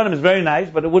Ramach Evarim is very nice,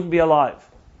 but it wouldn't be alive.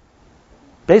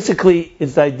 Basically,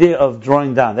 it's the idea of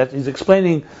drawing down. He's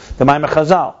explaining the Ma'amar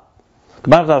Chazal.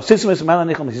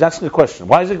 He's asking the question.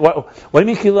 Why is it? What do you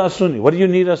mean Kila Asuni? What do you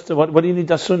need us to? What do you need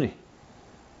Asuni?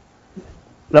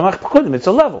 Ramach Pekudim. It's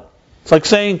a level. It's like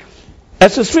saying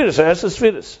Esesfiris or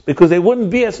Esesfiris, because they wouldn't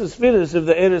be Esesfiris if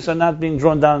the Eris are not being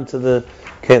drawn down to the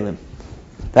Kalim.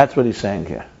 That's what he's saying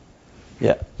here.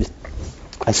 Yeah,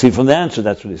 I see from the answer.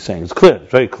 That's what he's saying. It's clear.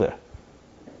 It's very clear.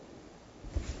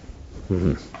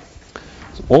 Mm-hmm.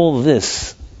 So all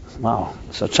this, wow,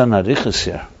 such an arichas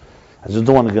here. I just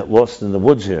don't want to get lost in the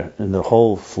woods here, in the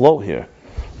whole flow here.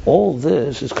 All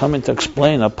this is coming to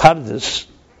explain a pardes,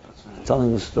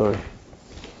 telling the story.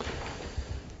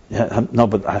 Yeah, no,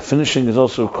 but finishing is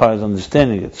also requires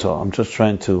understanding it. So I'm just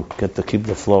trying to keep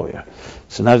the flow here.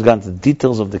 So now he's gone to the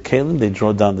details of the kelim. They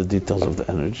draw down the details of the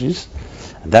energies,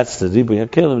 and that's the ribuy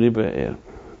kelim, ribuy air.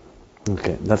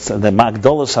 Okay, that's the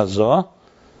magdolos hazah,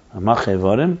 amach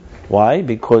evarim. Why?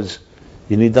 Because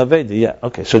you need aveda. Yeah.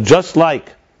 Okay. So just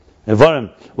like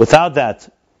evarim, without that's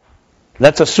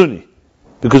a sunni.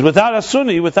 Because without a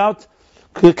sunni, without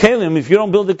the kelim, if you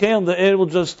don't build the kelim, the air will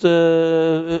just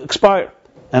expire.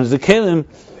 And it's the kelim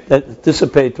that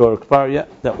dissipate or expire,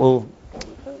 that will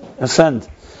ascend.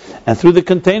 And through the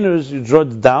containers, you draw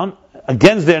it down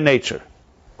against their nature.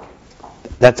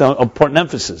 That's an important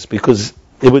emphasis, because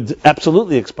it would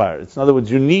absolutely expire. In other words,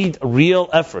 you need a real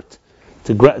effort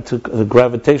to the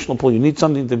gravitational pull. You need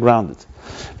something to ground it.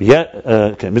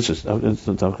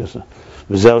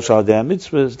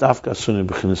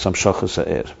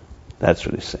 That's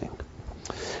what he's saying.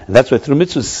 And that's why through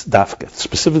mitzvahs dafka,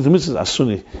 specifically through mitzvahs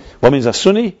asuni. What means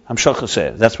asuni? Hamshach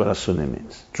seir. That's what asuni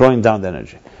means. Drawing down the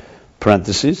energy.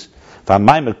 Parentheses.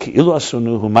 V'maimer ki'ilu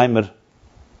asunu hu maimer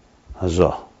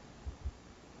hazoh.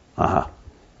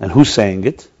 And who's saying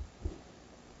it?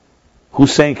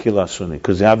 Who's saying ki'ilu asuni?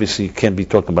 Because obviously you can't be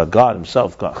talking about God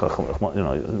himself. God,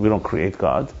 we don't create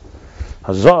God.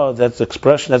 Hazoh, that's the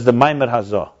expression. That's the maimer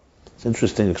hazoh. It's an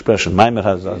interesting expression. Maimer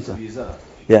hazoh.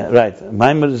 Yeah, right.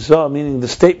 Maimer Zoh, meaning the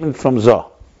statement from Zoh.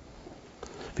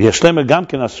 V'yashlemer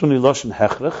gamken asuni loshen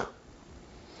hechrech.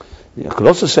 You could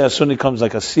also say asuni comes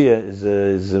like asiya is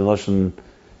a loshen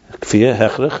kfiyah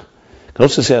hechrech. You could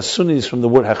also say asuni is from the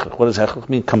word hechrech. What does hechrech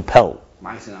mean? Compel.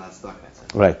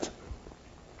 Right.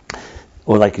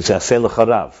 Or like you say asay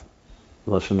lecharav.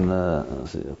 Loshen.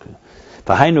 Okay.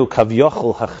 V'hainu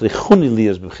kavyochel hachrichuni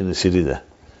liyas b'chinas yirida.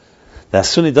 The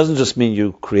asuni doesn't just mean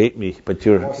you create me, but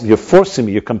you're forcing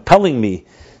me, you're compelling me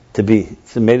to be.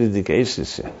 It's made of the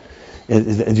cases.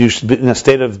 You should be in a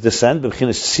state of descent, in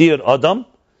a tzir adam,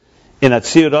 in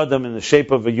the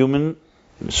shape of a human,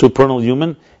 supernal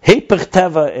human. Heipach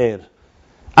teva er,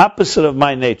 opposite of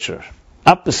my nature,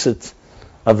 opposite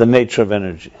of the nature of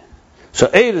energy. So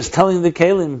Eir is telling the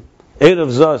Kalim,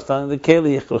 Erev Zah is telling the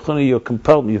Keli, you're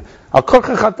compelled, Al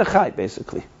Korcha Chatachai,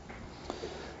 basically.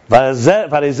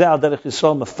 Varezeh al derech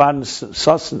Yisrael mefarnes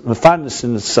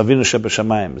in Savinu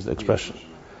Shebashamayim is the expression.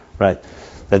 Right.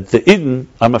 That the Eden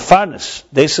are mefarnes.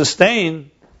 They sustain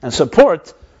and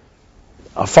support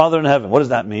our Father in heaven. What does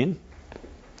that mean?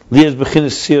 Liyaz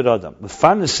b'chinas sir adam.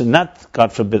 Mefarnes is not,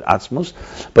 God forbid, atzmus,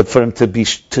 but for him to be,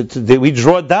 we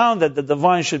draw down that the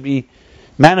divine should be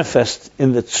manifest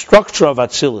in the structure of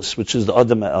Atzilus, which is the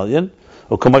Adam Elyon.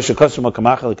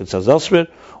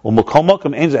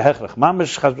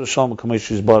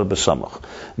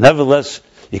 Nevertheless,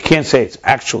 you can't say it's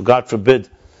actual, God forbid,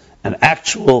 an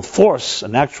actual force,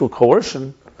 an actual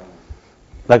coercion,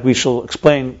 like we shall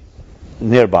explain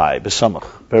nearby, besamach,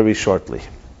 very shortly.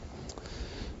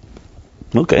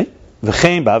 Okay. The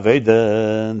same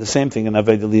thing in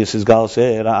Aveda Liyas is Gal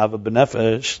Se'era Ava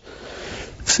B'Nefesh.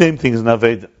 Same thing as in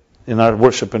Aveda, in our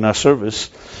worship, in our service,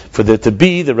 for there to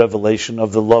be the revelation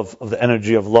of the love, of the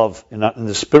energy of love in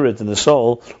the spirit, in the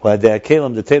soul. That's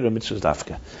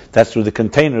through the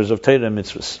containers of Torah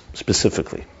mitzvahs,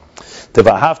 specifically.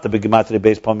 V'ahavta b'gematria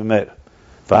beis pamimer.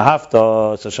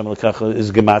 V'ahavta, Hashem Elokech,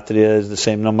 is gematria, is the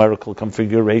same numerical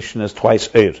configuration as twice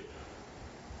eir.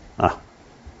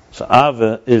 So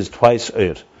Ava is twice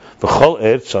eir. V'chol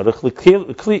eir tzarech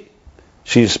l'kli.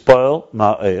 She's spoil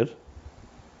ma eir.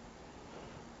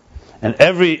 And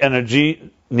every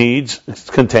energy needs a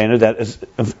container that is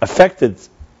affected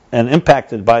and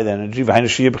impacted by the energy. Like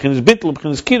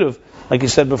you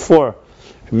said before,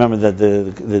 remember that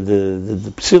the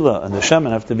psila and the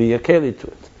shaman have to be yakeli to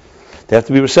it. They have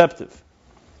to be receptive.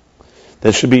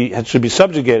 They should be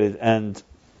subjugated and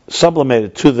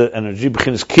sublimated to the energy.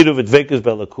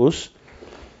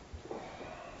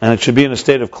 And it should be in a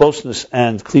state of closeness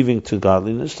and cleaving to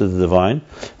godliness, to the divine.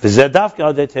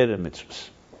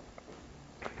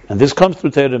 And this comes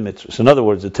through Torah mitzvahs. In other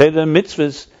words, the Torah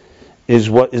mitzvahs is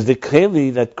what is the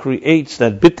keli that creates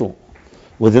that bittul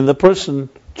within the person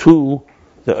to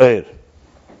the eir.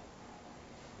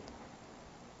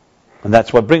 And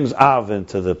that's what brings Av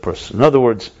into the person. In other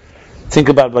words, think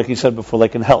about it like you said before,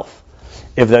 like in health.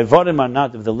 If the ivarim are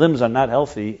not, if the limbs are not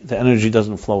healthy, the energy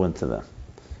doesn't flow into them.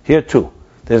 Here too,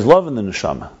 there's love in the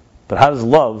neshama. But how is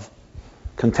love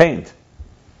contained?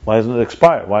 Why doesn't it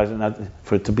expire? Why is it not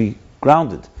for it to be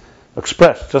grounded,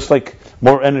 expressed? Just like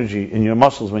more energy in your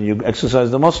muscles when you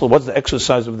exercise the muscle. What's the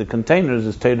exercise of the containers?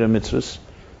 Is Torah mitzvahs,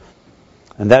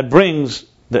 and that brings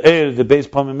the air, the base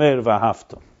pamimer of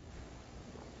ahafta,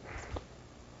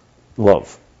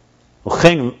 love.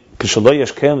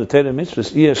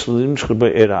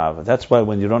 That's why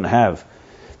when you don't have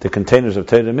the containers of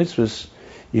Torah mitzvahs,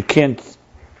 you can't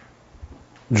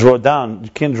draw down. You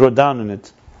can't draw down in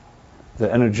it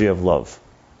the energy of love.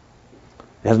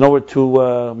 It has nowhere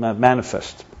to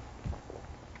manifest.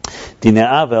 Because the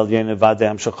Aval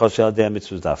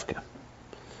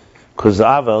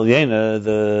Yena,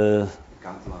 the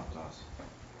God's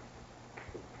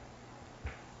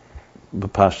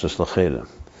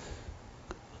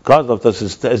love to us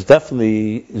is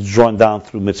definitely drawn down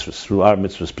through mitzvahs, through our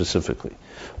mitzvahs specifically.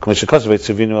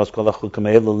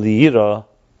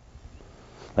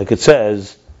 Like it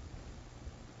says,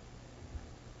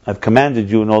 I've commanded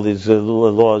you in all these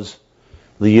little laws,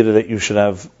 liyira, that you should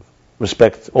have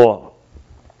respect. Or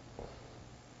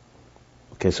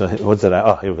okay, so what's that?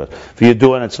 Oh, here we go. For you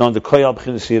do, and it's known the koyal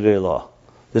b'chinas yirei law.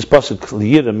 This pasuk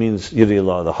liyira means yirei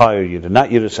law, the higher yira, not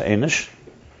yira sa'enish,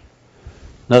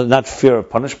 not fear of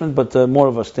punishment, but more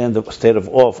of a state of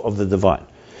awe of the divine.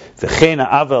 V'cheina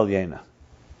avel yena.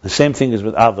 The same thing is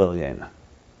with avel yena.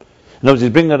 In other words,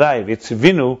 he's bringing a raya.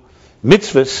 Yitzivinu,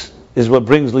 mitzvahs is what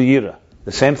brings liyira.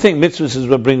 The same thing, mitzvahs is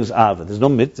what brings ava. There's no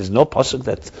pasuk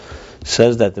that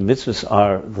says that the mitzvahs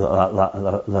are the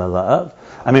la'av.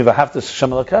 I mean, v'hafta Hashem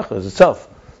Elokecha is itself.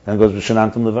 Then it goes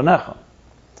v'shenantum levanecha.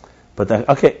 But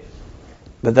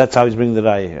that's how he's bringing the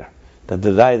raya here. That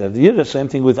the raya, that the yira, same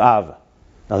thing with ava,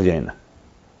 al yena.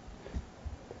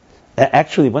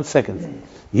 Actually, 1 second.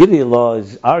 Yira law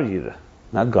is our yira,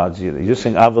 not God's yira. You're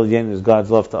saying ava al yena is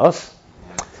God's love to us?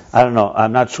 I don't know.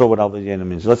 I'm not sure what Aval Yena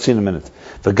means. Let's see in a minute.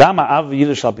 I think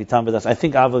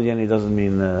Aval Yena doesn't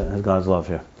mean God's love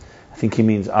here. I think he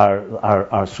means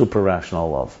our super rational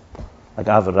love, like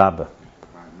Ava Rabbah.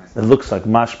 It looks like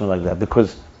mashma like that,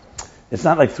 because it's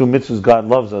not like through mitzvahs God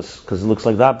loves us, because it looks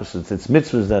like the opposite. It's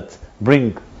mitzvahs that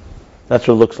bring. That's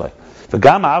what it looks like. And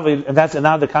that's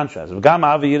now the contrast.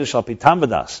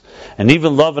 And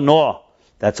even love and awe,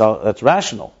 that's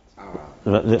rational.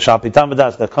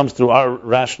 That comes through our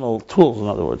rational tools, in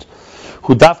other words.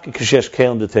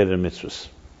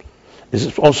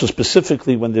 is also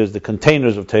specifically when there's the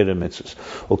containers of Torah and mitzvahs.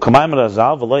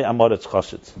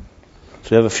 So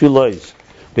you have a few loys.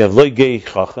 We have loy gei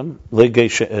chacham, loy gei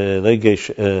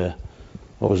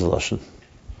what was the lashon?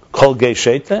 Kol gei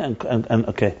sheita, and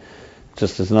okay,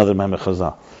 just as another Maimer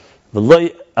Chazal. The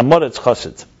loy amoretz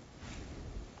chassid.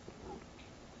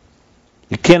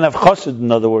 You can't have chassid,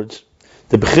 in other words.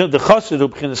 The chassid who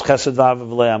bechinas chesed v'ava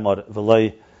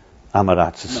v'loy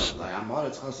amaratzis. No,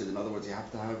 amoretz chassid. In other words, you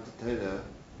have to have the Torah.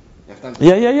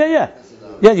 Yeah.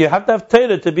 Yeah, you have to have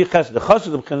Torah to be chesed. The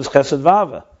chassid who bechinas chesed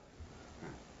v'ava.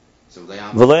 So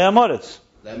v'loy amoretz.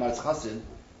 Amoretz chassid,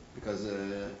 because.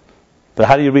 But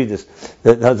how do you read this?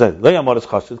 Loy amoretz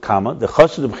chassid, comma the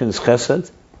chassid who bechinas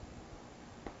chesed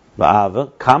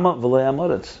v'ava, comma v'loy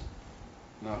amoretz.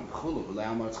 No, chulu v'loy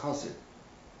amoretz chassid.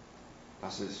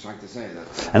 That's what it's trying to say.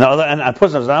 And a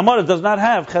person the Amoretz does not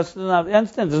have chesed. You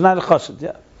understand? There's not a chesed.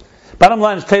 Yeah. Bottom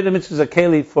line is Torah mitzvah is a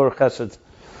keli for chesed.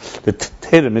 The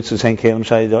Torah mitzvah is saying kelim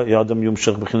shay yadam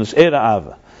yumshach b'chinas era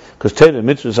ava, because Torah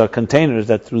mitzvahs are containers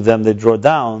that through them they draw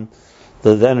down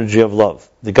the energy of love.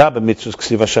 The Gaba mitzvahs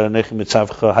ksiv asher anechem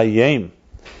mitzavcha hayim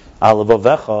al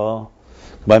levavecha.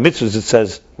 By mitzvahs it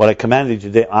says what I commanded you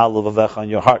today al levavecha on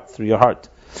your heart, through your heart.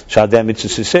 Shadei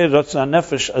mitzvahs say ratzon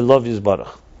nefesh I love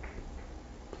Yisbarach.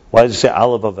 Why does it say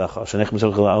Alav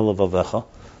Avecha?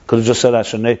 Could have just said I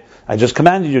just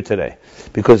commanded you today.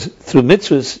 Because through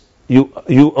mitzvahs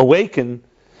you awaken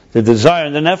the desire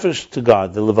and the nefesh to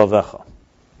God, the Levavecha.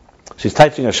 She's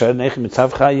typing that through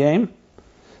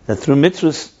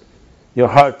mitzvahs your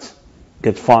heart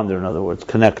gets fonder, in other words,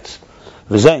 connects.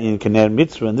 And this is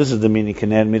the meaning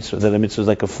Kener mitzvah, that a mitzvah is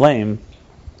like a flame,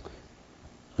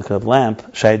 like a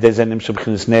lamp.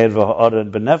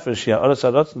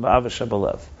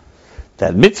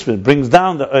 That mitzvah brings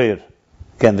down the oir.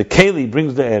 Again, the keli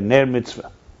brings the air, ner mitzvah.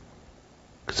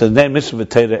 It says ner mitzvah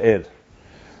v'teira air.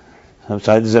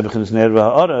 Shai dizeh b'chinas ner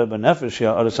v'ha'ora, b'nefesh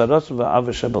ya ora sarotzim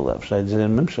v'ava shebelev. Shai dizeh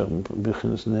mimshach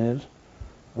b'chinas ner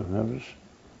v'nefesh.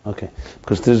 Okay,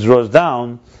 because this draws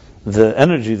down the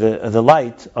energy, the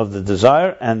light of the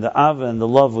desire and the ava and the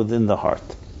love within the heart.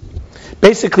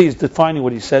 Basically, he's defining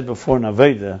what he said before in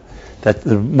Aveda, that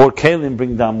the more kelim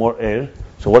bring down more air.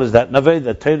 So what is that? Naveh,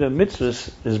 that Torah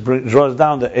mitzvahs draws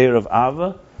down the air of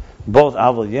Ava, both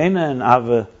Ava Yena and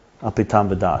Ava Apitam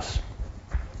B'das.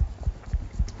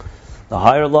 The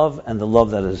higher love and the love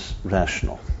that is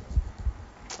rational.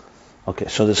 Okay,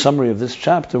 so the summary of this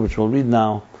chapter, which we'll read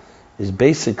now, is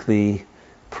basically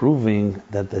proving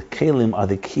that the kelim are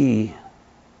the key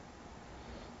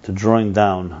to drawing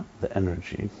down the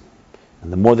energy.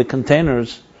 And the more the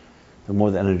containers, the more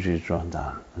the energy is drawn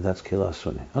down. And that's Kila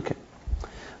Suni. Okay.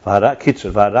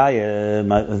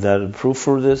 The proof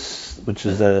for this, which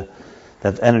is that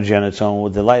energy on its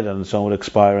own, the light on its own would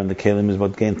expire, and the kelim is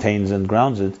what contains and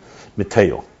grounds it.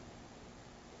 Miteo.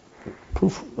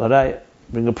 Proof.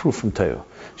 Bring a proof from Teo.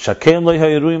 The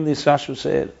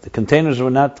containers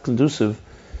were not conducive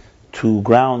to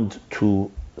ground,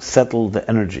 to settle the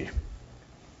energy,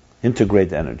 integrate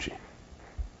the energy,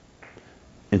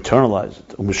 internalize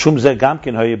it.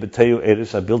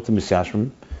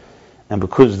 And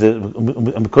because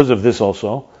of this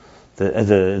also,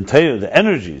 the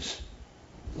energies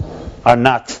are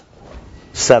not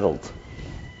settled.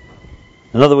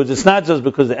 In other words, it's not just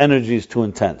because the energy is too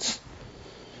intense.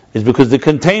 It's because the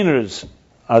containers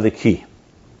are the key.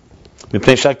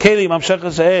 Because the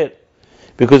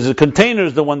container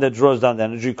is the one that draws down the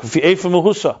energy.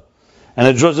 And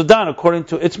it draws it down according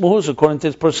to its muhus, according to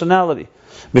its personality.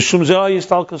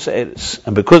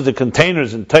 And because the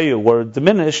containers in Tayu were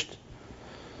diminished,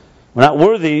 we're not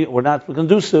worthy, we're not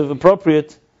conducive,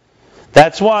 appropriate.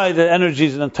 That's why the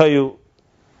energies in Tayu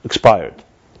expired,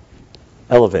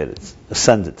 elevated,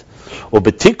 ascended. Or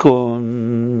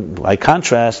betikun, by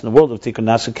contrast, in the world of tikkun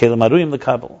nasa kelim aruyim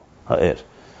lekabel ha'er.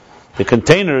 The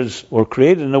containers were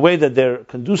created in a way that they're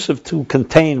conducive to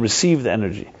contain, receive the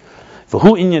energy.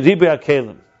 V'hu inyan ribei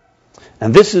kelim.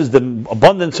 And this is the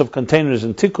abundance of containers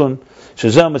in tikkun,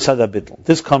 shezeh mitzad bittul.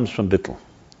 This comes from bittul.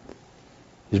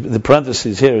 The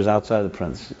parentheses here is outside the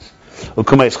parentheses.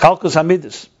 Like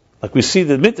we see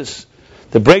the midas,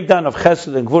 the breakdown of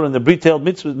chesed and gvur and the detailed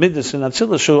midas in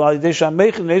Atzilus show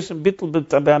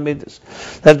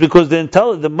that's because the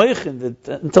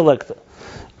intellect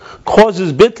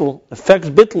causes bittul, affects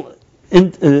bittul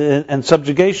and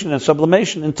subjugation and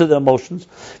sublimation into the emotions.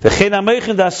 And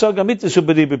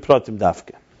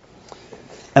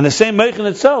the same meichin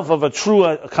itself of a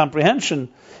true comprehension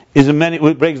is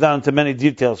it breaks down into many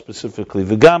details specifically.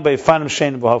 And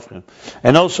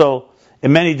also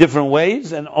in many different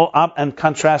ways and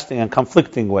contrasting and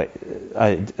conflicting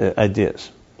ideas.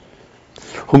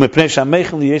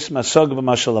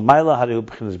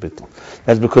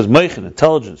 That's because Meichen,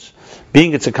 intelligence,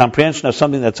 being it's a comprehension of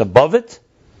something that's above it,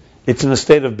 it's in a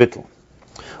state of bittul.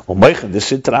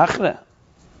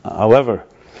 However,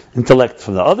 intellect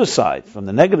from the other side, from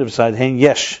the negative side, hein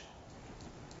yesh.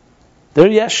 They're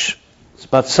yesh. It's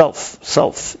about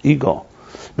self, ego.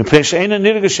 Because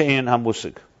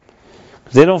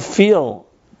they don't feel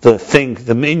the thing,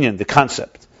 the minyan, the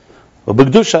concept.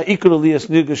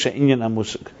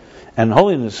 And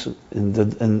holiness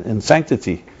in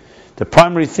sanctity, the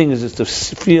primary thing is to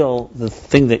feel the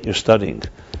thing that you're studying,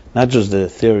 not just the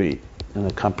theory and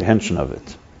the comprehension of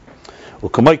it. So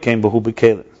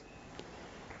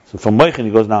from Moichin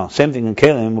he goes now, same thing in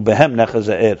Kelim,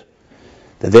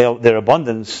 that their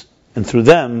abundance, and through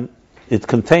them it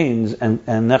contains and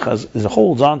nechaz, it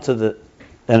holds on to the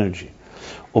energy.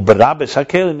 And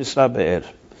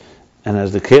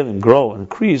as the kelim grow and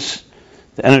increase,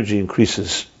 the energy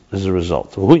increases as a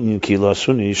result. And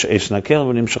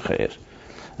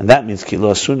that means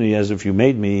kilo asuni, as if you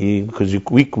made me, because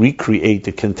we recreate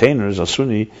the containers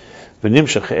asuni,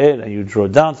 and you draw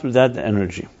down through that the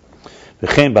energy. And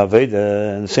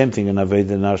the same thing in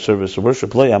Aveda, in our service of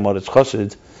worship.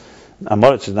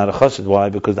 Amoritz is not a chassid. Why?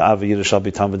 Because the Ava Yira shall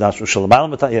be Tam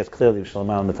V'das. Yes, clearly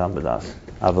Shalom Tam V'das.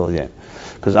 Ava Yen.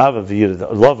 Because Ava Yira, the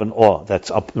love and awe,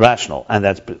 that's rational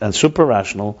and super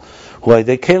rational. Why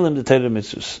they kelim the Torah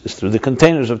mitzvahs is through the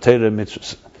containers of Torah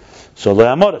mitzvahs. So le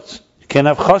Amoritz, you can't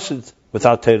have chassid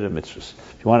without Torah mitzvahs.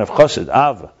 If you want to have chassid,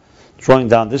 Ava, drawing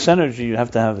down this energy, you have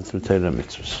to have it through Torah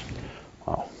mitzvahs.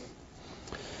 Wow.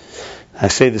 I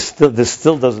say this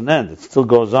still doesn't end. It still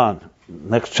goes on.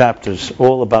 Next chapter is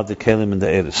all about the Kelim and the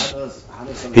Eris.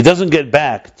 He doesn't get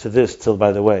back to this till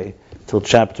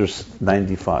chapter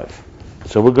 95.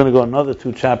 So we're going to go another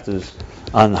 2 chapters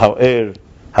on how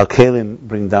Kelim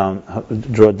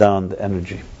draw down the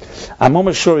energy. I'm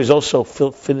almost sure he's also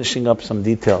finishing up some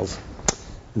details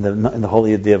in the whole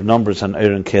idea of numbers, and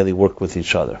and Keli work with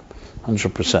each other.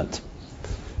 100%.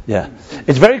 Yeah.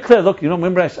 It's very clear. Look,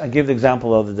 remember I gave the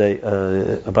example the other day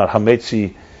about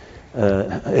Hametzi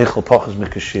Eichel Pachas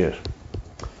Mikashir.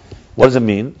 What does it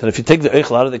mean? That if you take the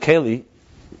Eichel out of the Keli,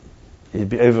 you'd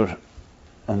be over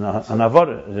an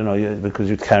Avara, because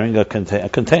you're carrying a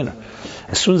container.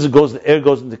 As soon as the air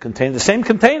goes into the container, the same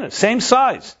container, same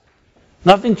size.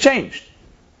 Nothing changed.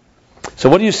 So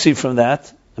what do you see from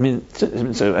that?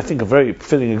 It's I think a very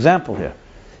fitting example here.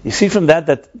 You see from that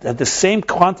the same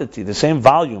quantity, the same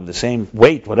volume, the same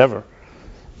weight, whatever,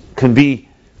 can be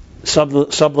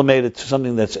sublimated to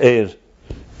something that's air,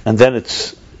 and then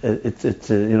it's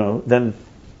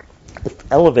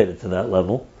elevated to that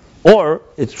level, or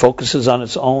it focuses on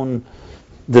its own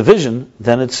division.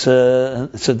 Then it's a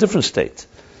different state.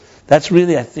 That's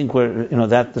really, I think, where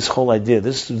this whole idea.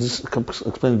 This explains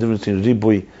the difference between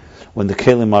ribui, when the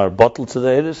kelim are bottled to the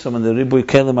eris, and when the ribui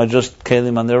kelim are just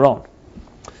kelim on their own.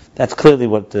 That's clearly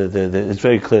what it's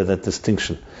very clear, that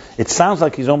distinction. It sounds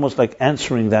like he's almost like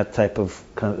answering that type of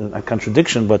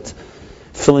contradiction, but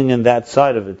filling in that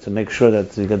side of it to make sure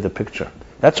that you get the picture.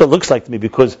 That's what it looks like to me,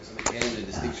 because the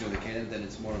distinction of the canon, then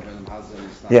it's more of an hazard.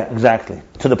 Yeah, exactly.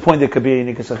 To the point there could be a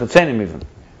nikas achatzenim even.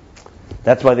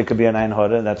 That's why there could be an ein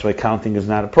hora. That's why counting is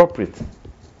not appropriate.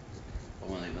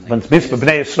 When mitzvah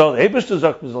bnei Yisrael, the Eibush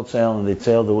zok mizal tzel, and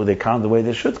they count the way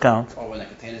they should count. Or when the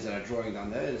containers that are drawing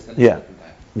down there, it's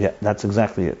yeah, that's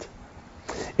exactly it.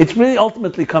 It really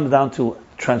ultimately comes down to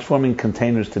transforming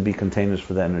containers to be containers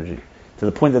for the energy, to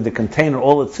the point that the container,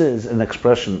 all it is an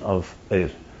expression of Eir.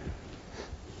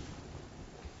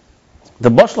 The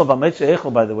Mashal of Hametzi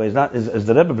Eichel, by the way, is not as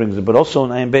the Rebbe brings it, but also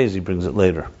in Ayin Beis he brings it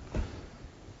later.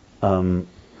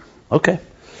 Okay,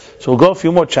 so we'll go a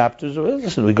few more chapters.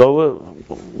 Listen, we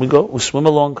swim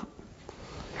along.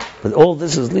 But all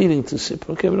this is leading to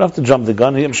Sipur. Okay, we don't have to jump the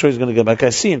gun here. I'm sure he's going to go back.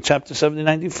 I see in chapter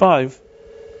 70-95.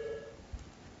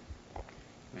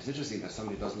 It's interesting that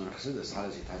somebody doesn't know Chassidus. How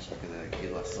does he touch the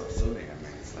Kila Sasuni?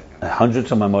 It's like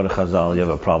hundreds of Maimonides Chazal you have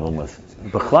a problem with.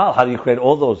 Bechlal, how do you create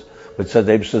all those? Which said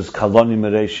Abe says Kaloni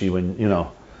Mereshi, when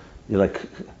you're like,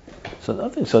 so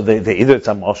nothing. So they either it's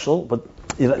a moshel, but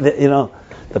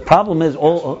the problem is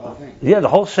the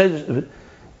whole shade.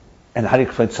 And how do you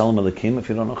create Salam Elikim if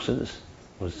you don't know Chassidus?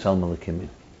 What does Salam Elikim mean?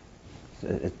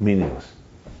 It's meaningless.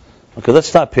 Okay, let's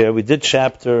stop here. We did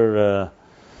chapter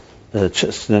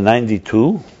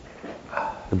 92,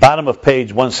 the bottom of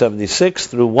page 176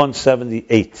 through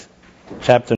 178. Chapter